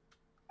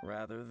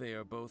 Rather, they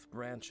are both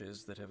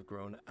branches that have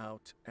grown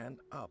out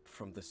and up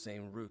from the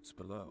same roots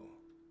below.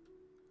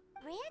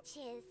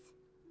 Branches?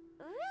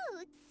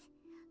 Roots?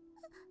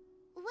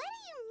 What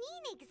do you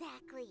mean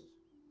exactly?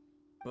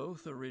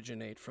 Both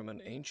originate from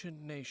an ancient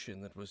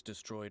nation that was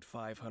destroyed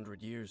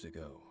 500 years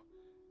ago.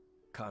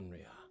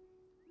 Khaenri'ah.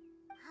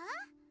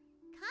 Huh?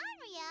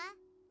 Khaenri'ah?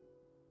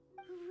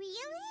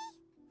 Really?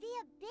 The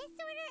Abyss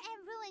Order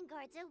and Ruin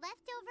Guards are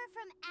left over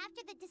from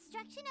after the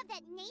destruction of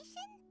that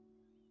nation?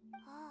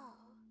 Oh.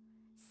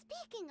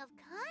 Speaking of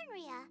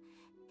Khaenri'ah,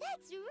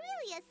 that's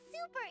really a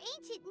super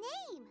ancient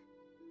name.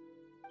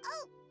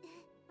 Oh,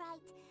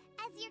 right.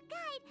 As your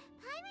guide,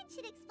 Paimon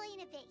should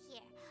explain a bit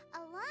here. A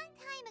long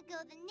time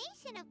ago, the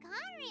nation of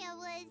Khaenri'ah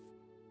was...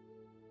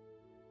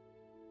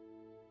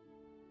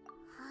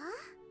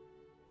 Huh?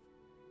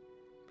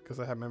 Because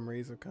I have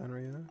memories of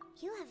Khaenri'ah.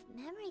 You have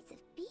memories of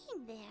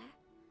being there.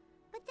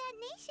 But that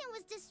nation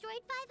was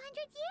destroyed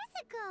 500 years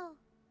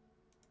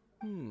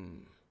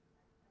ago.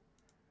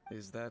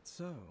 Is that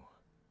so?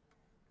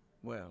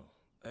 Well,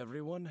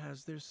 everyone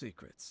has their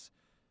secrets.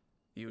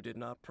 You did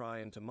not pry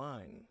into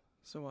mine,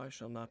 so I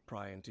shall not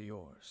pry into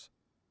yours.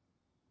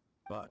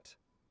 But,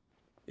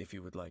 if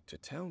you would like to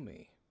tell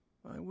me,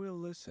 I will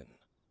listen.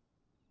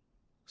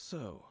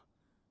 So,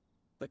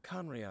 the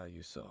Khaenri'ah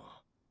you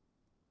saw,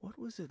 what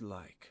was it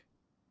like?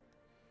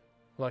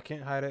 Well, I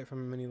can't hide it from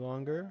him any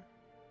longer.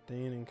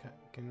 Dane and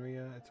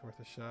Khaenri'ah, it's worth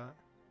a shot.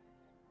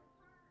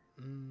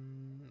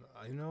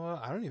 You know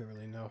what? I don't even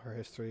really know her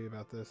history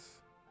about this.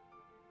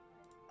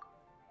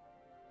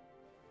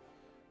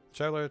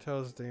 Traveler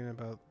tells Dane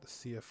about the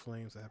Sea of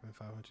Flames that happened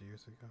 500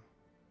 years ago.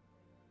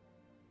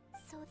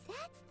 So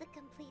that's the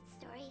complete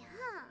story,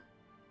 huh?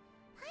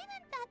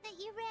 Paimon thought that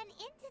you ran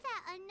into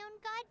that unknown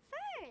god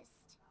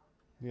first.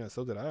 Yeah,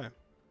 so did I.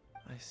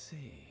 I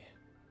see.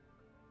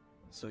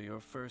 So your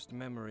first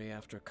memory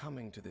after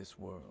coming to this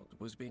world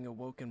was being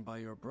awoken by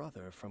your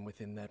brother from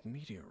within that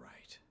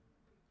meteorite.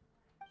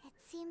 It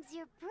seems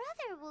your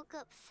brother woke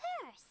up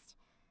first.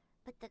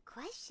 But the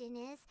question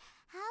is,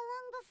 how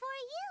long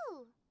before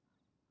you?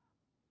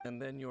 And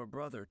then your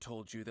brother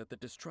told you that the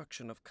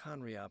destruction of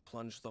Khaenri'ah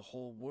plunged the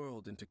whole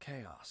world into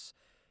chaos,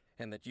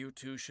 and that you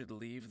two should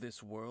leave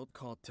this world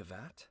called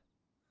Tevat?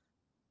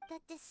 The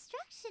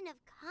destruction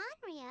of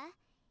Khaenri'ah?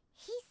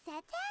 He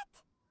said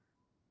that?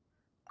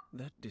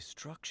 That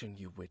destruction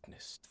you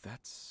witnessed,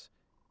 that's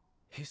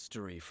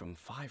history from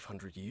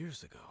 500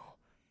 years ago.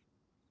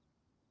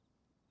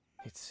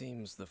 It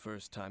seems the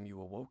first time you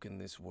awoke in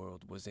this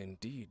world was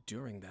indeed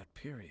during that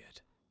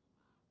period.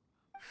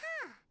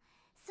 Huh.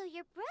 So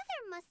your brother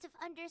must have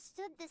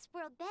understood this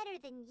world better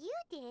than you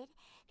did,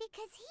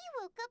 because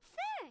he woke up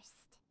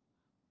first.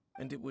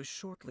 And it was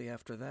shortly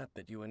after that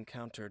that you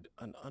encountered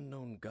an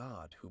unknown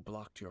god who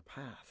blocked your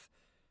path,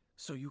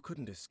 so you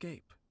couldn't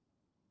escape.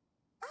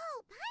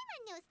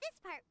 Paimon knows this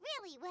part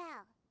really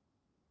well.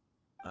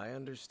 I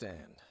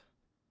understand.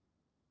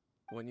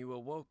 When you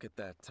awoke at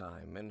that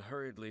time and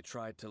hurriedly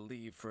tried to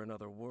leave for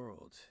another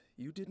world,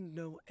 you didn't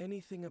know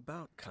anything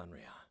about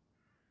Khaenri'ah.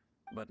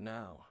 But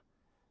now,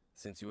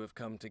 since you have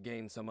come to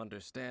gain some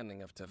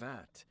understanding of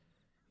Teyvat,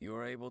 you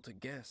are able to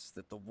guess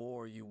that the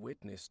war you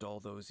witnessed all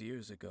those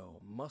years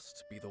ago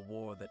must be the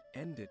war that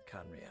ended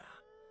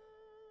Khaenri'ah.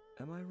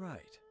 Am I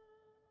right?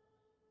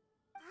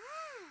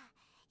 Ah,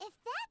 if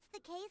that's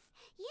the case,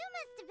 you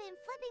must have been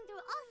flipping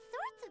through all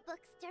sorts of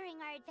books during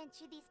our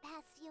adventure these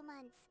past few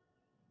months.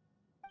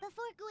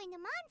 Before going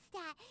to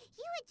Mondstadt,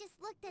 you had just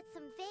looked at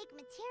some vague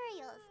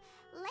materials.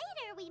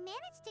 Later, we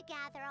managed to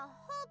gather a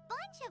whole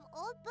bunch of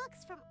old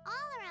books from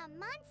all around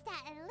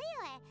Mondstadt and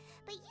Liyue,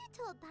 but you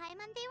told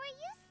Paimon they were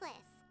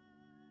useless.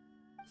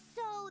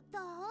 So,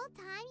 the whole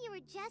time you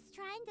were just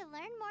trying to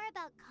learn more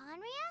about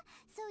Khaenri'ah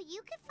so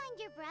you could find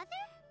your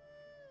brother?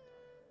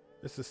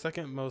 It's the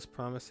second most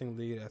promising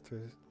lead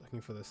after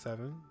looking for the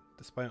 7,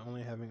 despite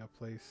only having a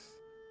place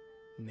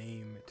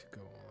name to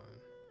go on.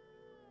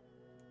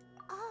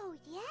 Oh,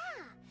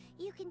 yeah!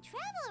 You can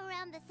travel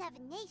around the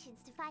 7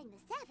 nations to find the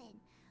 7,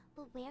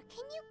 but where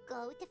can you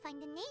go to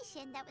find a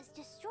nation that was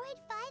destroyed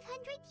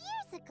 500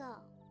 years ago?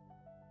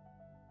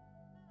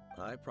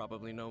 I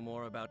probably know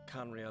more about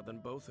Khaenri'ah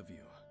than both of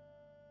you.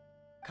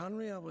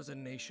 Khaenri'ah was a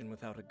nation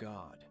without a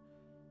god,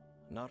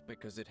 not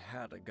because it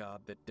had a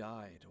god that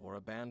died or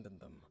abandoned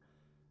them,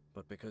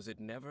 but because it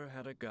never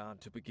had a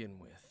god to begin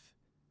with.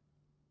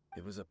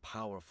 It was a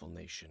powerful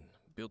nation,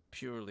 built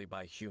purely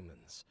by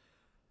humans,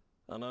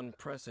 an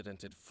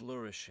unprecedented,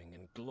 flourishing,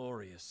 and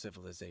glorious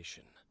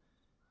civilization.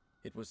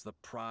 It was the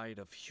pride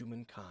of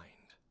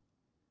humankind.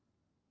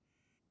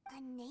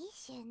 A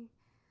nation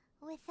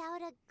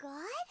without a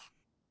god?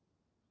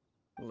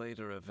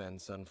 Later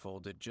events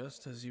unfolded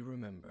just as you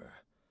remember.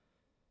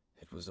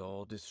 It was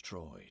all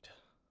destroyed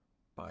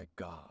by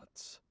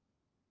gods.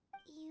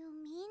 You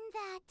mean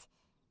that...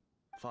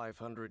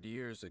 500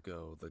 years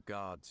ago, the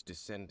gods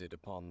descended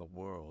upon the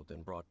world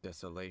and brought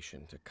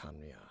desolation to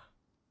Khaenri'ah.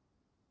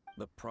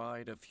 The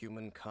pride of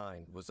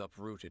humankind was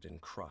uprooted and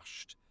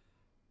crushed,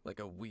 like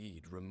a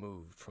weed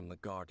removed from the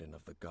garden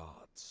of the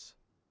gods.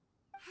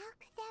 How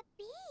could that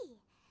be?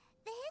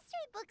 The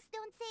history books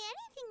don't say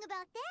anything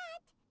about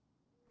that.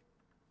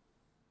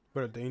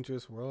 What a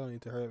dangerous world. I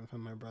need to hurry up and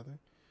find my brother.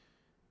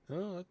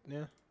 Oh,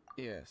 yeah.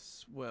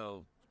 Yes,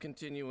 well,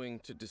 continuing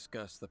to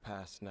discuss the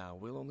past now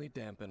will only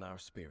dampen our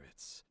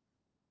spirits.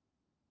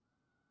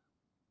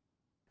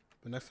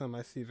 The next time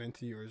I see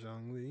Venti or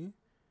Zhongli,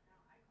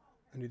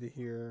 I need to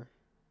hear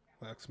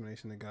what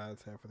explanation the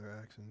gods have for their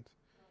actions.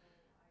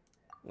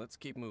 Let's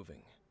keep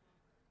moving.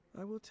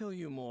 I will tell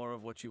you more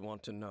of what you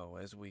want to know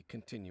as we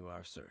continue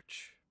our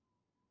search.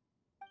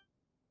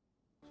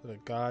 So the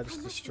gods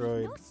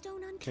destroyed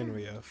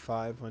Khaenri'ah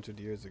 500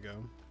 years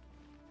ago.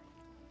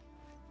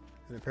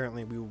 And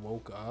apparently we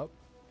woke up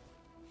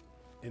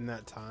in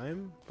that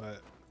time,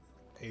 but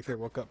Aether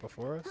woke up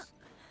before us?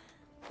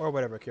 Or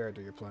whatever character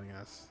you're playing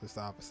as. It's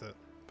the opposite,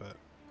 but...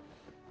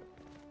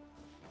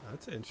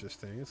 That's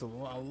interesting. It's a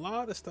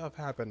lot of stuff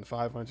happened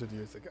 500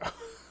 years ago.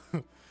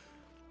 A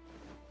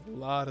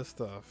lot of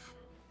stuff.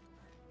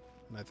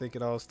 And I think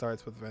it all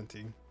starts with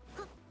Venti.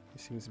 He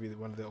seems to be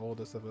one of the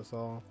oldest of us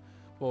all.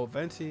 Well,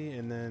 Venti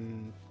and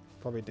then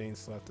probably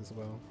dainsleif as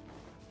well.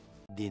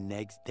 The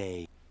next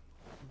day.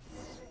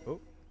 Oh.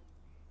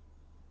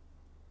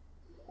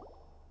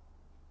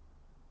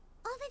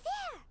 Over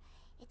there!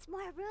 It's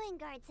more ruin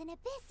guards and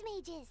abyss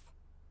mages.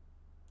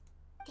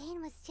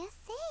 Dane was just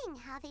saying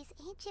how these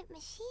ancient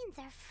machines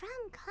are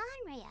from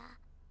Khaenri'ah.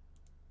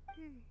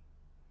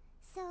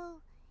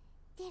 So,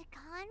 did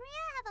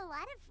Khaenri'ah have a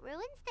lot of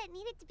ruins that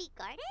needed to be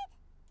guarded?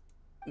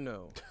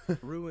 No.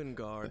 Ruin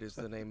Guard is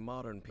the name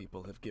modern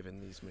people have given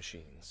these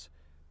machines.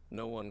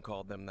 No one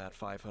called them that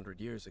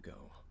 500 years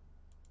ago.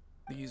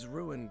 These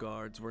Ruin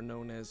Guards were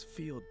known as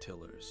field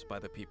tillers by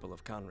the people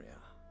of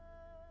Khaenri'ah.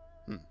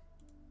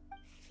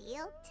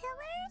 Field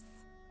tillers?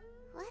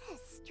 What a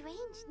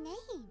strange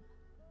name.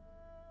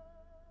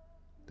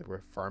 They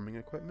were farming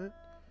equipment?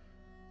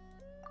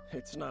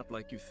 It's not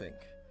like you think.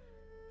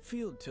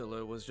 Field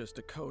tiller was just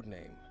a code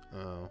name.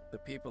 Oh. The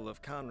people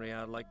of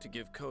Khaenri'ah like to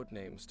give code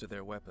names to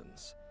their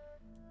weapons.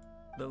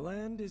 The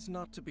land is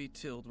not to be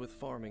tilled with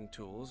farming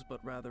tools,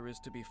 but rather is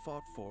to be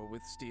fought for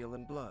with steel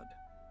and blood.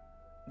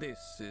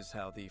 This is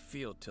how the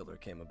field tiller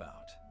came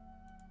about.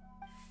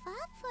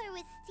 Fought for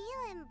with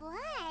steel and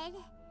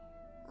blood?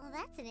 Well,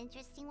 that's an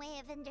interesting way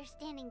of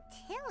understanding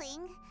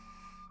tilling.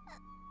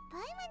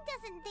 Paimon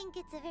doesn't think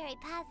it's a very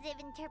positive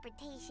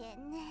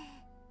interpretation.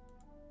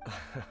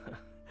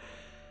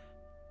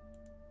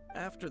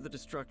 After the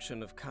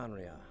destruction of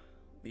Khaenri'ah,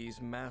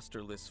 these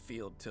masterless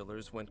field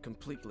tillers went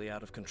completely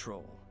out of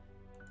control.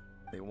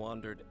 They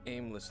wandered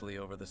aimlessly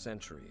over the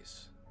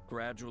centuries,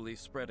 gradually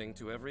spreading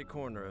to every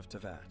corner of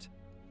Teyvat.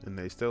 And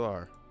they still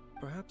are.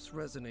 Perhaps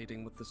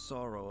resonating with the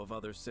sorrow of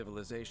other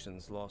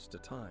civilizations lost to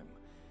time,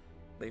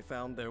 they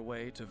found their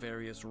way to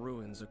various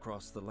ruins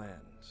across the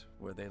land,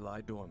 where they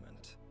lie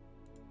dormant.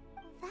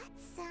 That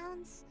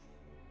sounds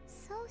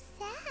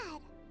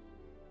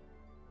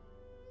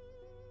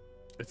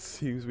It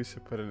seems we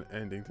should put an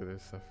ending to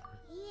this suffering.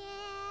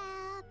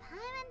 Yeah,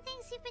 Paimon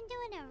thinks you've been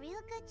doing a real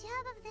good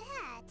job of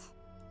that.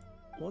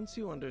 Once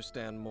you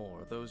understand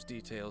more, those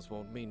details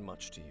won't mean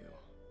much to you.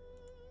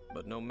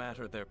 But no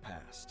matter their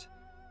past,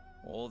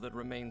 all that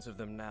remains of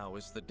them now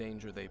is the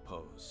danger they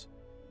pose.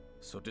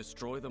 So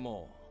destroy them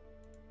all.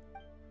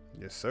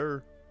 Yes,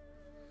 sir.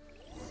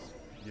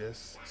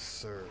 Yes,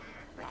 sir.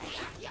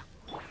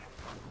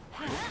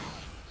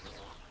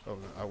 Oh,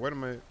 where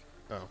am I?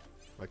 Oh,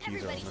 my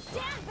keys are all messed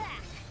up. Stand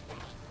back!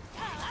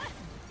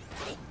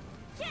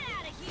 Get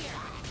out of here!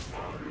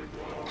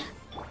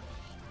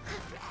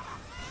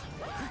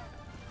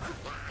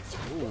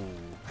 Ooh.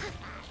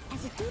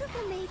 As a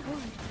dutiful maid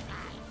would.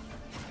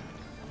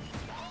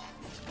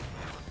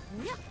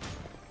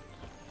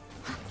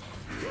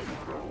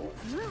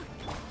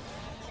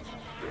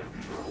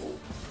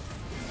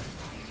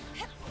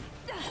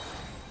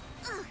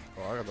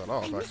 Oh, I got that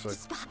off, actually.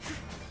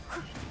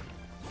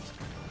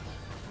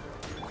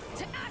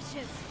 To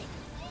ashes!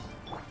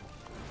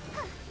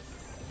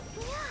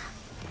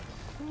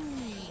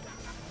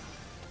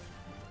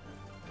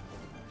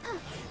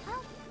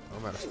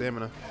 I'm out of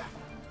stamina.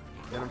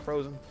 And I'm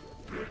frozen.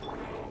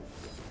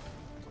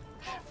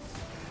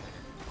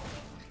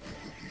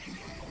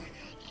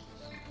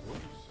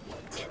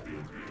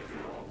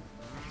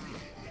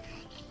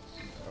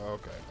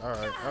 Okay.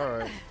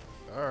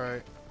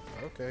 Alright.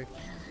 Okay.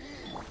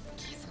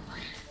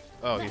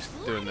 Oh, he's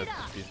doing that.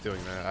 He's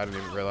doing that. I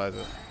didn't even realize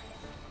it.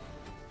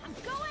 I'm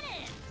going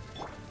in!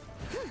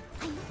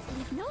 I must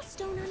leave no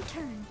stone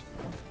unturned.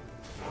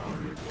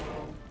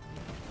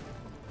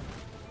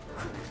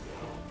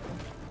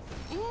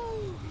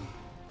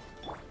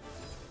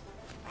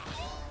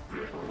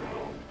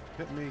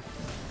 Hit me.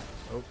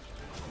 Oh.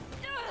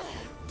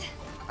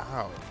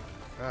 Ow.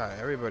 God,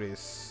 everybody is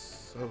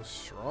so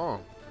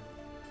strong.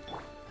 I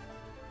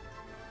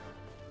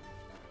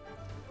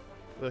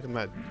feel like I'm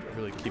not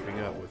really keeping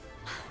up with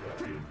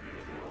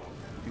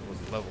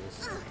people's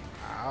levels.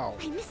 Ow.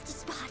 I missed a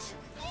spot.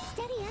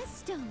 Steady as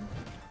stone.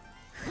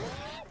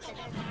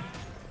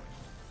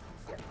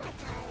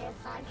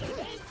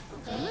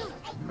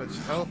 How much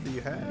health do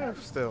you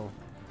have still?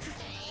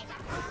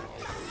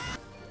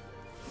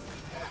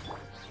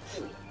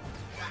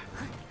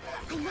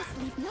 I must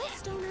leave no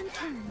stone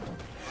unturned.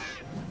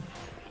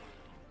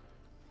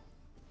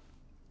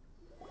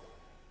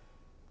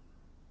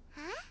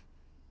 Huh?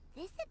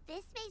 This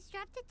abyss maze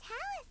dropped a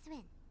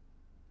talisman.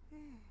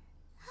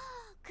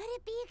 Could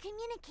it be a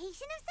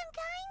communication of some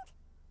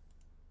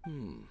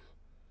kind?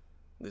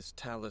 This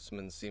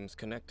talisman seems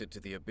connected to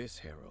the Abyss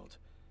Herald.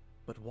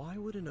 But why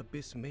would an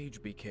Abyss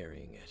mage be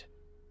carrying it?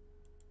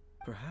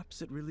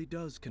 Perhaps it really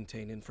does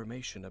contain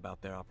information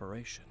about their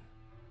operation.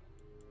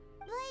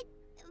 But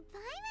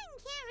Paimon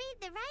can't read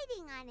the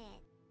writing on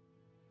it.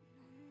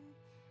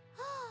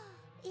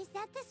 Is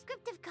that the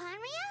script of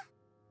Conria?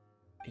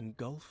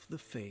 Engulf the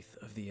faith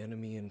of the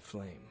enemy in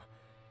flame,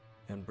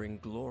 and bring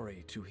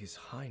glory to His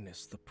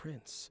Highness the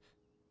Prince.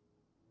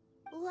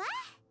 What?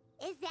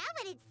 Is that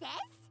what it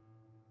says?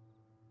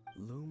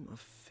 Loom of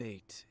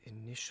Fate,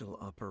 initial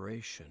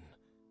operation.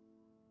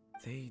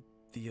 They,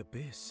 the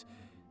Abyss,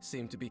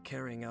 seem to be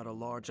carrying out a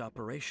large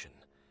operation.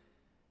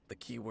 The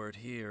keyword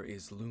here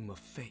is Loom of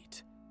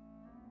Fate.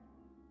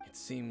 It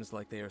seems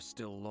like they are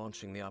still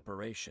launching the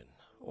operation,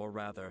 or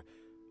rather,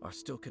 are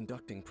still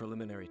conducting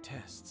preliminary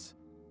tests.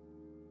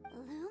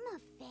 Loom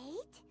of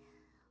Fate?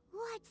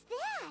 What's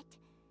that?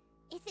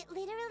 Is it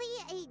literally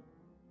a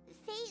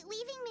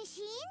fate-weaving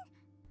machine?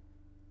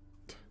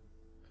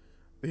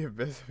 The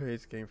Abyss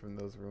mage came from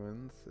those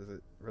ruins. Is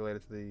it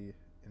related to the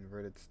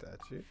inverted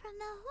statue? From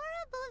the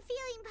horrible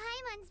feeling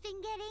Paimon's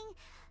been getting,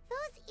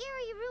 those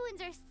eerie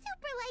ruins are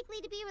super likely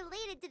to be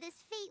related to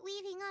this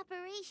fate-weaving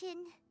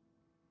operation.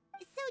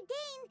 So,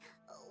 Dane,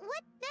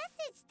 what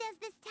message does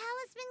this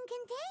talisman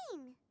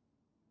contain?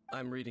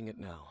 I'm reading it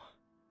now.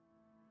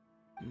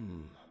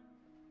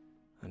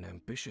 An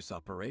ambitious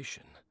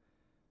operation.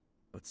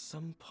 But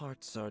some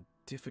parts are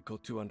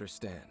difficult to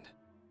understand.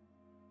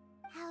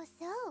 How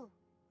so?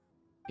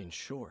 In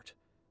short,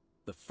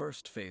 the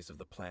first phase of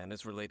the plan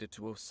is related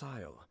to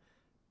xiao,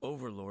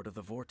 Overlord of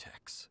the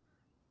Vortex.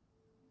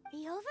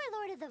 The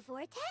Overlord of the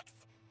Vortex?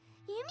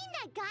 You mean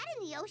that god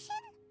in the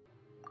ocean?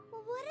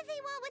 What do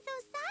they want with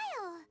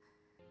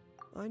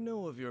xiao? I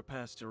know of your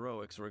past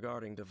heroics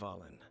regarding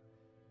Dvalin,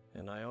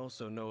 and I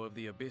also know of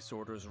the Abyss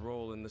Order's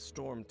role in the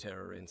Storm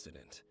Terror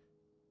incident.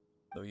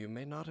 Though you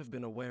may not have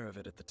been aware of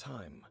it at the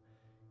time,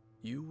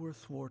 you were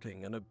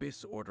thwarting an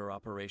Abyss Order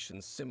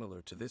operation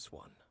similar to this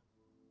one.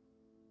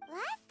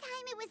 Last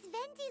time it was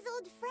Venti's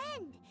old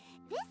friend.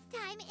 This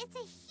time it's a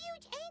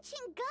huge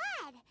ancient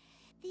god.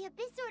 The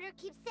Abyss Order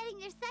keeps setting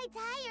their sights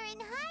higher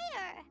and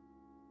higher.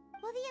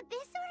 Will the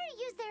Abyss Order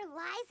use their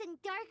lies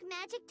and dark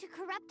magic to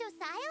corrupt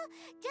xiao,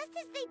 just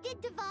as they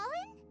did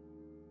Dvalin?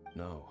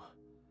 No.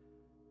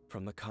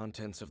 From the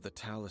contents of the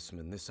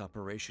talisman, this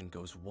operation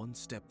goes one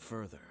step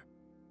further.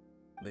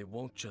 They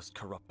won't just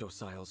corrupt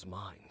xiao's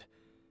mind.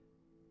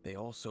 They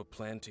also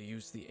plan to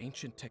use the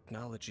ancient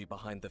technology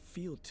behind the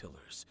field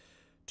tillers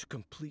to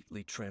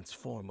completely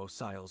transform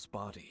Osial's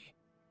body.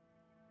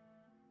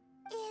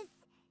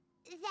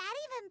 Is that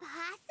even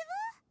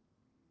possible?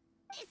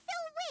 So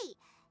wait,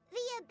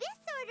 the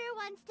Abyss Order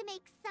wants to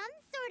make some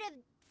sort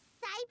of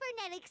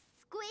cybernetic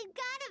squid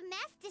god of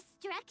mass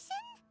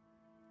destruction?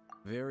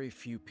 Very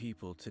few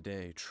people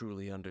today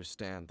truly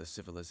understand the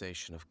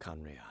civilization of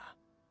Khaenri'ah.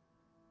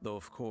 Though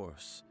of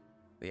course,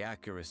 the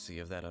accuracy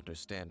of that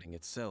understanding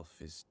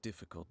itself is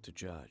difficult to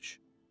judge.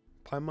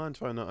 Paimon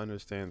trying to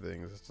understand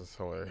things is just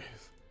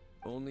hilarious.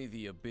 Only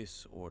the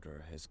Abyss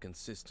Order has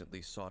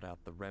consistently sought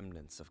out the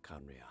remnants of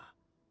Khaenri'ah.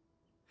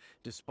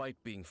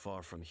 Despite being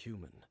far from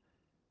human,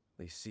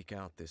 they seek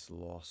out this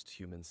lost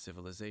human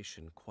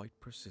civilization quite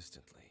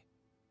persistently.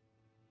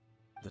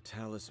 The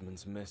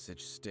talisman's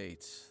message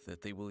states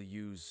that they will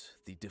use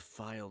the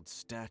defiled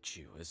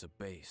statue as a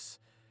base,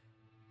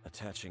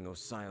 attaching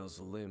Osial's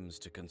limbs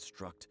to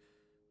construct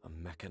a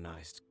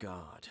mechanized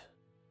god.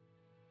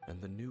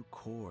 And the new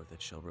core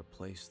that shall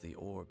replace the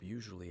orb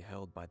usually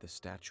held by the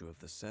statue of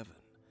the Seven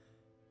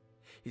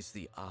is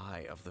the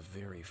eye of the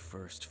very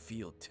first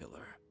field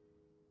tiller.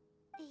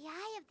 The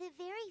eye of the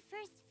very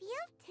first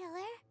field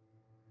tiller?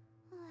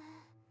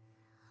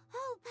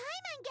 Oh,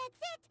 Paimon gets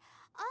it!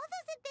 All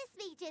those Abyss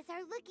mages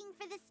are looking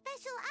for the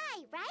special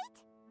eye, right?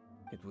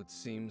 It would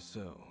seem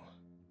so.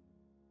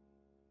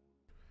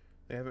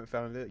 They haven't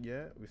found it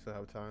yet. We still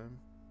have time.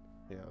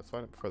 Yeah, let's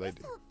find it before they do.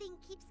 This whole thing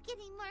keeps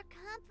getting more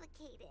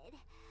complicated.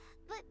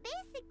 But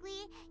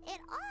basically, it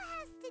all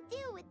has to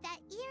do with that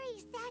eerie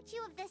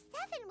statue of the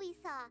Seven we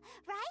saw,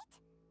 right?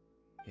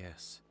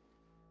 Yes.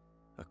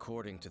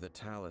 According to the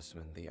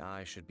talisman, the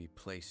eye should be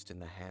placed in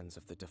the hands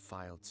of the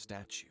defiled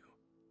statue,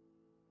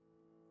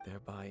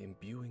 thereby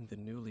imbuing the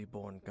newly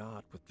born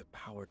god with the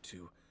power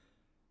to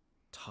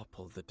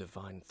topple the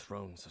divine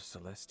thrones of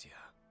Celestia.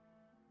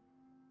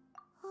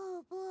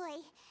 Oh boy,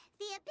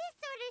 the Abyss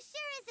Order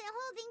sure isn't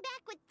holding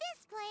back with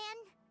this plan.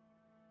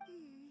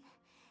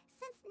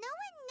 Since no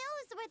one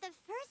knows where the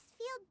first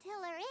field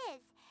tiller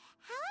is,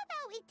 how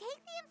about we take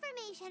the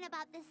information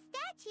about the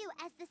statue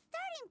as the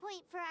starting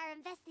point for our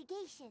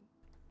investigation?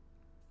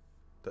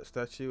 That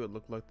statue would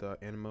look like the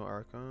Animo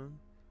Archon,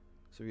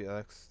 so we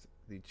asked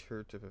the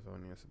Church of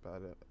Favonius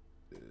about it.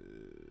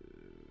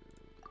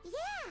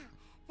 Yeah,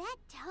 that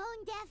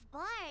tone-deaf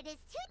bard is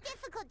too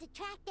difficult to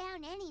track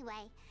down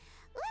anyway.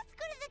 Let's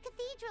go to the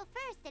cathedral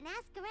first and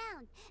ask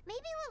around.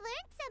 Maybe we'll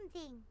learn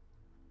something.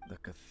 The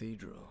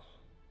cathedral.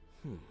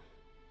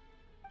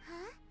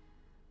 Huh?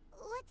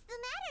 What's the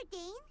matter,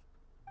 Dane?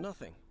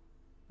 Nothing.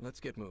 Let's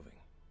get moving.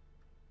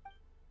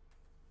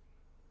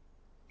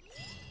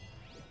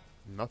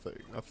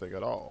 Nothing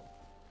at all.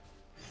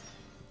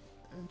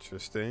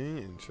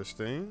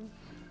 Interesting.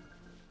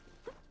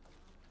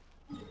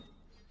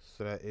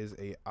 So that is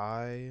a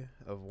eye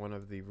of one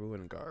of the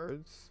ruin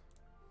guards.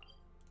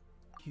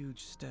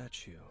 Huge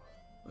statue.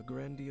 A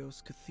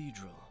grandiose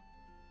cathedral.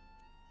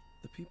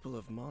 The people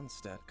of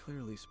Mondstadt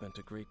clearly spent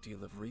a great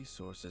deal of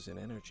resources and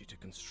energy to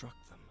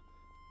construct them.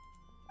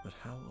 But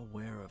how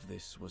aware of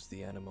this was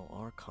the Animo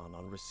Archon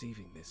on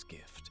receiving this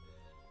gift?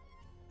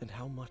 And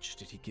how much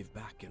did he give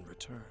back in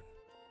return?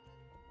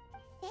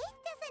 Faith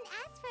doesn't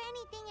ask for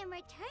anything in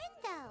return,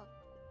 though,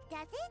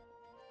 does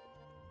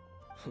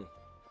it?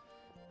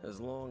 As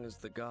long as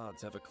the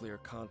gods have a clear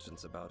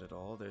conscience about it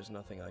all, there's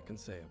nothing I can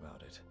say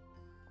about it.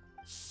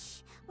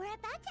 Shh! We're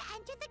about to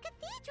enter the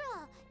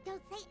cathedral!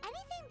 Don't say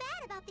anything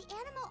bad about the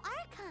Animo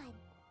Archon!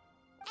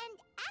 And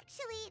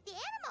actually, the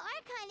Animo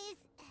Archon is...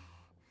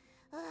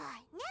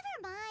 never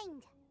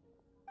mind!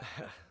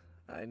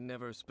 I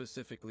never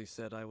specifically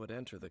said I would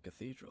enter the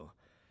cathedral.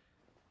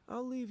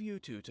 I'll leave you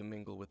two to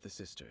mingle with the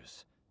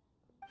sisters.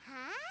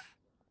 Huh?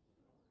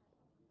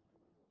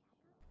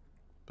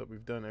 But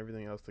we've done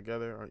everything else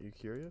together, aren't you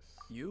curious?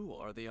 You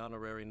are the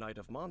honorary knight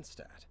of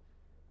Mondstadt.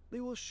 They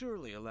will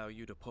surely allow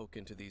you to poke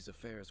into these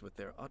affairs with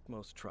their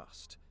utmost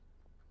trust.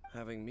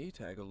 Having me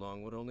tag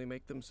along would only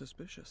make them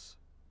suspicious.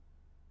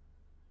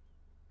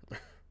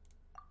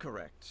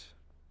 Correct.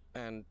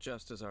 And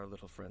just as our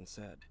little friend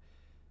said,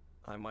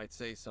 I might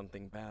say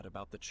something bad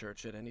about the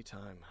church at any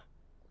time.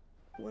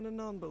 When a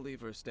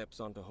non-believer steps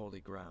onto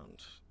holy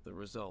ground, the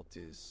result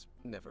is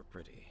never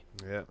pretty.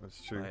 Yeah,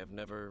 that's true. I have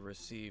never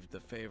received the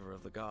favor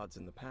of the gods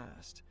in the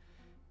past.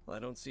 I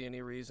don't see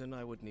any reason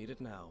I would need it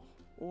now,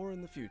 or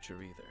in the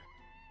future either.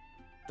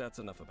 That's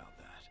enough about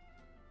that.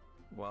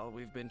 While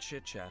we've been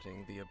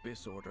chit-chatting, the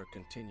Abyss Order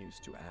continues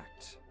to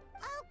act.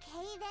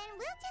 Okay, then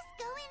we'll just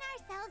go in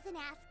ourselves and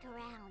ask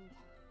around.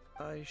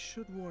 I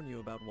should warn you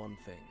about one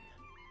thing.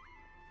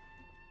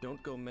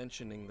 Don't go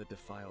mentioning the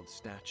defiled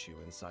statue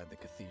inside the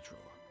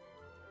cathedral.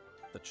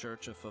 The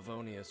Church of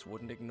Favonius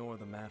wouldn't ignore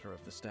the matter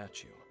of the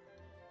statue.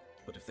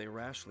 But if they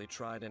rashly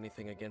tried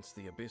anything against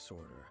the Abyss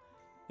Order,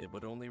 it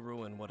would only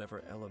ruin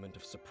whatever element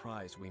of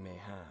surprise we may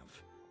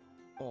have.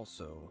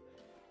 Also,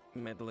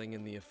 meddling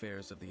in the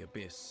affairs of the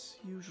Abyss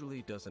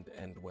usually doesn't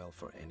end well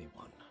for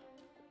anyone.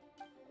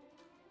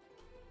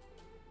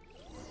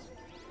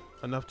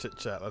 Enough chit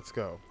chat, let's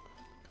go.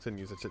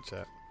 Continue the chit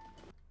chat.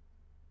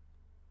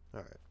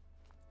 Alright.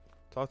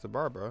 Talk to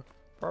Barbara.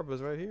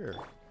 Barbara's right here.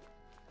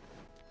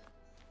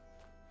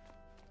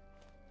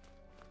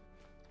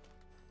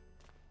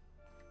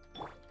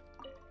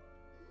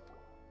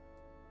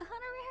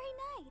 Honorary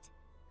Knight.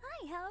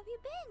 Hi, how have you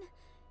been?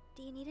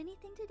 Do you need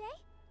anything today?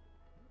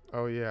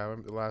 Oh yeah, I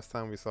remember the last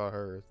time we saw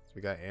her,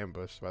 we got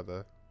ambushed by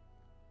the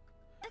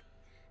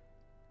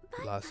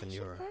But La I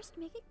Senora. should first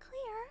make it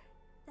clear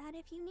that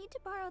if you need to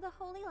borrow the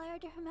Holy Lyre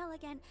de Hermel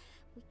again,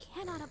 we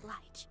cannot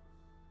oblige.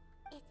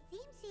 It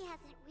seems she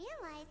hasn't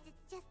realized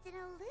it's just an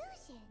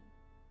illusion.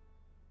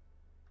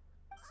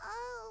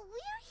 Oh,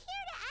 we're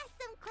here to ask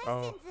some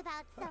questions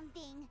about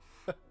something.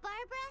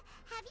 Barbara,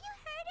 have you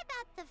heard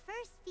about the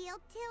first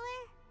field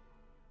tiller?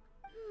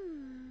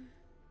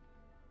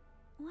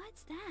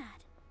 What's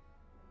that?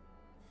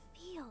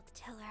 Field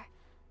tiller.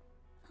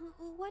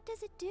 What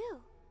does it do?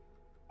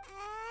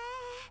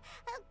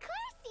 Of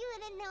course you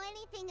wouldn't know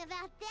anything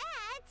about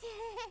that.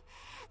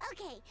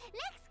 Okay,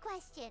 next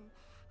question.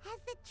 Has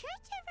the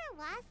church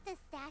ever lost a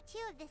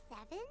statue of the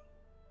Seven?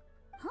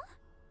 Huh?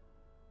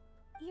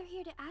 You're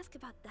here to ask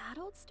about that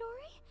old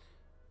story?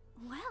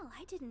 Well,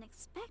 I didn't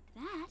expect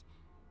that.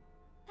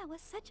 That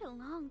was such a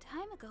long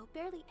time ago,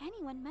 barely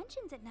anyone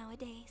mentions it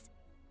nowadays.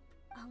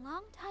 A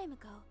long time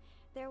ago,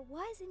 there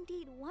was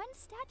indeed one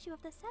statue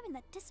of the Seven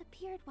that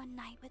disappeared one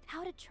night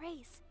without a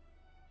trace.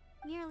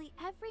 Nearly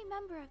every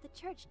member of the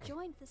church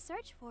joined the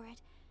search for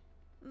it,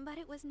 but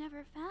it was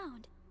never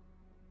found.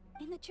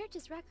 In the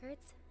church's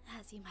records,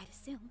 as you might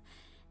assume,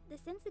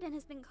 this incident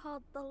has been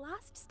called the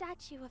Lost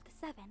Statue of the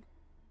Seven.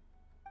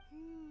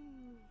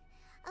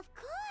 Of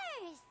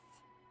course!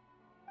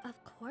 Of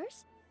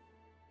course?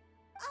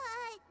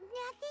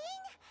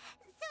 Nothing?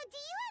 So do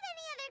you have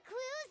any other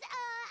clues?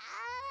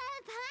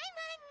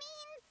 Paimon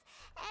means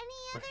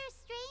any other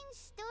strange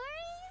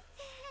stories?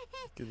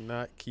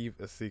 Cannot keep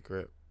a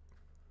secret.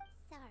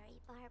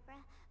 Sorry,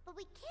 Barbara, but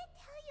we can't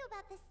tell you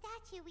about the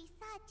statue we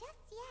saw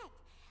just yet.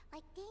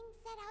 Like Dane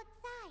said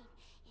outside,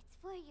 it's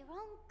for your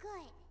own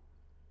good.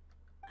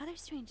 Other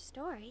strange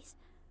stories?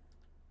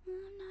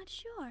 I'm not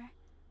sure.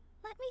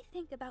 Let me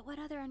think about what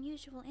other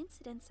unusual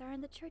incidents are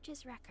in the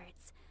church's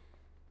records.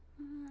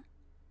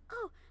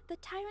 Oh, the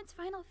Tyrant's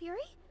Final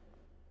Fury?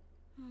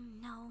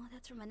 No,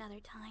 that's from another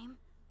time.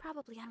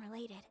 Probably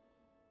unrelated.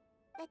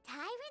 The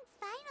Tyrant's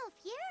Final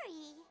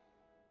Fury?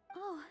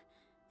 Oh,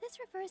 this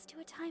refers to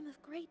a time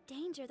of great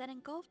danger that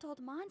engulfed Old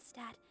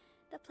Mondstadt,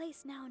 the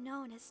place now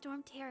known as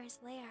Storm Terror's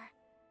lair.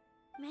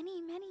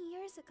 Many, many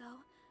years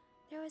ago,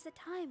 there was a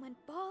time when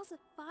balls of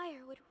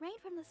fire would rain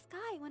from the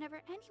sky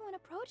whenever anyone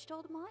approached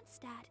Old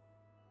Mondstadt.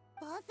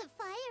 Balls of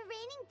fire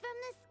raining from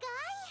the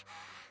sky?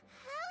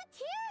 How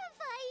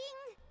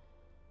terrifying!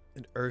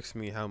 It irks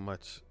me how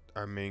much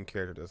our main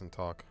character doesn't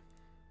talk.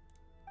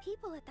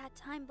 People at that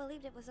time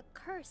believed it was a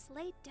curse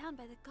laid down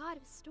by the god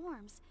of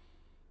storms,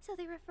 so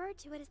they referred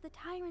to it as the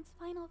Tyrant's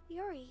Final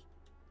Fury.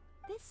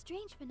 This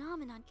strange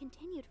phenomenon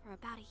continued for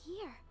about a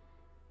year.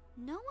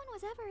 No one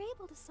was ever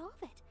able to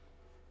solve it.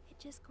 It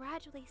just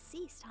gradually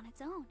ceased on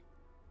its own.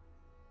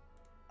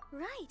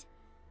 Right.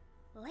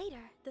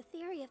 Later, the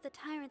theory of the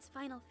Tyrant's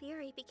Final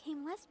Fury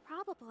became less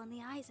probable in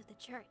the eyes of the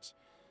church.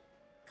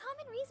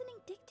 Common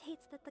reasoning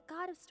dictates that the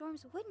god of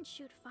storms wouldn't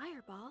shoot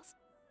fireballs.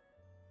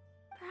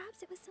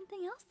 Perhaps it was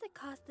something else that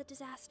caused the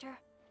disaster.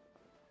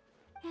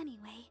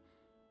 Anyway,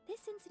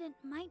 this incident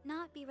might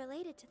not be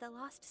related to the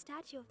lost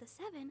statue of the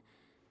Seven,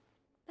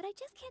 but I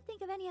just can't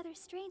think of any other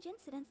strange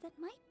incidents that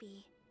might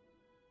be.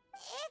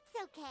 It's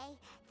okay.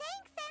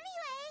 Thanks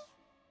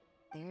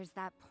anyway! There's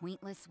that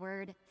pointless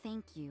word,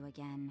 thank you,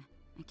 again.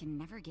 I can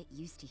never get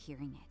used to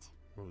hearing it.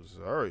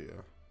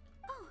 Rosaria?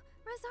 Oh,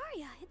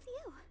 Rosaria, it's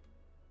you.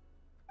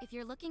 If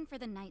you're looking for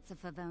the Knights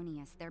of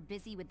Favonius, they're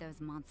busy with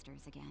those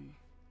monsters again.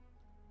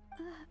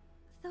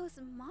 Those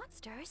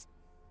monsters?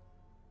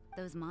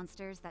 Those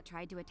monsters that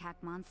tried to attack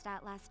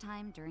Mondstadt last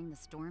time during the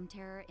Storm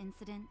Terror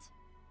incident?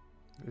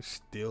 They're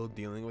still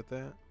dealing with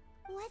that?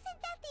 Wasn't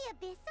that the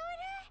Abyss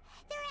Order?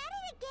 They're at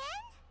it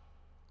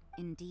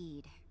again?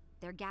 Indeed.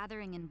 They're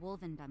gathering in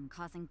Wolvendom,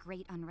 causing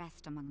great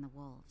unrest among the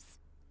wolves.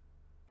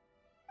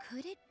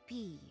 Could it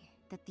be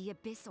that the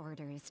Abyss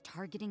Order is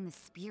targeting the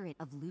spirit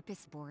of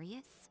Lupus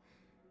Boreas?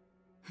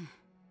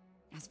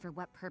 As for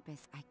what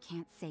purpose, I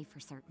can't say for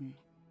certain.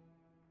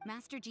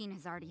 Master Jean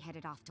has already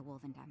headed off to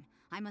Wolvendom.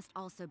 I must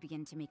also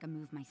begin to make a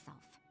move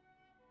myself.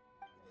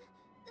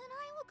 Then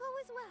I will go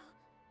as well.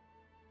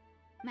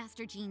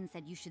 Master Jean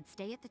said you should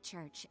stay at the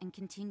church and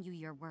continue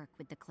your work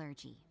with the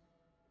clergy.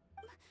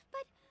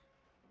 But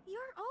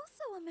you're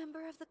also a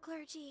member of the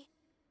clergy.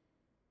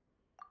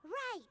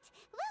 Right.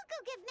 We'll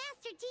go give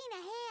Master Jean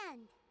a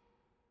hand.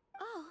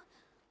 Oh,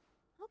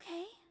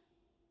 okay.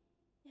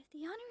 If the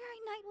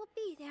Honorary Knight will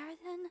be there,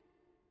 then...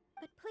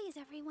 But please,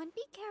 everyone,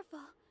 be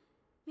careful.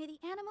 May the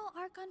Animo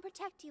Archon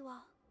protect you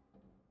all.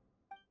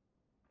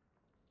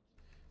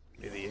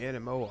 May the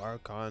Animo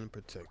Archon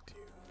protect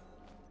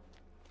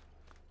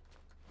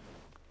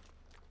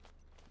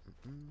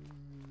you.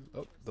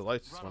 Oh, the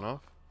lights just went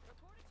off.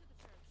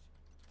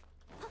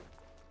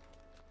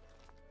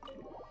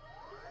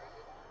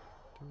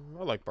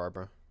 I like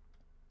Barbara.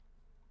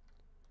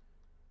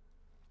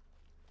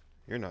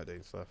 You're not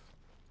dainsleif.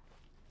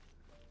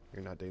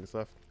 You're not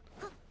dainsleif.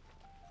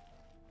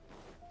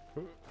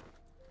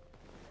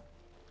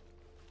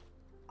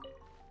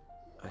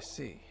 I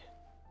see.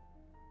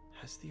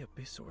 Has the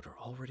Abyss Order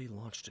already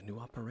launched a new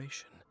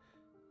operation?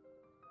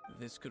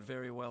 This could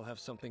very well have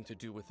something to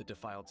do with the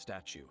defiled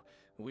statue.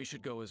 We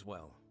should go as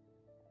well.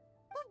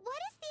 But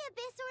what is the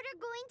Abyss Order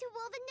going to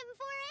Wolvendom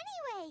for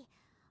anyway?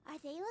 Are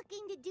they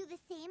looking to do the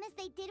same as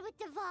they did with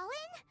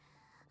Dvalin?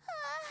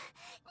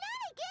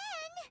 Not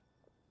again!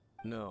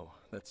 No,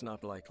 that's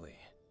not likely.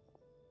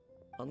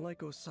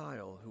 Unlike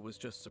Osial, who was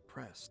just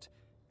suppressed,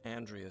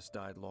 Andreas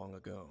died long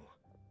ago.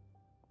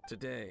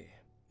 Today,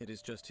 it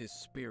is just his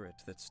spirit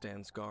that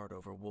stands guard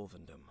over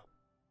Wolvendom.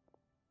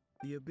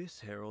 The Abyss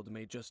Herald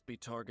may just be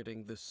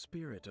targeting the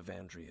spirit of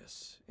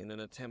Andreas in an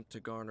attempt to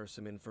garner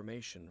some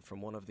information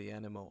from one of the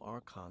Animo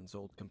Archon's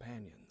old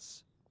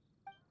companions.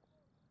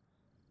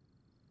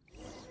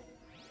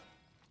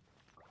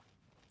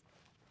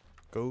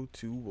 Go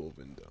to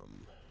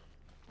Wolvendom.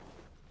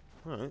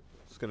 Alright,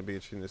 it's gonna be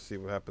interesting to see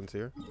what happens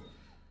here.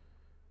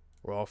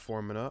 We're all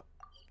forming up.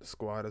 The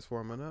squad is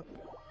forming up.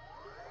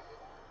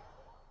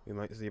 We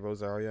might see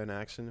Rosaria in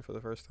action for the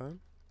first time.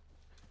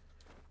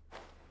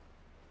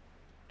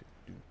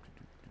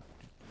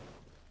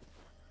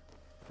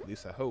 At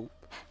least I hope.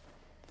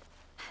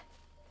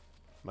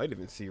 Might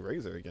even see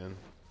Razor again.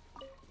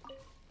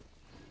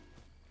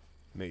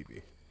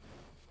 Maybe.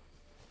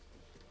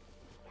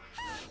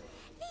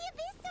 The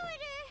Abyss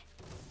Order!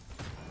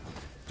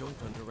 Don't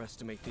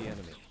underestimate the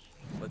enemy.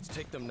 Let's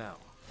take them now.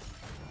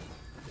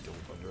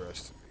 Don't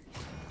underestimate.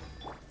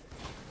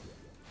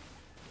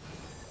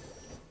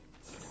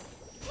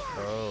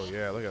 Oh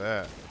yeah, look at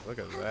that. Look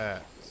at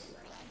that.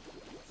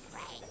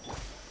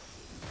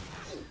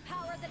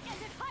 Power that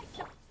ended high.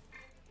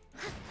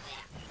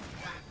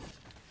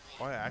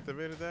 Oh, I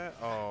activated that?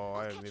 Oh,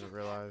 I didn't even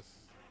realize.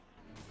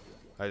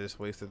 I just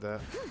wasted that.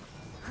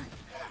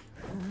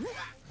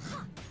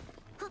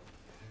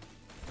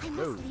 I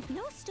must leave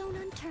no stone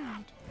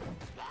unturned.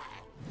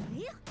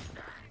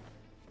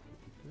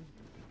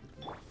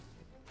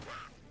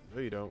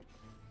 No, you don't.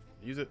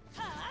 Use it.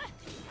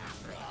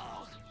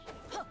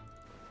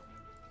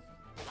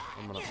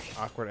 I'm on an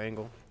awkward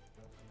angle.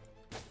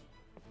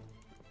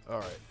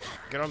 Alright,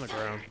 get on the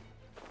ground.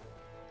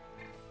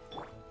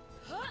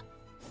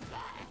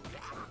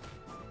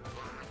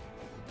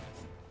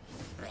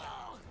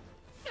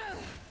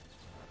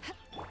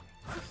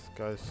 These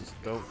guys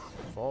just don't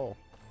fall.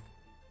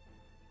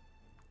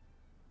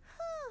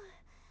 Whew.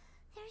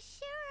 There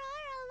sure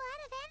are a lot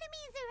of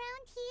enemies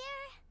around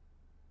here.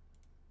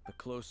 The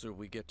closer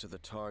we get to the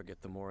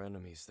target, the more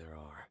enemies there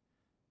are.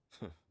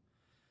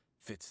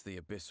 Fits the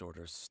Abyss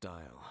Order's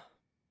style.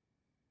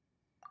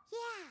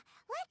 Yeah,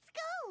 let's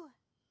go.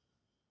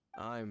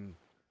 I'm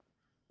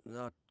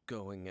not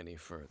going any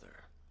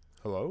further.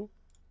 Hello?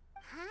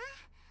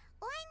 Huh?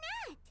 Why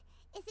not?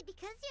 Is it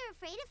because you're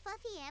afraid of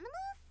fluffy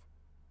animals?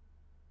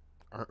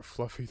 Aren't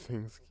fluffy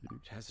things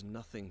cute? It has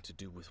nothing to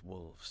do with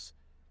wolves.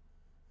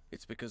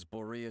 It's because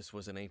Boreas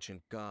was an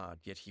ancient god,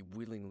 yet he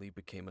willingly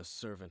became a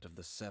servant of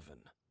the Seven.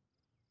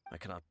 I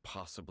cannot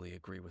possibly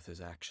agree with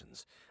his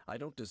actions. I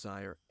don't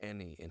desire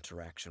any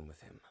interaction with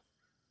him.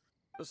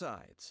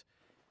 Besides,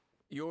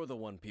 you're the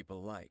one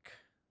people like.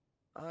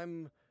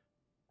 I'm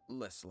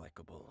less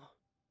likable.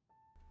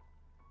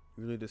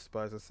 You really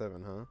despise the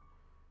Seven, huh?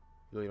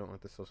 You really don't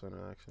like the social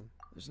interaction?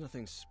 There's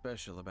nothing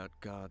special about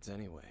gods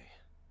anyway.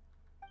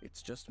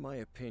 It's just my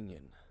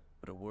opinion,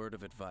 but a word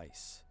of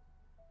advice.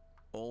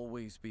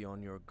 Always be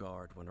on your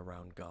guard when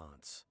around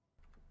gods.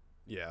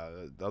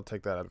 Yeah, I'll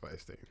take that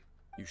advice, Dane.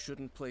 You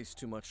shouldn't place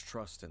too much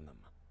trust in them.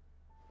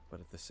 But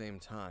at the same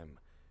time,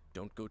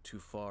 don't go too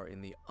far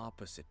in the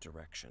opposite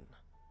direction.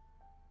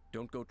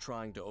 Don't go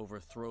trying to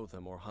overthrow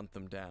them or hunt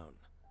them down.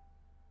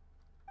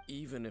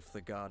 Even if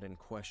the god in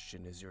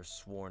question is your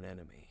sworn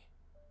enemy.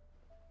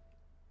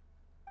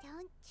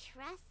 Don't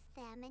trust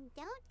them and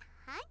don't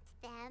hunt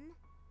them.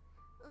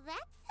 That's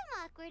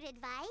some awkward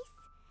advice.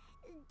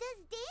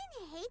 Does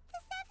Dane hate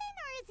the Seven,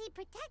 or is he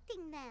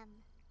protecting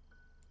them?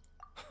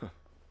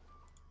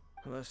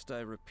 Lest I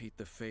repeat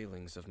the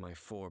failings of my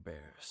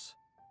forebears,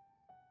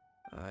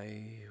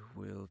 I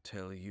will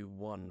tell you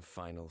one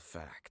final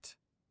fact.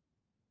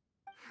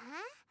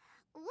 Huh?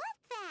 What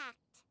fact?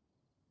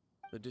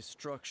 The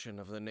destruction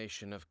of the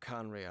nation of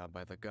Khaenri'ah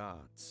by the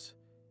gods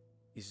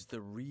is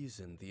the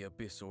reason the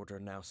Abyss Order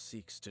now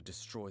seeks to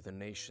destroy the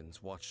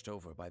nations watched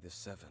over by the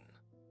Seven.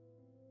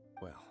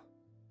 Well,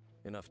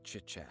 enough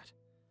chit-chat.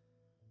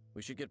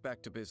 We should get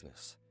back to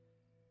business.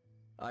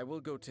 I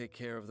will go take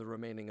care of the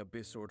remaining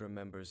Abyss Order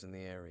members in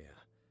the area.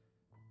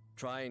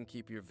 Try and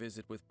keep your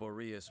visit with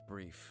Boreas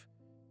brief.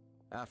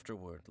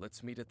 Afterward,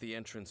 let's meet at the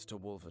entrance to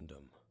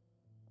Wolvendom.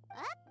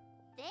 Up,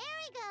 there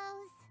he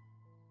goes.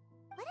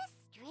 What a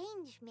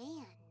strange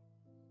man.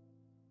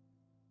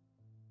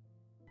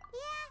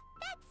 Yeah,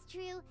 that's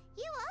true.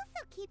 You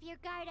also keep your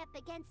guard up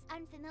against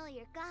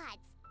unfamiliar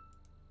gods.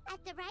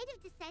 At the Rite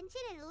of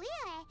Dissension in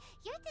Liyue,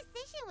 your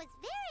decision was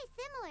very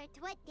similar to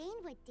what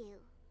Dane would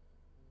do.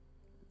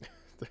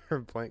 Her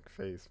blank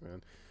face,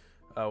 man.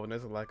 When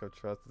there's a lack of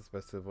trust, it's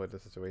best to avoid the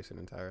situation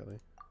entirely.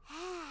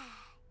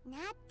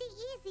 Not the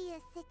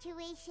easiest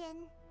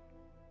situation.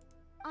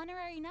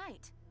 Honorary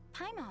Knight,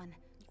 Paimon,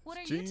 what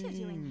are you two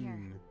doing here?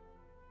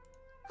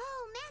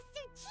 Oh,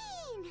 Master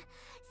Jean!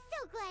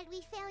 So glad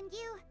we found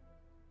you.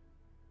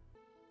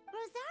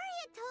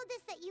 Rosaria told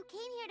us that you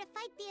came here to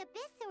fight the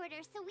Abyss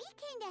Order, so we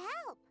came to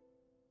help.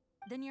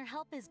 Then your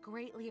help is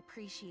greatly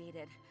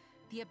appreciated.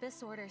 The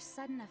Abyss Order's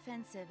sudden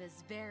offensive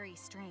is very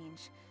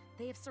strange.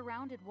 They have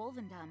surrounded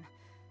Wolvendom.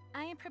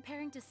 I am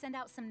preparing to send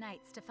out some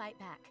knights to fight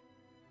back.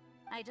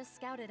 I just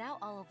scouted out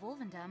all of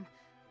Wolvendom,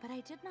 but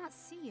I did not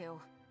see you.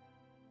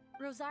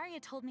 Rosaria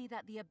told me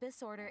that the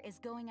Abyss Order is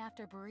going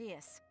after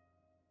Boreas.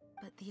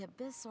 But the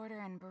Abyss Order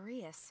and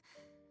Boreas...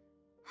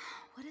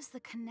 what is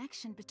the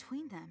connection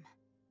between them?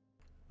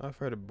 I've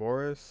heard of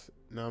Boris,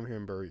 now I'm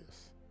hearing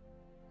Boreas.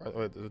 There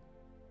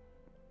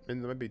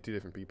might be two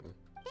different people.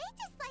 They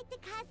just like to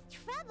cause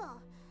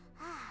trouble.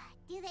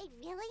 Do they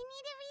really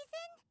need a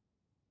reason?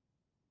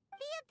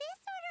 The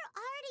Abyss Order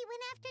already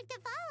went after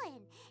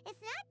Tavalin.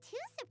 It's not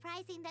too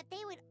surprising that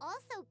they would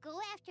also go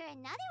after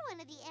another one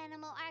of the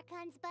Animal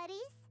Archon's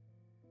buddies.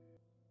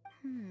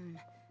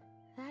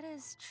 That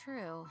is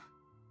true.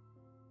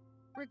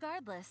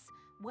 Regardless,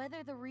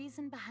 whether the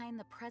reason behind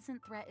the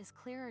present threat is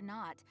clear or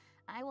not,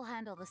 I will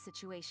handle the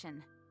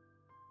situation.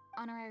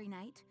 Honorary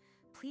Knight,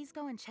 please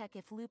go and check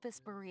if Lupus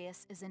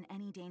Boreas is in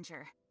any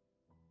danger.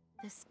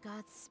 This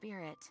god's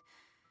spirit...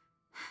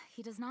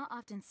 he does not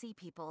often see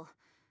people,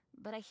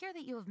 but I hear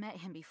that you have met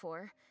him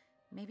before.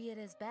 Maybe it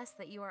is best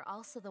that you are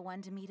also the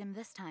one to meet him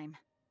this time.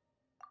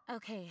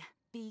 Okay,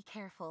 be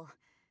careful.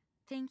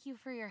 Thank you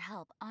for your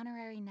help,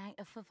 Honorary Knight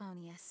of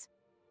Favonius.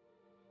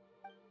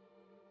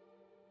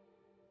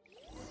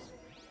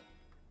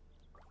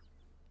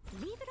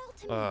 Leave it all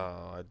to me.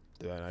 Oh, I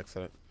did an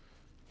accident.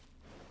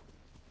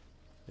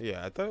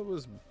 Yeah, I thought it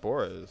was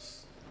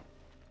Boris.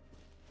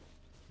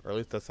 Or at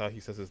least that's how he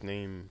says his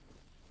name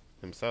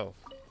himself.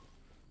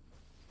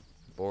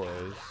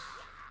 Boris.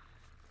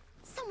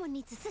 Someone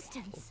needs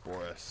assistance. Oh,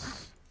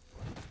 Boris.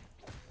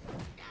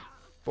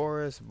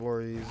 Boris,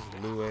 Boris,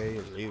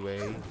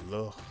 Lue,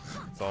 Luh.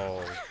 It's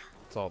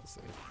all the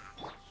same.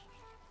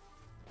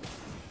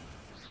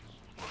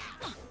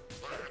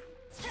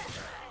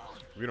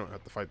 We don't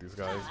have to fight these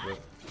guys, but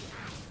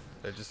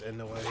they're just in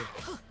the way.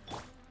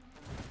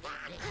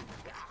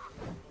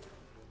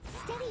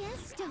 Steady as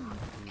stone.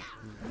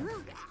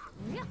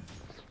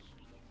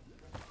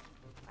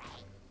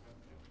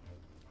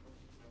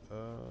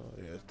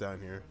 Yeah, it's down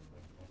here.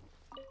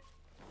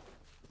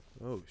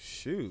 Oh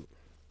shoot.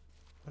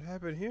 What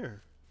happened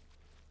here?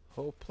 The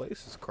whole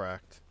place is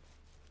cracked.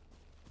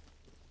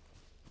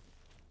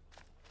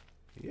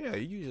 Yeah,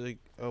 you usually...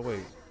 Oh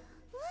wait.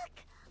 Look!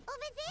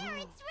 Over there,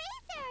 it's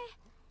Razor!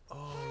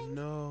 Oh And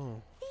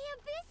no. the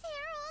Abyss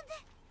Herald!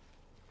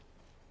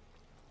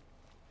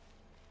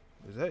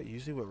 Is that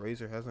usually what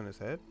Razor has on his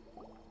head?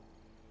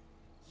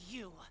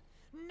 You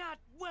not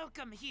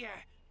welcome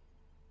here.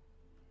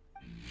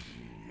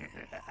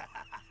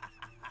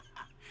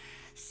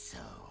 So,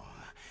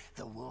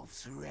 the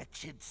wolf's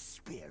wretched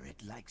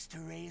spirit likes to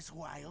raise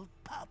wild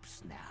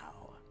pups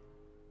now.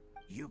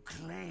 You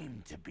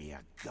claim to be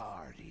a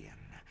guardian,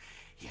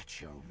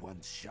 yet your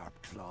once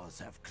sharp claws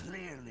have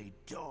clearly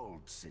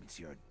dulled since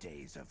your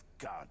days of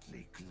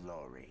godly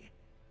glory.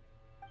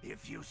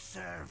 If you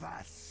serve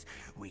us,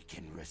 we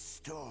can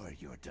restore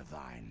your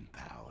divine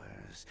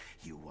powers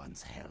you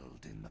once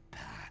held in the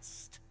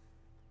past.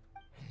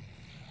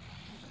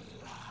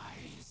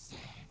 Lies.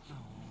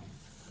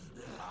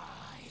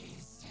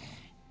 Lies.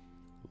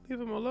 Leave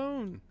him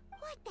alone.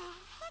 What the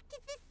heck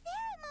is this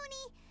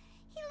ceremony?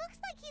 He looks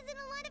like he's in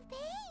a lot of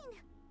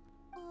pain.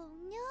 Oh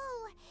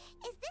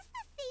no! Is this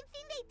the same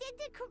thing they did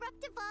to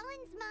corrupt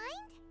Dvalin's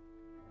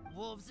mind?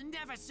 Wolves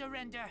never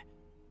surrender.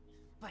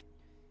 But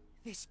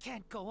this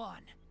can't go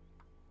on.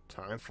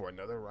 Time for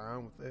another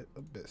round with the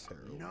Abyss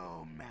Herald.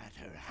 No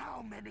matter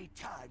how many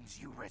times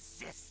you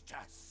resist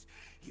us,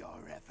 your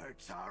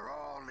efforts are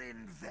all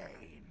in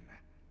vain.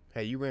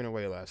 Hey, you ran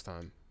away last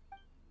time.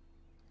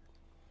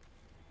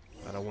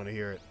 I don't want to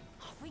hear it.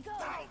 Off we go!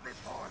 Bow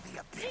before the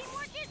abyss.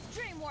 Teamwork is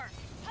dreamwork!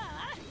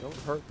 Huh? Don't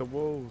hurt the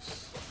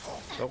wolves.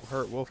 Don't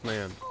hurt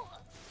Wolfman.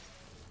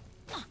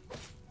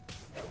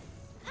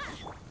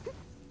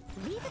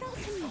 Leave it all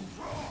to me.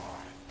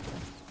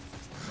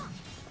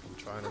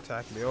 Try and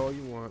attack me all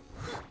you want.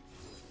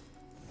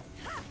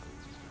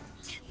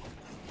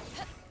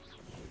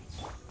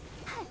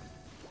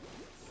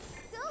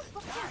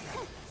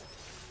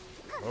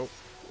 Oh,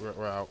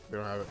 we're out. We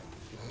don't have it.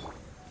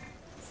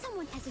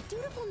 Someone has a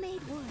dutiful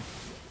maid wood.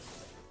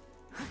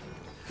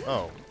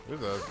 Oh,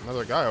 there's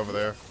another guy over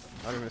there.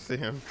 I didn't even see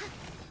him.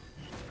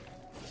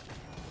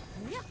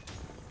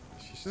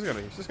 She's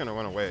just gonna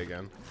run away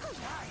again.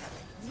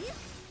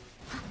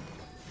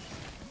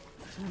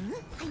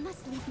 I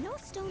must leave no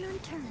stone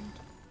unturned.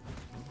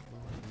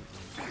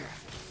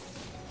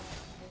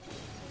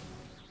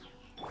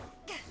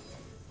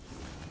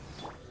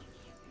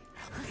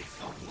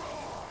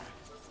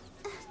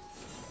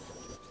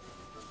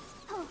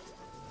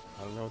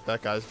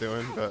 that guy's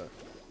doing, but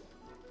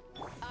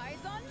Eyes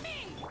on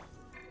me.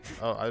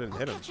 oh, I didn't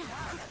hit him.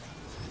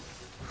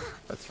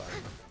 That's fine.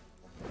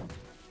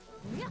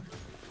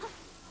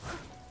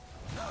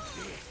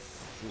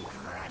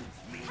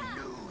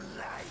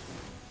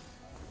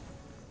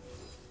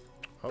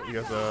 Oh, he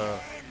has a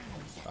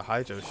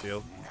miHoYo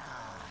shield.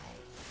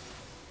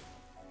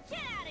 Get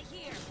out of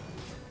here.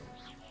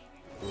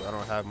 Ooh, I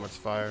don't have much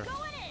fire.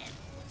 Going in.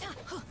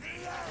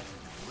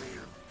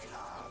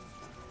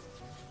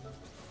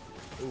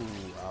 Ooh,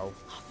 ow.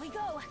 Off we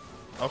go.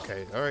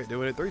 Okay, alright,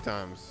 doing it 3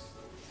 times.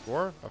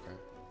 4? Okay.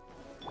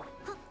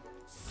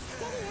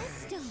 Steady as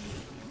stone.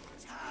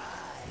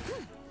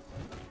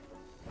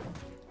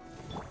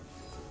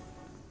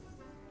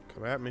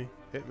 Come at me.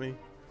 Hit me.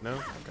 No?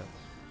 Okay.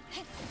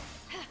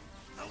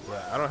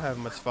 Yeah, I don't have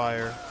much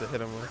fire to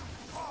hit him with.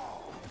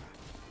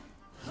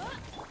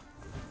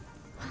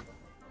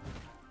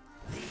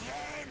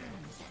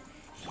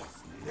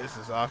 This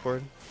is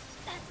awkward.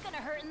 That's gonna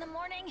hurt in the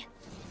morning.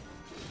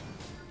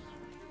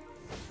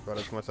 About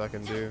as much I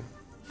can do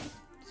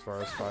as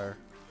far as fire.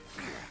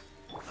 Get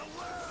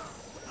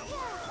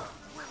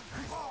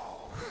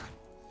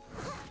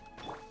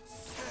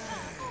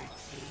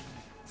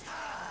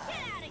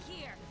out of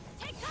here.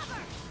 Take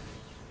cover.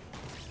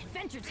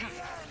 Adventure time.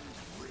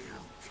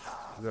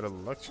 Is that a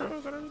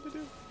lecture that I need to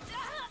do?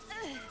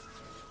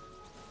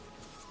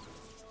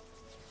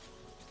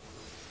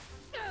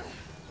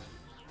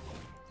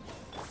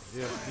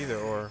 Yeah, either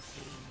or.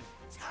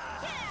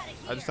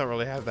 I just don't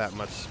really have that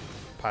much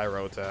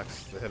pyro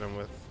attacks to hit him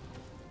with.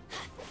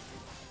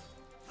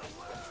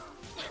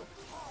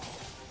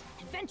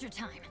 Adventure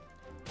time.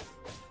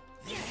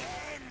 Get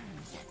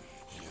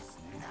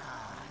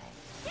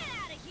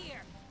out of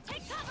here.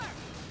 Take cover.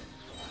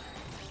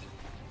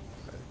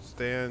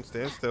 Stand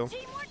still.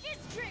 Teamwork is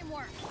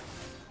dreamwork.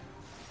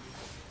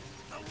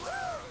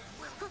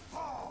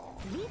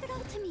 Leave it all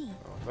to me.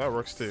 Oh, that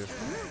works too.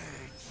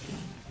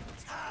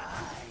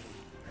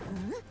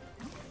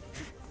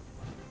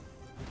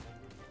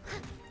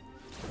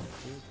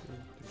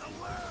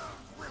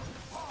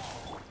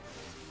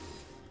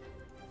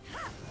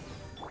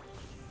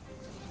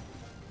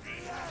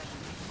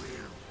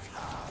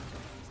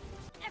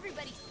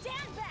 Everybody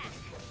stand back.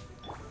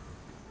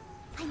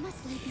 I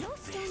must leave no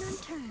stone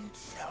unturned.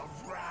 Shall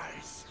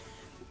rise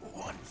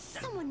once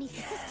Someone needs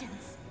again.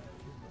 assistance.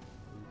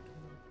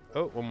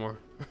 Oh, one more.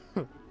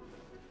 That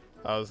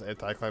was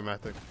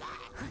anticlimactic.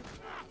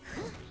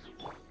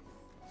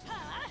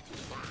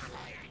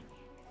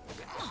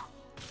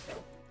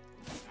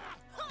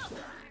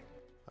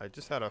 I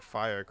just had a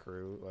fire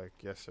crew like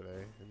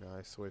yesterday, and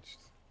I switched.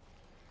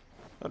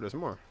 Oh, there's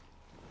more.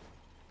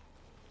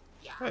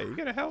 Hey, you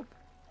gotta help.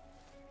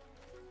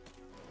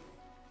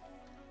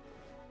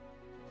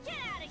 Get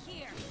out of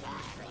here.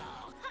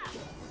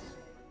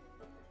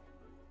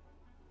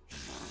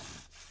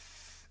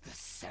 The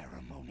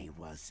ceremony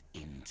was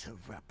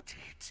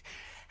interrupted.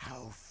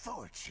 How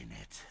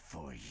fortunate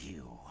for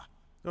you.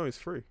 No, he's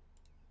free.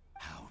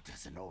 How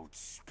does an old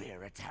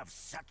spirit have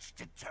such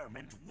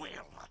determined will?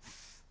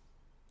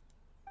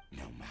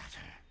 No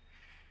matter.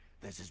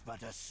 This is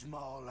but a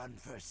small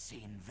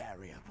unforeseen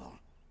variable.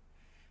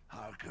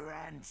 Our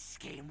grand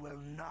scheme will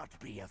not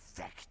be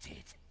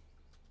affected.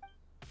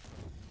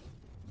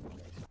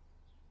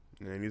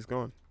 And he's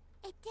gone.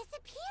 It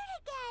disappeared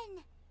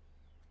again.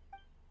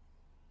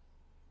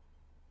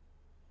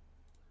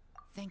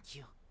 Thank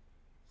you.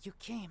 You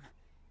came.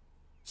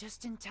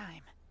 Just in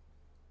time.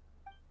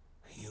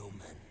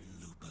 Human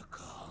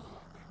Lupercal.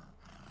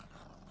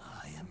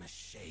 I am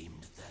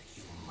ashamed that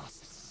you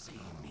must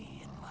see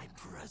me in my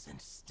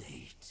present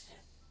state.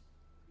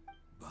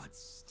 But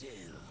still,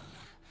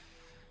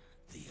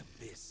 the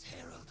Abyss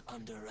Herald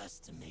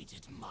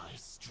underestimated my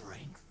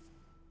strength.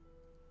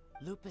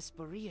 Lupus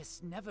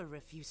Boreas never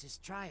refuses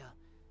trial,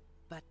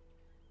 but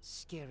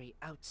scary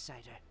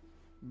outsider,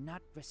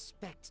 not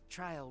respect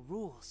trial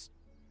rules.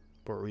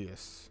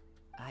 Boreas.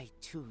 I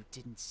too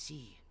didn't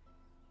see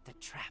the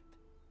trap.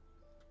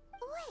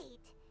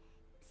 Wait,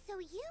 so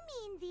you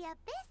mean the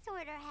Abyss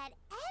Order had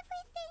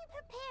everything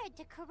prepared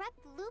to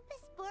corrupt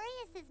Lupus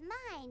Boreas'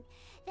 mind,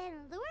 then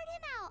lured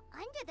him out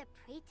under the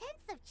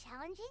pretense of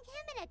challenging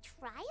him in a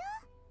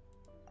trial?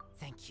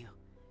 Thank you.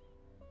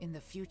 In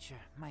the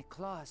future, my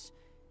claws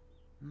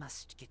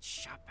must get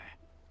sharper.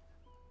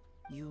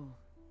 You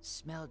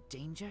smelled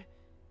danger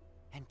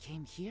and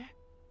came here?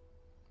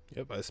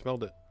 Yep, I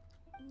smelled it.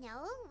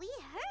 No, we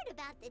heard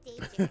about the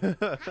danger.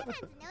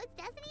 Paimon's notes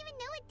doesn't even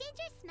know what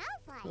danger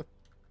smells like.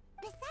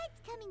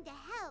 Besides coming to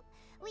help,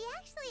 we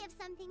actually have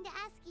something to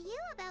ask you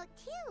about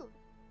too.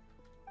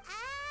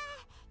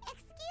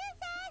 Excuse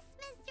us,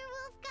 Mr.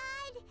 Wolf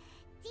God.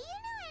 Do you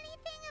know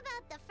anything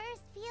about the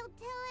first field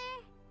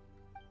tiller?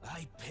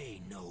 I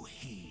pay no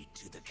heed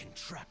to the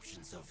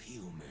contraptions of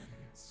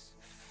humans.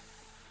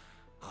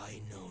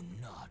 I know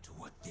not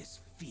what this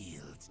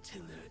field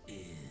tiller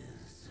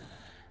is.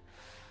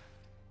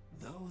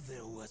 Though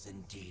there was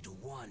indeed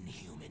one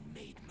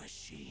human-made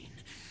machine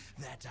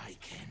that I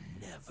can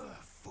never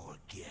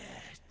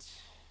forget.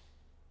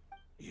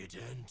 It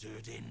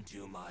entered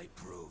into my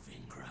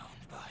proving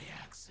ground by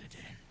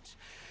accident,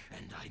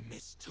 and I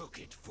mistook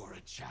it for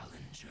a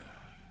challenger.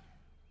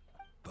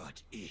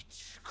 But it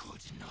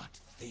could not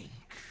think,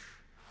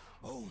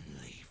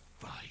 only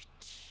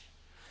fight.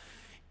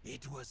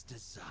 It was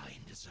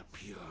designed as a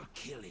pure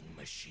killing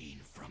machine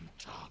from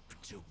top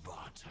to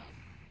bottom.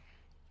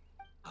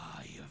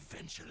 I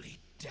eventually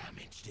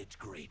damaged it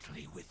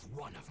greatly with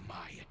one of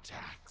my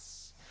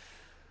attacks.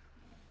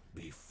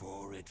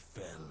 Before it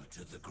fell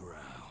to the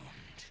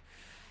ground,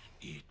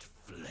 it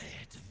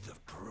fled the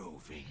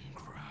proving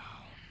ground.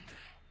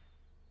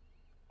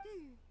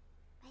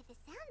 By the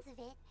sounds of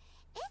it,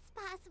 it's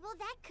possible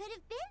that could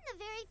have been the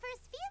very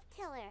first field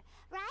tiller,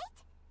 right?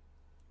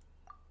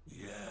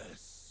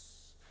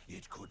 Yes,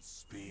 it could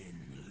spin,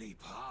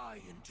 leap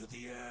high into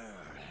the air,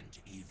 and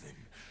even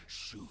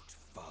shoot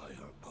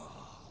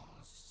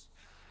fireballs.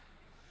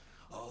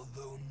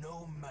 Although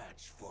no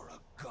match for a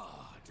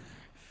god,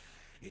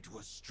 it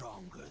was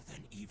stronger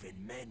than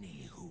even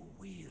many who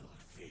wield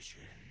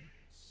visions.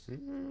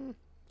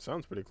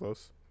 Sounds pretty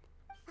close.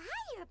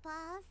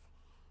 Fireballs?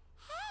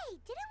 Hey,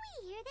 didn't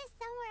we hear this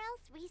somewhere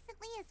else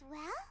recently as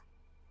well?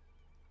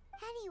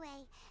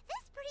 Anyway,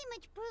 this pretty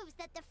much proves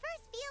that the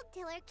first field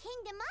tiller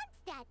came to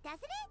Mondstadt,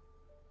 doesn't it?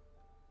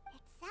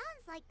 It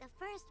sounds like the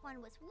first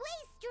one was way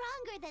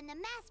stronger than the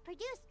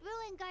mass-produced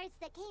ruin guards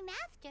that came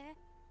after.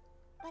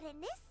 But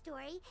in this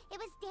story, it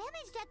was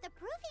damaged at the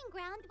proving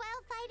ground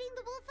while fighting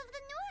the Wolf of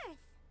the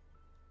North.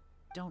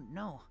 Don't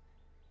know,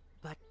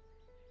 but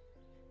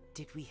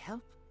did we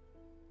help?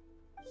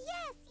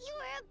 Yes, you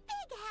were a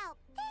big help.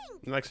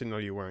 Thanks. Actually, no,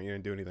 you weren't. You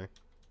didn't do anything.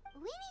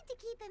 We need to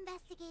keep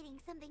investigating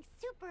something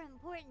super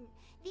important.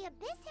 The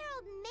Abyss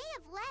Herald may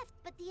have left,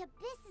 but the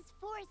Abyss's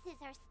forces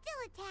are still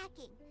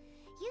attacking.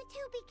 You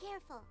two be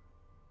careful.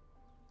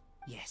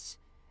 Yes,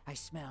 I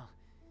smell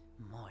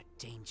more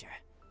danger.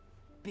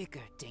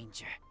 Bigger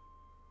danger.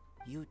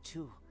 You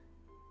too,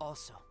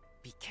 also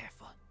be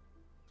careful.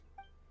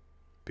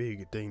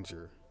 Big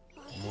danger.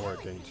 More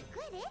danger.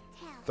 Good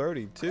intel.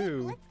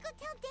 32. Let's go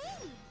tell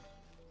Dane.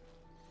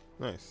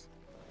 Nice.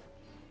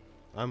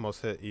 I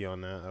almost hit E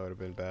on that. That would have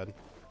been bad.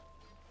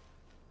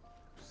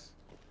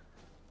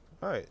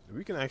 Alright,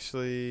 we can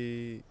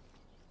actually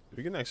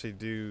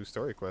do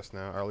story quests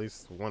now, or at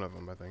least one of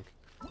them, I think.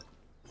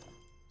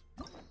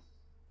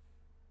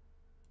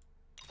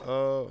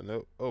 Oh,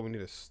 no. Oh, we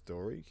need a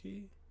story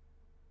key?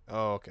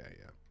 Oh, okay,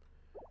 yeah.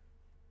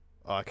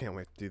 Oh, I can't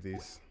wait to do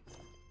these.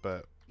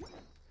 But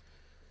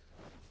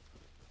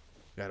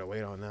gotta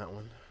wait on that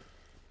one.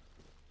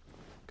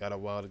 Got a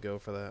while to go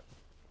for that.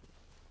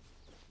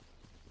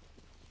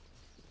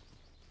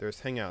 There's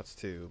hangouts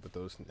too, but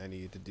those I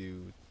need to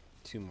do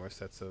 2 more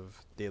sets of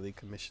daily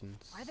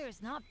commissions.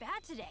 Weather's not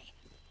bad today.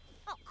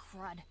 Oh,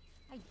 crud.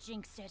 I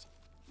jinxed it.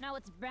 Now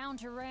it's bound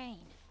to rain.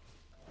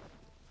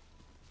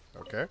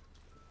 Okay.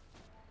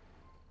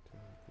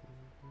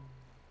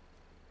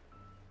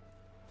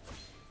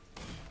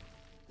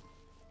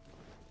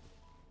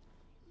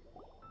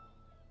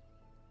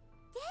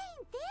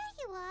 Dane, there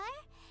you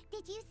are.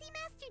 Did you see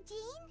Master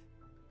Jean?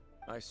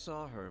 I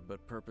saw her,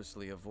 but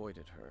purposely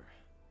avoided her.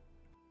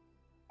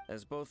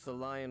 As both the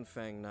Lion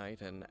Fang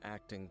Knight and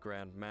acting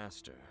Grand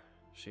Master,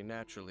 she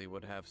naturally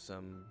would have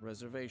some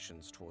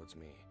reservations towards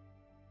me.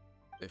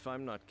 If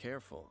I'm not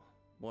careful,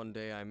 one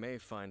day I may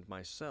find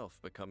myself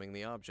becoming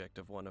the object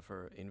of one of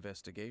her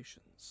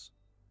investigations.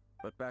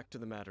 But back to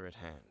the matter at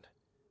hand.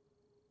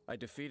 I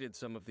defeated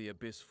some of the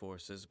Abyss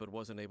forces, but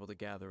wasn't able to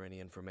gather any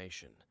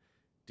information.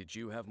 Did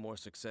you have more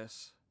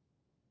success?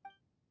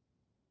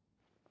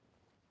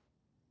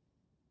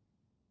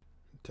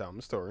 Tell them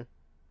the story.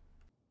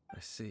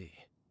 I see.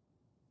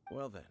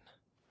 Well then,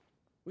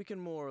 we can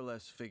more or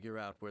less figure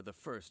out where the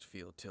first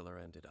field tiller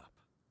ended up.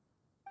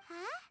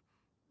 Huh?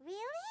 Really?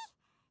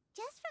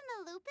 Just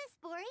from the Lupus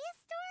Boreas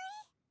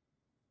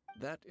story?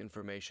 That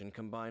information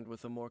combined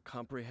with a more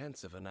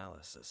comprehensive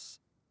analysis.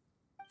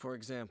 For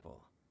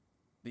example,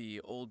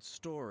 the old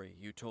story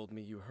you told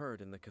me you heard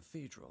in the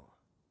cathedral.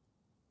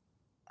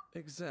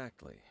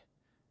 Exactly.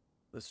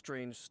 The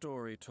strange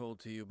story told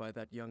to you by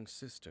that young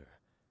sister,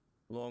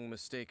 long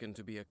mistaken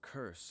to be a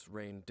curse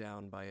rained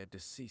down by a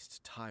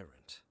deceased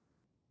tyrant.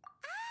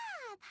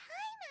 Ah,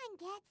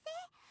 Paimon gets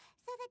it.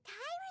 So the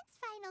tyrant's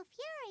final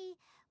fury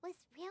was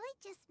really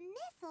just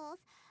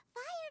missiles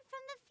fired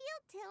from the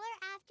field tiller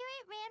after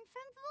it ran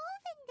from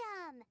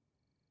Wolvendom.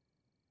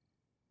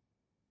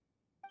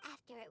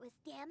 After it was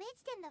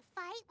damaged in the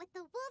fight with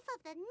the Wolf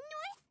of the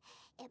North,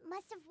 it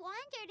must have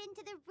wandered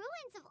into the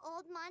ruins of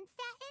Old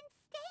Mondstadt and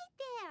stayed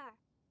there.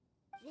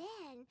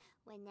 Then,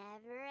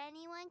 whenever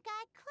anyone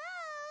got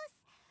close,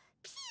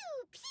 pew,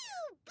 pew,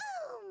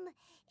 boom!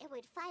 It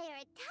would fire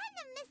a ton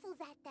of missiles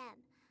at them,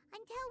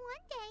 until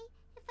one day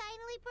it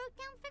finally broke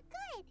down for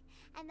good,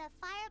 and the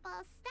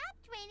fireballs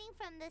stopped raining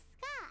from the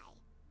sky.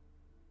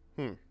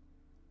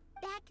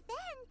 Back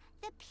then,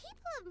 the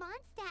people of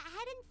Mondstadt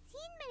hadn't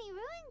seen many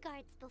ruin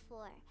guards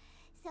before,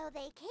 so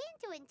they came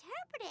to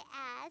interpret it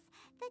as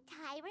the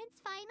tyrant's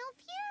final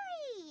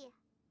fury.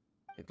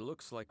 It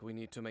looks like we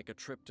need to make a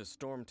trip to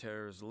Storm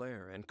Terror's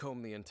lair and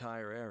comb the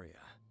entire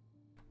area.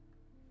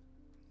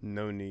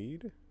 No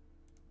need?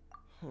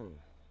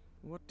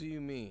 What do you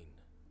mean?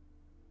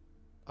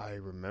 I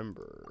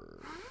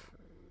remember.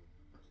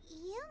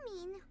 You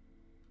mean...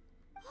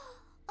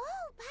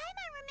 Oh,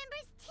 Paimon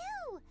remembers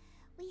too!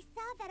 We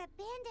saw that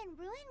abandoned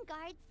ruin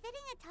guard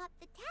sitting atop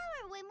the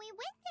tower when we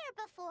went there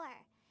before.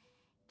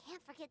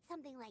 Can't forget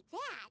something like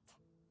that.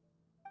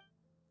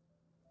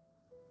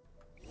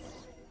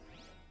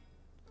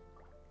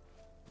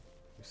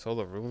 We saw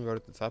the ruin guard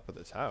at the top of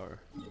the tower.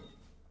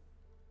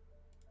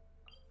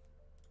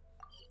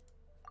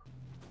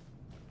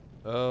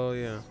 Oh,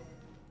 yeah.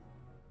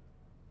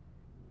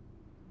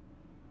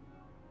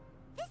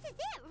 This is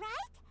it,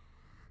 right?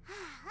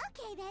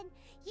 Okay then,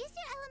 use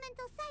your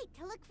elemental sight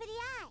to look for the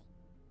eye.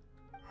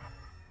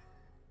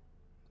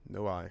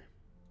 No eye.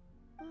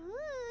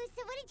 Ooh,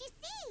 so what did you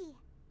see?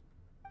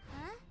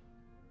 Huh?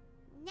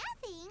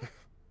 Nothing?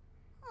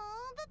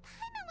 Oh, but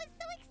Paimon was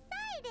so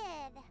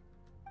excited.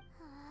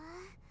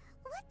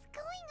 What's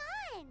going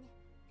on?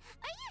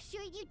 Are you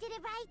sure you did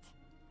it right?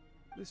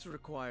 This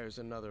requires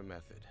another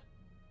method.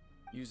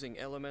 Using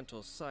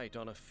elemental sight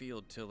on a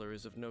field tiller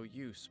is of no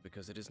use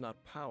because it is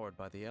not powered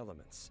by the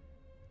elements.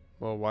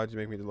 Well, why'd you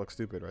make me look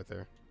stupid right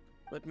there?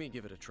 Let me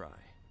give it a try.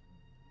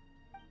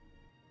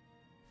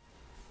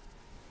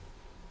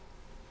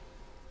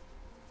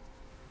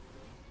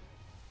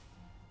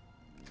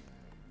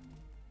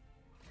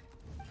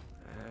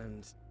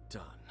 And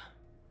done.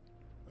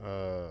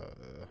 Wow!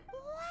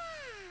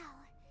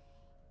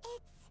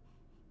 It's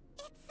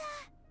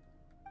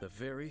the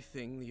very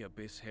thing the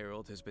Abyss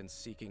Herald has been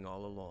seeking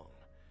all along.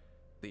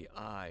 The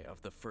eye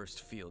of the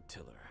first field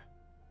tiller.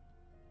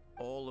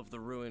 All of the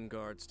ruin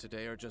guards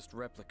today are just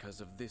replicas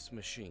of this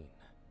machine.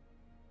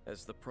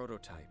 As the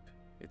prototype,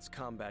 its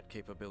combat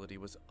capability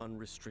was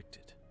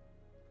unrestricted.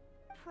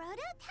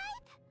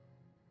 Prototype?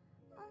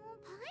 Oh,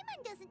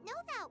 Paimon doesn't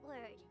know that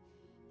word.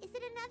 Is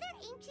it another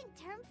ancient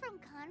term from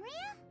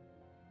Conria?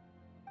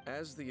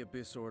 As the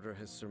Abyss Order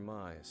has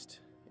surmised,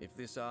 if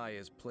this eye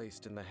is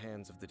placed in the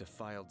hands of the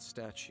defiled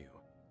statue,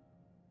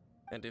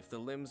 and if the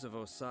limbs of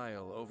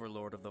Osial,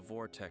 Overlord of the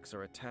Vortex,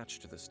 are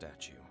attached to the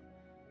statue,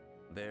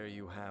 there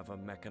you have a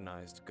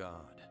mechanized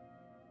god.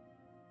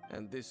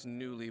 And this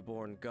newly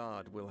born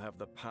god will have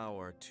the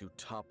power to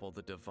topple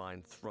the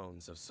divine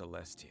thrones of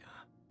Celestia.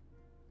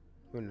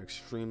 What an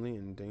extreme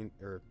and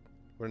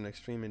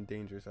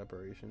dangerous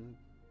operation.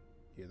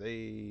 Yeah,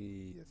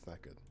 it's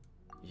not good.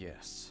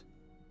 Yes.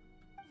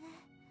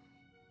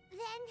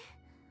 Then,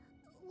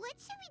 what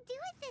should we do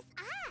with this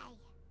eye?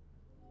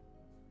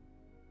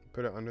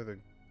 Put it under the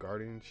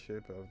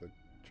guardianship of the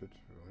Church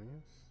of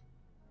Favonius?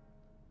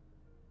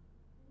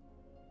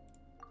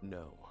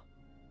 No.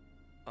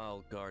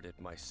 I'll guard it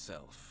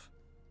myself.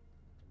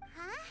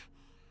 Huh?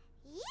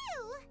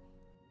 You?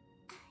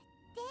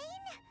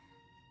 Dane?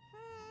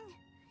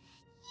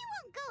 You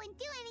won't go and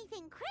do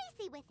anything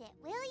crazy with it,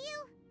 will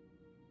you?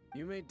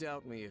 You may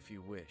doubt me if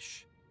you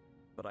wish,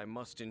 but I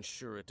must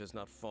ensure it does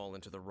not fall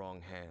into the wrong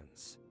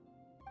hands.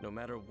 No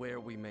matter where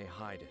we may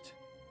hide it,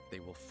 they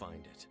will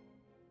find it.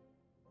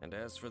 And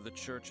as for the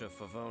Church of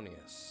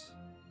Favonius,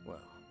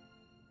 well,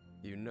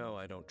 you know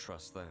I don't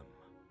trust them.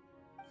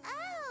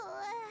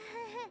 Oh,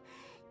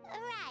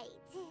 right.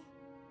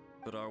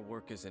 But our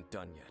work isn't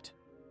done yet.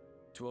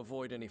 To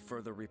avoid any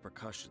further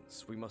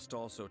repercussions, we must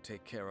also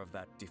take care of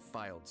that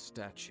defiled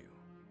statue.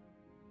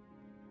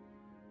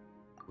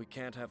 We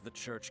can't have the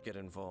church get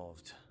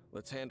involved.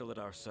 Let's handle it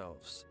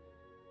ourselves.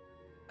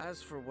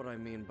 As for what I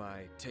mean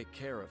by take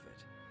care of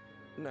it,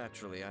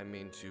 naturally I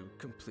mean to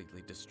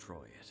completely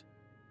destroy it.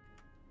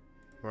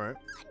 Alright.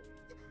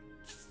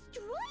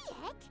 Destroy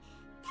it?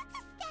 That's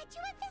a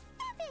statue of the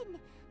Seven!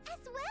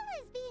 As well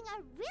as being a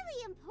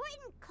really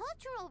important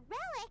cultural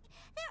relic,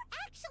 they're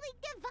actually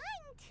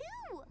divine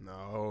too!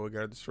 No, we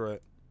gotta destroy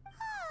it.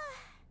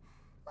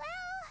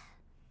 Well,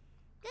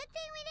 good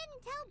thing we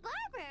didn't tell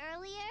Barbara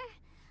earlier.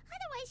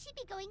 Otherwise she'd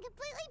be going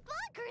completely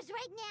bonkers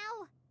right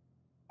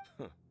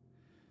now!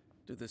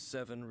 Do the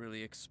Seven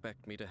really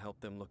expect me to help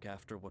them look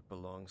after what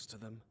belongs to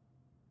them?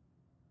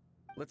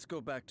 Let's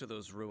go back to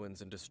those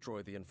ruins and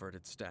destroy the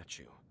inverted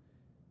statue.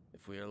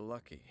 If we are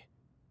lucky,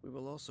 we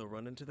will also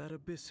run into that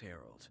Abyss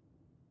Herald.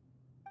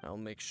 I'll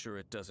make sure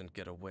it doesn't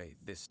get away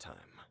this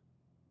time.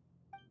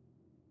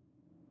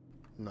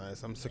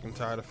 Nice, I'm sick and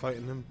tired of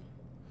fighting him.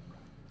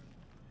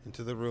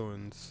 Into the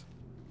ruins.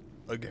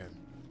 Again.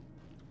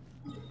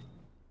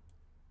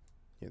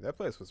 Yeah, that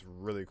place was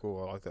really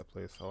cool. I like that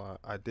place a lot.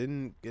 I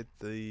didn't get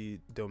the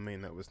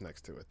domain that was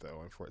next to it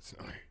though,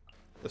 unfortunately.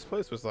 This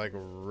place was like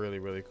really,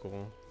 really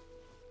cool.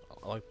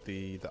 I like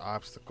the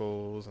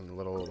obstacles and the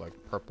little like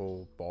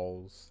purple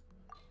balls.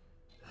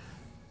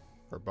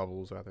 Or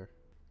bubbles rather.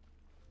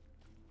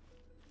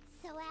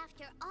 So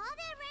after all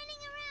that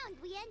running around,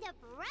 we end up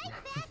right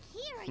back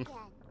here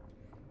again.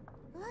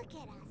 Look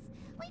at us.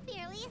 We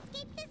barely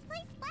escaped this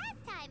place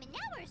last time, and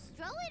now we're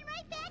strolling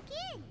right back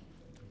in.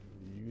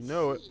 You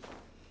know it.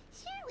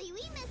 Surely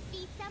we must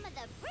be some of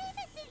the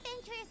bravest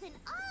adventurers in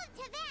all of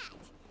Tavern.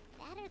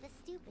 scatter the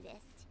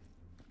stupidest.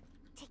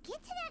 To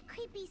get to that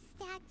creepy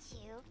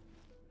statue,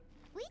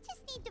 we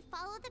just need to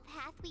follow the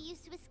path we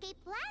used to escape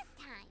last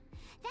time.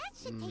 That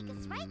should take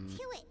us right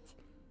to it.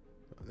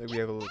 I think we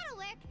have a little. That'll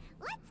work.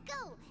 Let's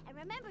go, and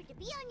remember to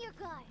be on your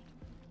guard.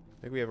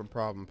 I think we have a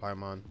problem,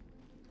 Paimon.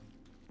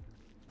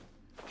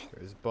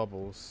 There's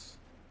bubbles.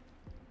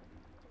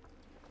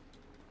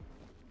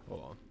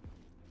 Hold on.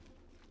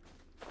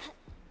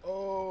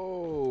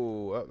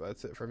 Oh,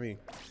 that's it for me.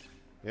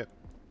 Yep.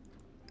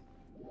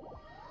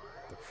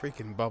 The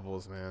freaking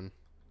bubbles, man.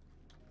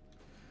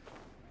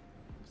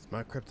 It's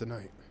my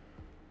kryptonite.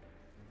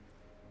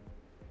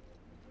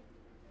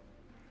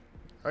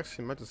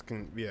 Actually, might just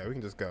can. Yeah, we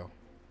can just go.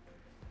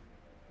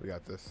 We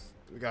got this.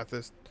 We got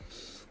this.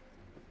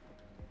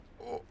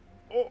 Oh,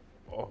 oh,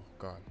 oh,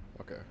 God.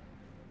 Okay.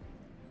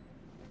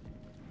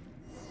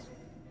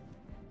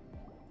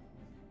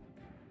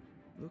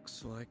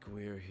 Looks like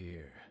we're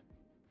here.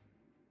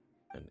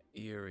 An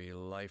eerie,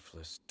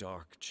 lifeless,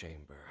 dark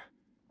chamber.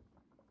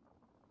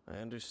 I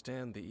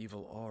understand the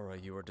evil aura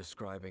you were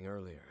describing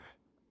earlier.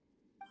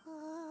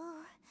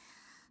 Oh,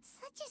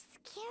 such a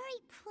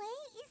scary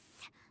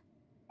place.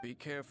 Be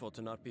careful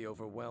to not be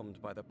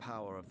overwhelmed by the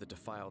power of the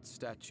defiled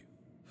statue.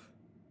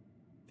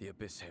 The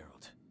Abyss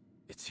Herald.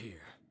 It's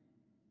here.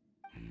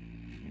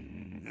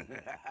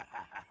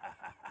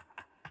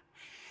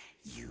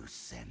 You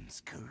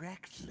sense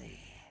correctly.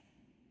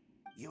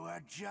 You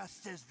are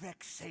just as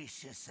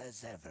vexatious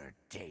as ever,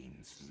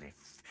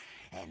 dainsleif,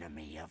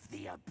 enemy of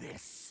the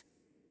Abyss.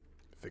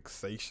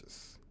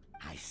 Vexatious.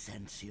 I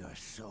sense your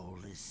soul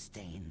is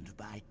stained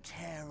by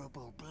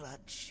terrible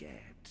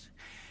bloodshed,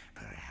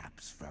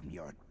 perhaps from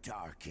your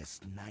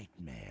darkest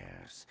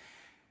nightmares,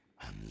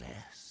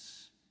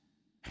 unless...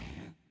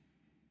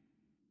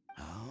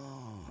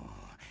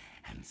 Oh,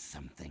 and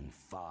something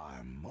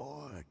far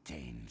more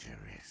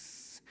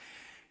dangerous.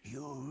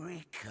 You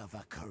reek of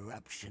a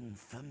corruption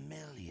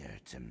familiar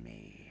to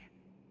me.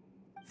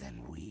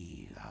 Then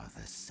we are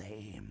the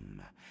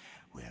same.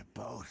 We're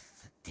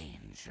both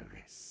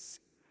dangerous.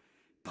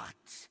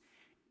 But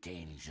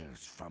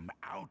dangers from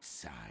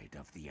outside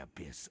of the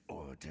Abyss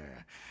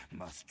Order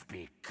must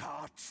be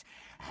caught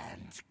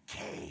and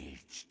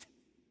caged.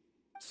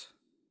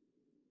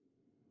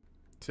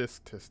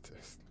 Tisk, tisk,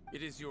 tisk.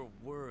 It is your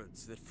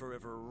words that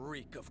forever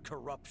reek of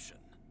corruption.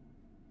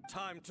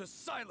 Time to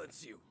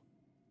silence you!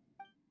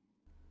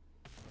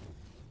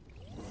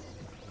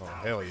 Oh,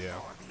 hell yeah.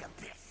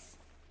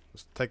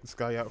 Let's take this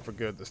guy out for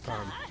good this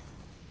time.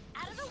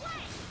 Out of the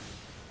way!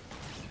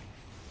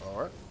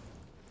 Alright.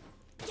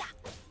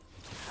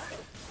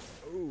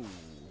 Ooh.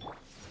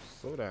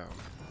 Slow down.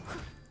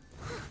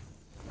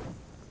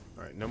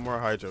 Alright, no more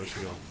hydro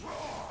shield.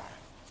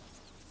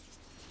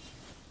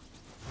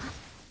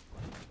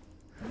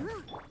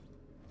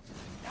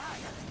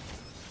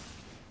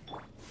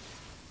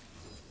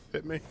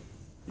 Hit me.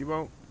 You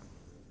won't.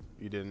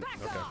 You didn't.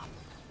 Okay.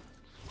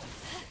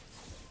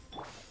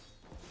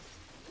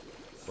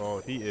 Well,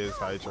 he is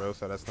hydro,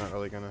 so that's not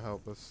really gonna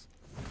help us.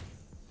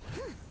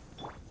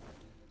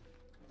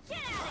 Get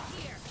out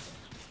of here!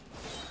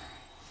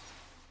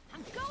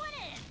 I'm going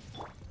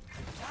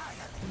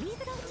in!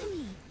 Leave it up to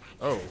me.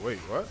 Oh, wait,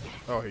 what?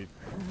 Oh, he...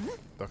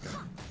 Okay.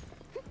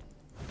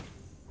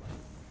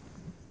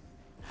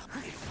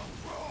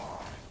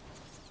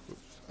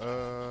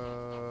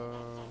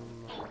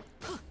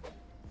 Oops.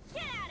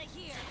 Get out of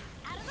here!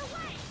 Out of the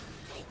way!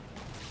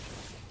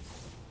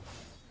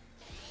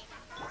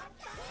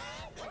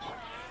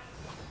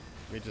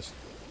 Let me just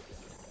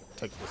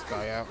take this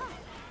guy out.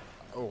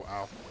 Oh,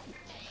 ow.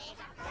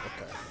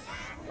 Okay.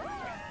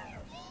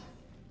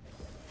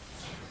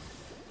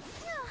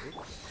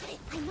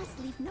 I must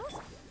leave no...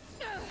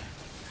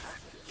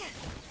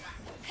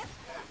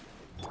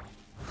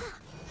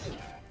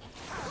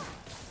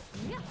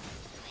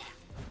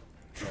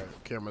 Alright, the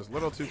camera's a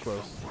little too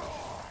close.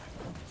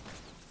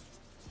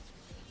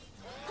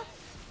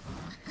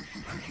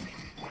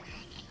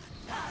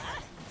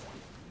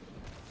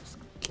 Just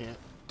can't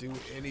do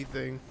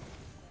anything.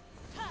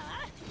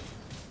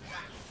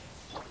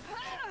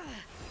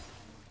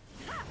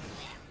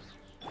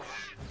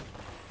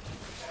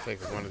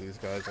 Take one of these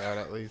guys out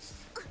at least.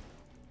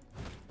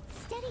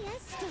 Steady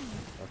as stone.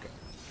 Okay.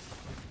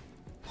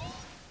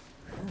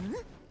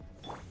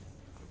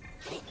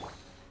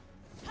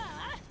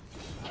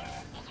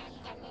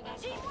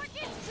 Teamwork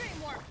is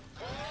dreamwork!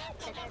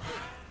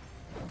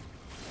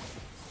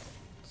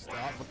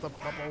 Stop with the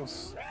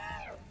bubbles.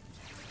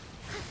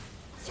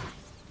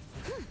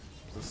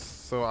 This is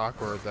so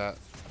awkward that...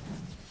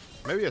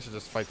 Maybe I should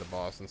just fight the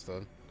boss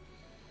instead.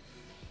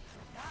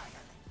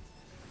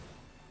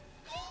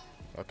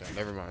 Okay,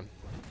 never mind.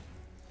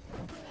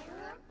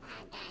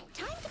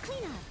 Time to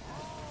clean up.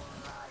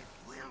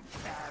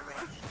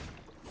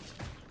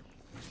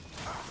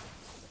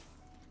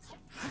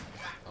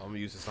 I'm gonna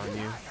use this on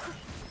you.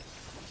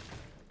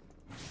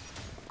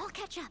 I'll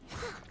catch up.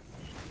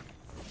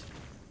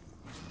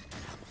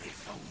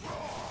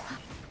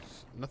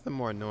 Nothing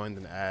more annoying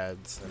than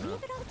ads in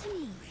Leave it all to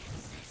me.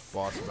 a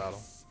boss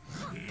battle.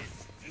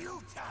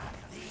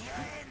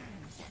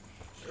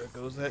 There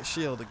goes that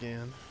shield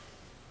again.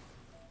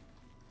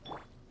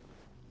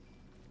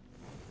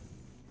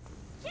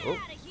 Oh,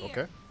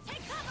 okay.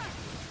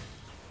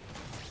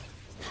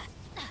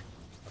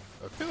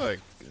 I feel like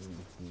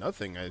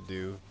nothing I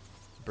do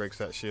breaks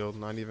that shield,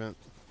 not even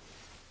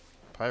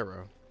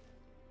pyro.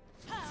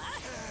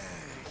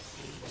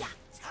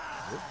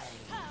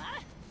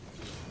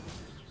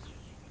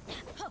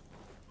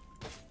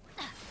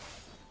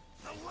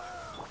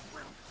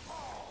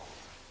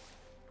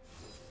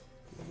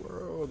 The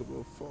world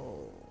will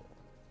fall.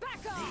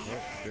 Back off!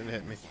 Oh, didn't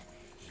hit me.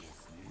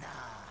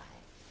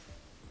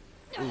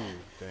 Ooh,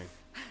 dang.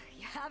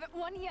 You haven't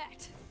won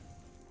yet.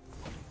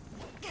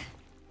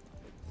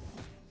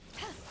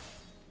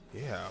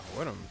 Yeah,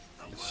 what a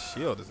this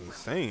shield is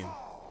insane.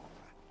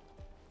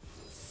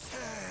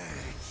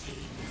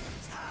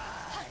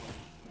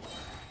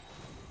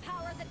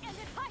 Power that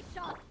ended high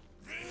shot.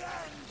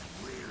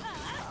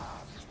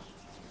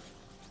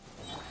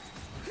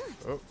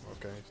 Oh,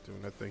 okay, he's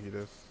doing that thing he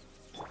does.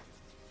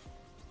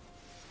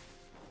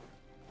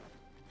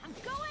 I'm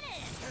going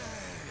in.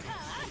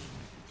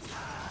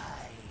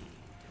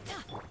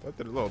 That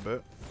did a little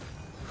bit.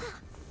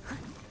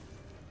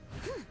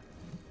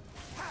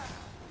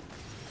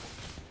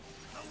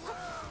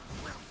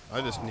 I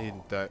just need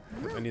that.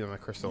 I need my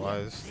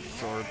crystallized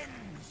sword.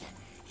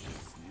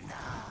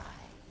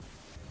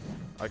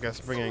 I guess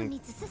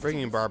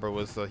bringing Barbara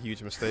was a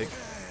huge mistake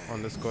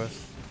on this quest.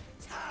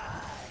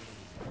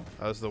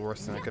 That was the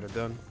worst thing I could have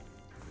done.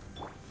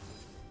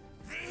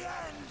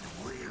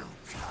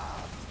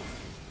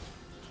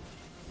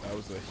 That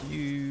was a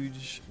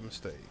huge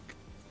mistake.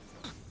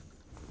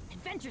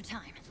 Adventure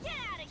time. Get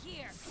out of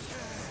here.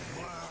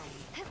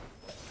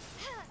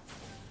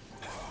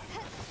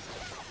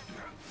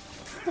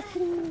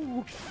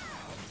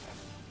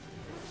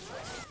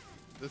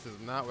 This is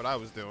not what I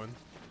was doing.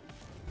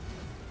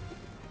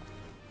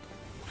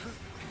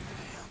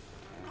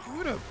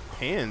 What a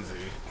pansy.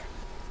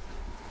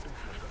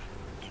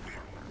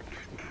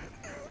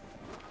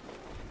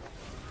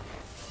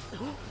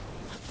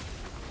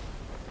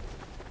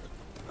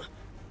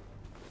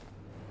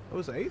 That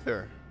was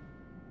Aether.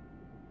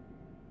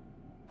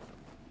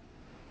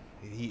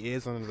 He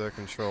is under their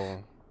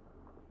control.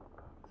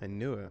 I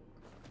knew it.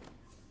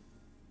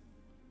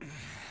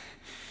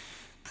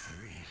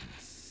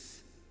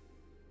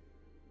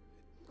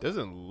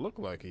 Doesn't look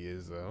like he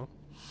is, though.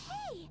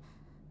 Hey!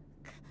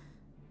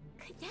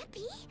 Could that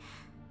be?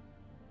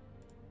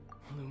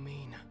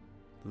 Lumine.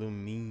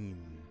 Lumine.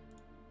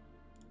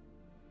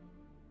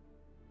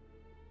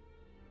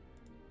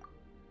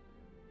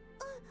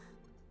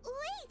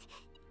 Wait!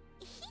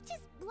 He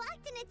just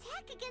blocked an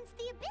attack against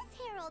the Abyss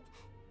Herald.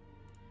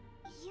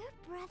 Your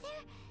brother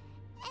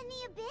and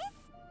the Abyss?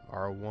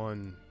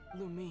 R1.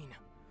 Lumine,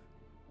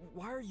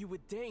 why are you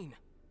with Dane?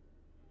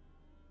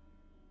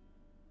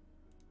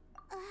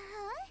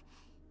 Uh-huh.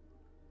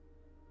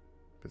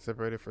 Been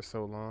separated for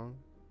so long.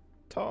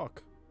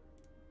 Talk.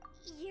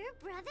 Your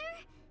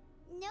brother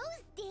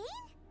knows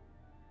Dane?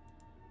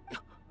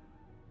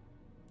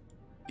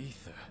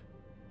 Aether.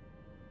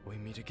 We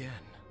meet again.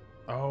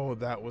 Oh,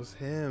 that was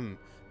him.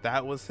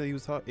 That was who he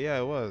was talking. Yeah,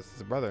 it was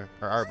his brother,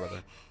 or our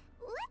brother.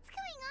 What's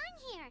going on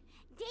here?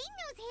 Dane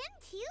knows him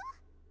too?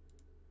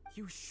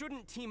 You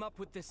shouldn't team up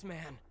with this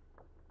man.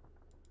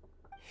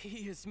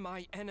 He is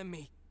my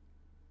enemy.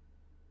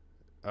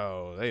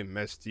 Oh, they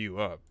messed you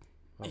up.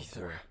 Oh,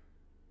 Aether.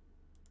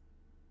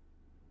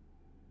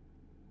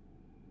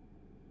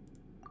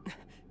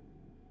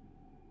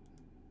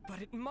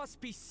 But it must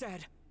be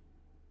said.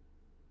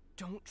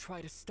 Don't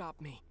try to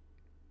stop me.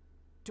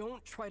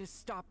 Don't try to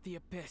stop the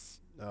Abyss.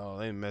 Oh,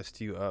 they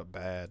messed you up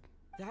bad.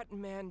 That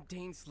man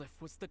dainsleif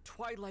was the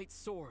Twilight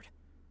Sword,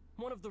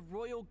 one of the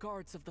royal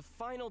guards of the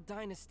final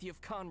dynasty of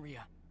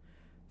Khaenri'ah.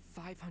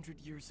 500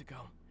 years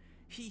ago,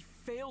 he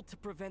failed to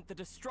prevent the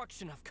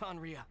destruction of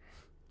Khaenri'ah.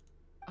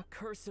 A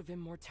curse of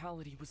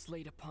immortality was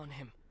laid upon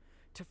him,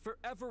 to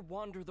forever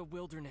wander the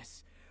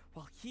wilderness,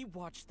 while he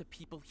watched the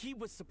people he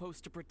was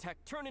supposed to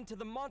protect turn into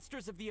the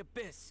monsters of the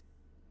Abyss.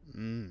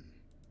 You're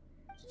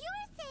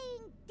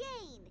saying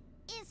Dane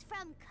is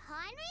from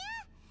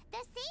Khaenri'ah? The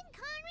same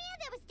Khaenri'ah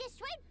that was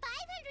destroyed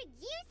 500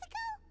 years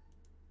ago?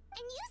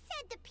 And you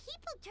said the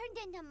people turned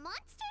into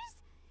monsters?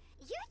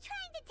 You're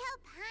trying to tell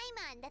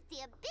Paimon that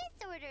the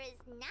Abyss Order is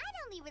not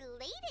only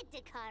related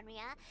to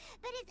Khaenri'ah,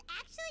 but is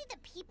actually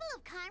the people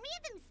of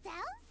Khaenri'ah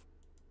themselves?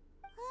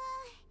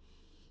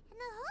 And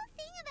the whole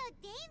thing about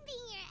Dane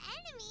being your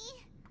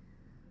enemy...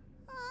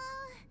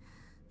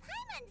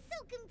 Paimon's so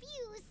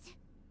confused.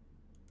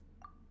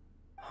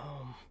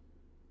 Home.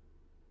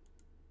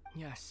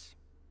 Yes,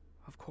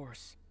 of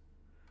course.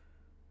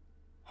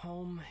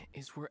 Home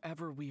is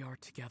wherever we are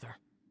together.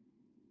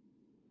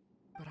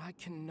 But I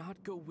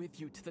cannot go with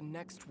you to the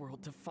next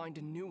world to find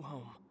a new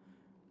home.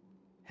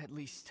 At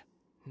least,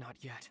 not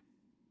yet.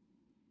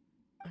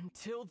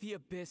 Until the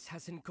Abyss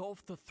has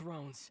engulfed the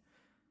thrones,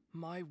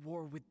 my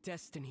war with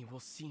destiny will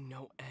see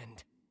no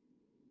end.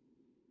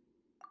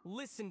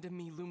 Listen to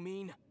me,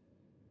 Lumine.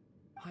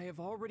 I have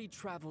already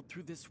traveled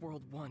through this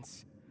world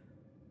once.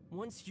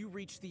 Once you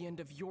reach the end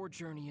of your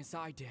journey as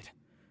I did,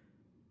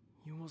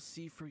 you will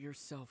see for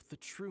yourself the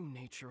true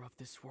nature of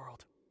this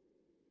world.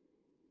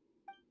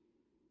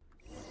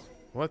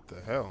 What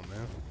the hell,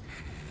 man?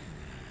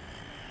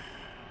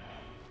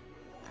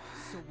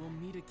 So we'll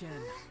meet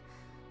again.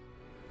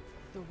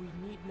 Though we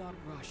need not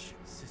rush,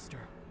 sister.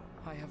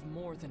 I have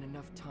more than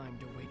enough time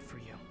to wait for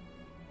you.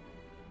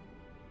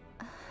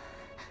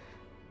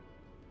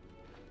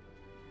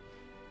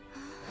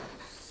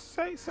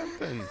 Say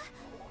something.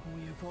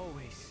 We have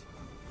always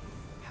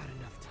had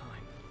enough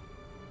time.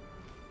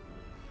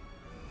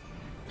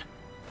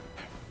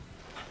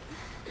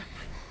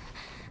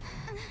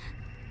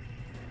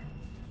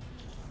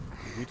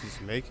 Did you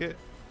just make it?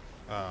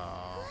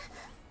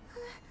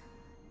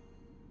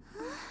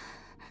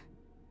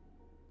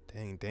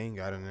 Dang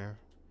got in there.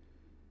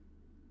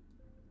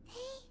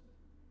 They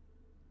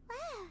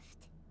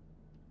left.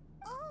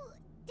 Oh,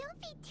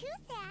 don't be too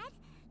sad.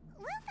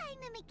 We'll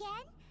find them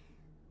again.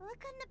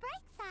 Look on the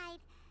bright side.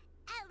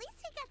 At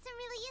least we got some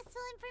really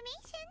useful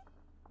information.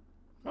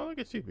 Oh, look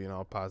at you being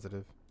all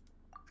positive.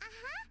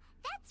 Uh-huh,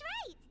 that's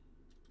right.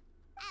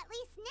 At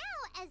least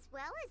now, as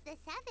well as the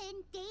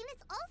 7, Dane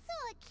is also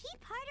a key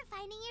part of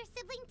finding your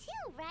sibling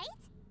too,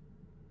 right?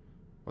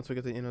 Once we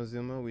get to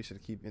Inazuma, we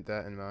should keep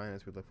that in mind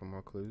as we look for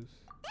more clues.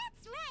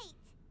 That's right.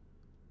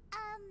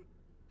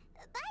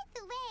 By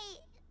the way,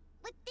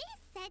 what they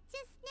said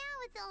just now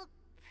is all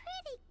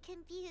pretty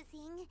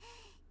confusing.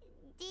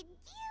 Did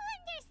you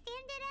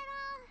understand it at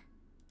all?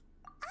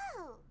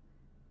 Oh,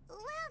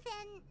 well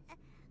then,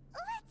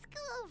 let's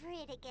go over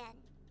it again.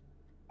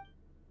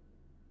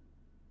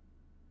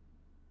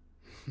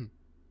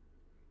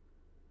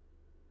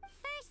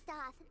 First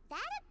off,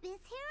 that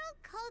Abyss Herald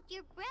called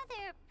your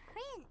brother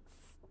Prince.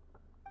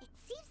 It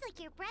seems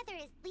like your brother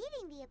is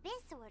leading the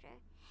Abyss Order.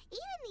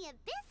 Even the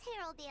Abyss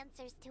Herald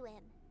answers to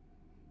him.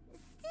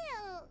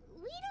 Still,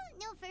 we don't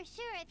know for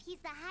sure if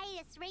he's the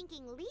highest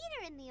ranking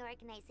leader in the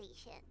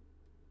organization.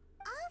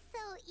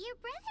 Also, your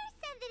brother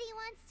said that he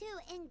wants to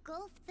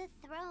engulf the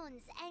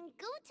thrones and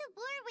go to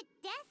war with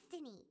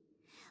destiny.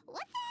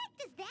 What the heck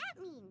does that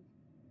mean?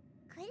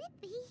 Could it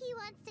be he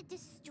wants to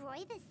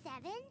destroy the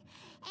 7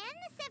 and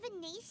the 7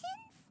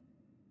 nations?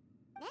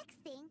 Next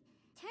thing,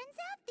 turns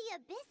out the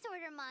Abyss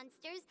Order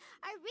monsters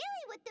are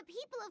really what the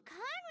people of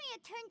Conria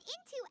turned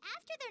into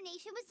after their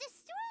nation was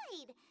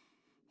destroyed.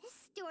 This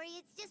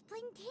story is just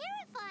plain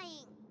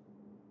terrifying.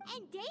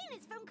 And Dane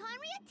is from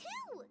Conria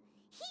too.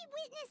 He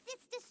witnessed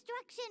its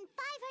destruction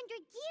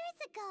 500 years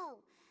ago.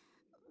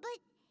 But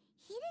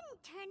he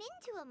didn't turn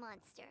into a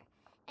monster.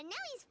 And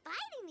now he's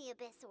fighting the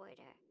Abyss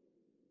Order.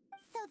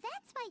 So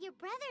that's why your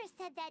brother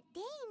said that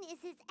Dane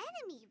is his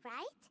enemy,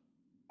 right?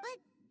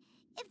 But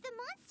if the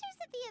monsters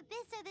of the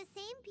Abyss are the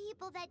same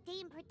people that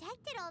Dane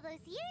protected all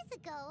those years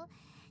ago,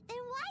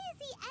 then why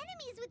is he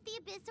enemies with the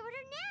Abyss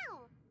Order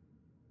now?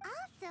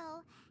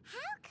 Also,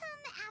 how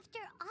come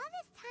after all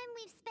this time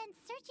we've spent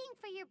searching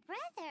for your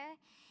brother,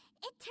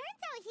 it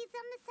turns out he's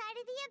on the side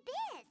of the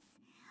Abyss?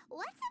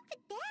 What's up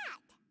with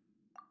that?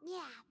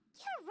 Yeah,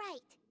 you're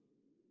right.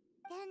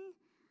 Then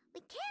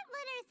we can't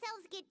let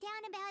ourselves get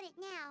down about it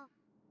now.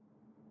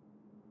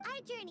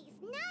 Our journey's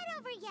not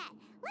over yet.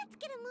 Let's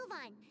get a move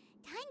on.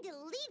 Time to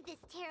leave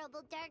this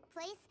terrible dark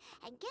place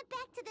and get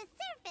back to the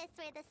surface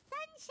where the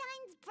sun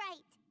shines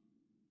bright.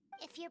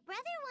 If your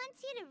brother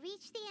wants you to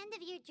reach the end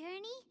of your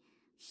journey,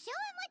 show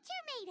him what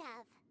you're made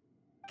of.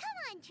 Come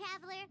on,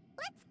 traveler,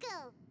 let's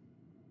go.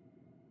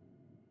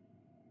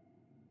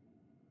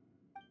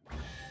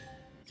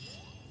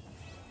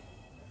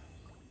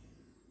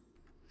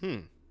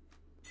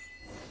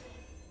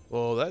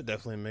 Well, that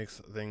definitely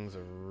makes things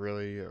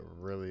really,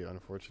 really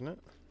unfortunate.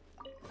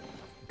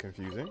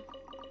 Confusing.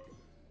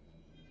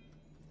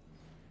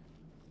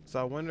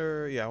 So I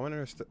wonder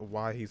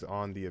why he's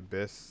on the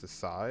Abyss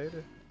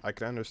side. I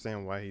can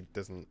understand why he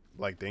doesn't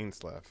like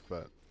dainsleif,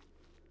 but...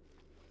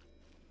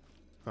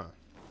 Huh.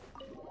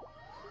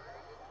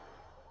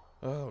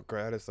 Oh,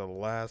 Grad is the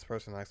last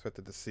person I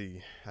expected to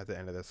see at the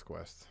end of this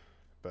quest.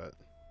 But...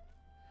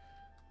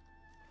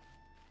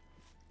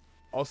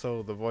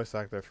 Also, the voice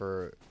actor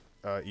for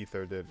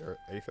Aether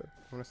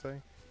I want to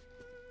say,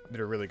 did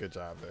a really good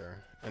job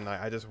there. And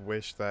I just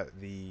wish that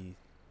the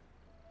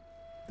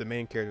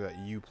main character that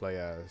you play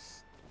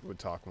as would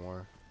talk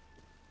more.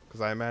 Because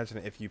I imagine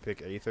if you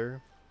pick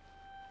Aether,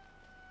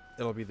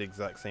 it'll be the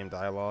exact same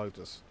dialogue,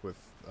 just with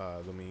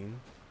Lumine.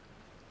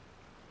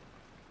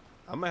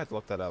 I might have to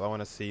look that up. I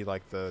want to see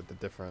like the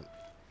different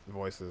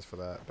voices for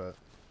that, but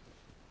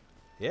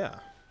yeah.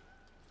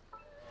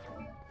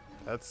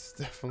 That's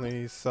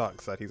definitely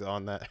sucks that he's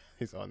on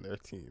their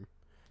team.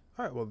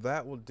 Alright, well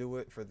that will do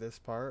it for this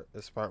part.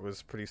 This part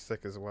was pretty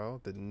sick as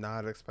well. Did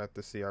not expect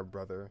to see our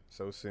brother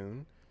so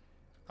soon.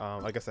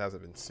 I guess it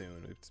hasn't been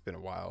soon. It's been a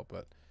while,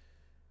 but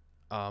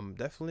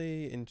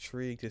definitely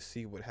intrigued to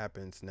see what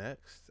happens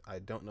next. I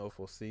don't know if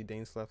we'll see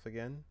dainsleif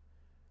again.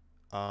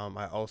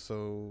 I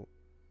also...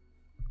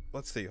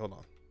 Let's see, hold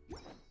on.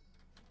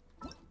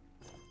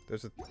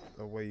 There's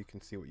a way you can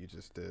see what you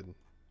just did.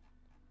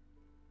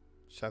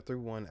 Chapter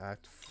 1,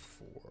 Act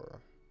 4.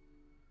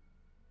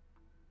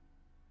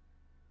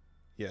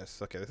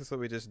 Yes, okay, this is what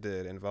we just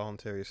did.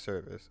 Involuntary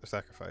service, or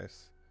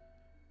sacrifice.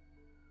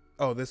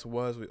 Oh, this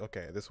was,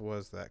 okay, this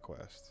was that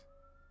quest.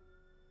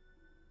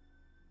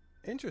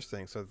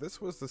 Interesting, so this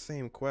was the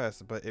same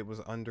quest, but it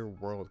was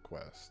underworld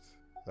quest.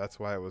 That's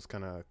why it was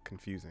kind of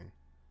confusing.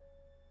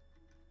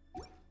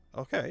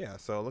 Okay, yeah,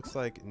 so it looks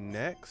like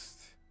next,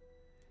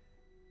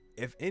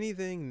 if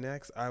anything,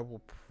 next I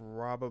will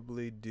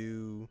probably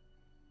do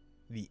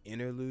the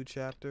interlude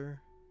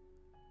chapter,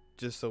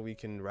 just so we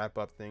can wrap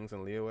up things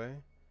in Liyue,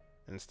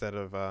 instead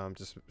of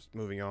just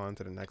moving on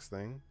to the next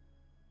thing.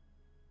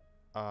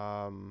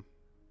 I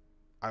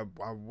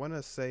want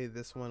to say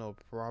this one will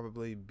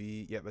probably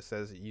be, yep, it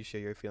says you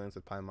share your feelings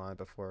with Paimon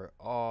before.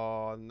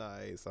 Oh,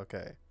 nice.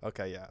 Okay,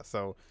 yeah,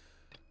 so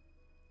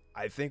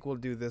I think we'll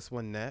do this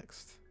one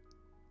next,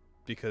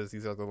 because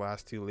these are the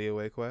last two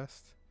Liyue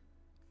quests.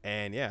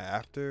 And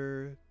yeah,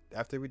 after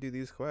we do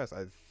these quests,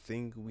 I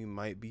think we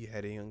might be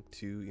heading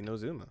to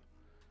Inazuma.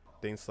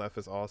 dainsleif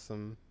is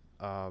awesome.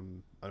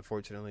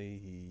 Unfortunately,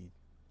 he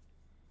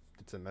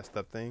did some messed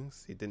up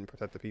things. He didn't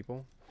protect the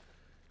people,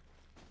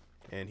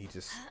 and he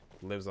just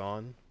lives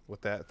on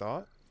with that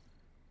thought.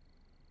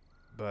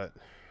 But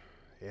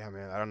yeah,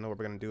 man, I don't know what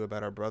we're gonna do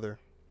about our brother.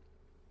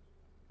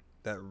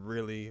 That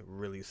really,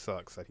 really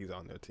sucks that he's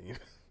on their team.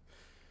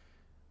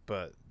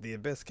 But the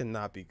Abyss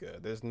cannot be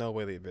good. There's no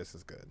way the Abyss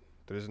is good.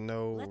 There's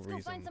no reason.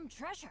 Let's go find some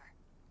treasure.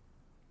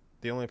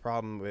 The only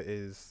problem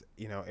is,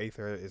 you know,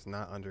 Aether is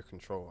not under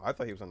control. I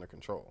thought he was under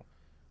control.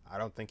 I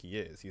don't think he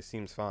is. He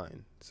seems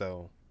fine.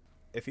 So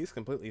if he's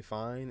completely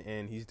fine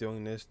and he's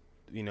doing this,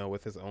 you know,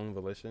 with his own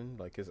volition,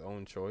 like his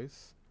own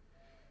choice,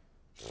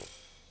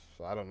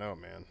 I don't know,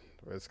 man.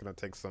 It's going to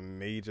take some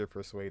major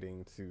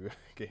persuading to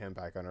get him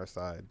back on our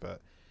side.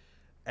 But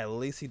at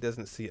least he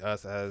doesn't see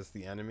us as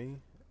the enemy.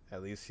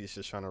 At least he's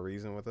just trying to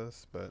reason with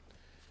us. But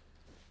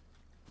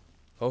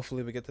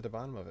hopefully we get to the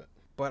bottom of it.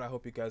 But I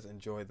hope you guys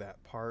enjoyed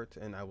that part,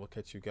 and I will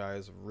catch you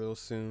guys real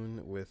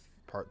soon with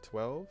part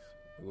 12.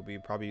 We'll be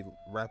probably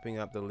wrapping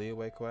up the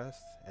Liyue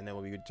quest, and then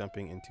we'll be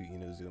jumping into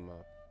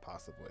Inazuma,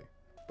 possibly.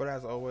 But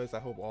as always,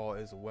 I hope all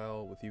is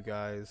well with you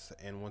guys,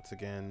 and once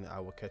again, I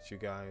will catch you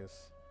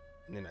guys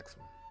in the next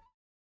one.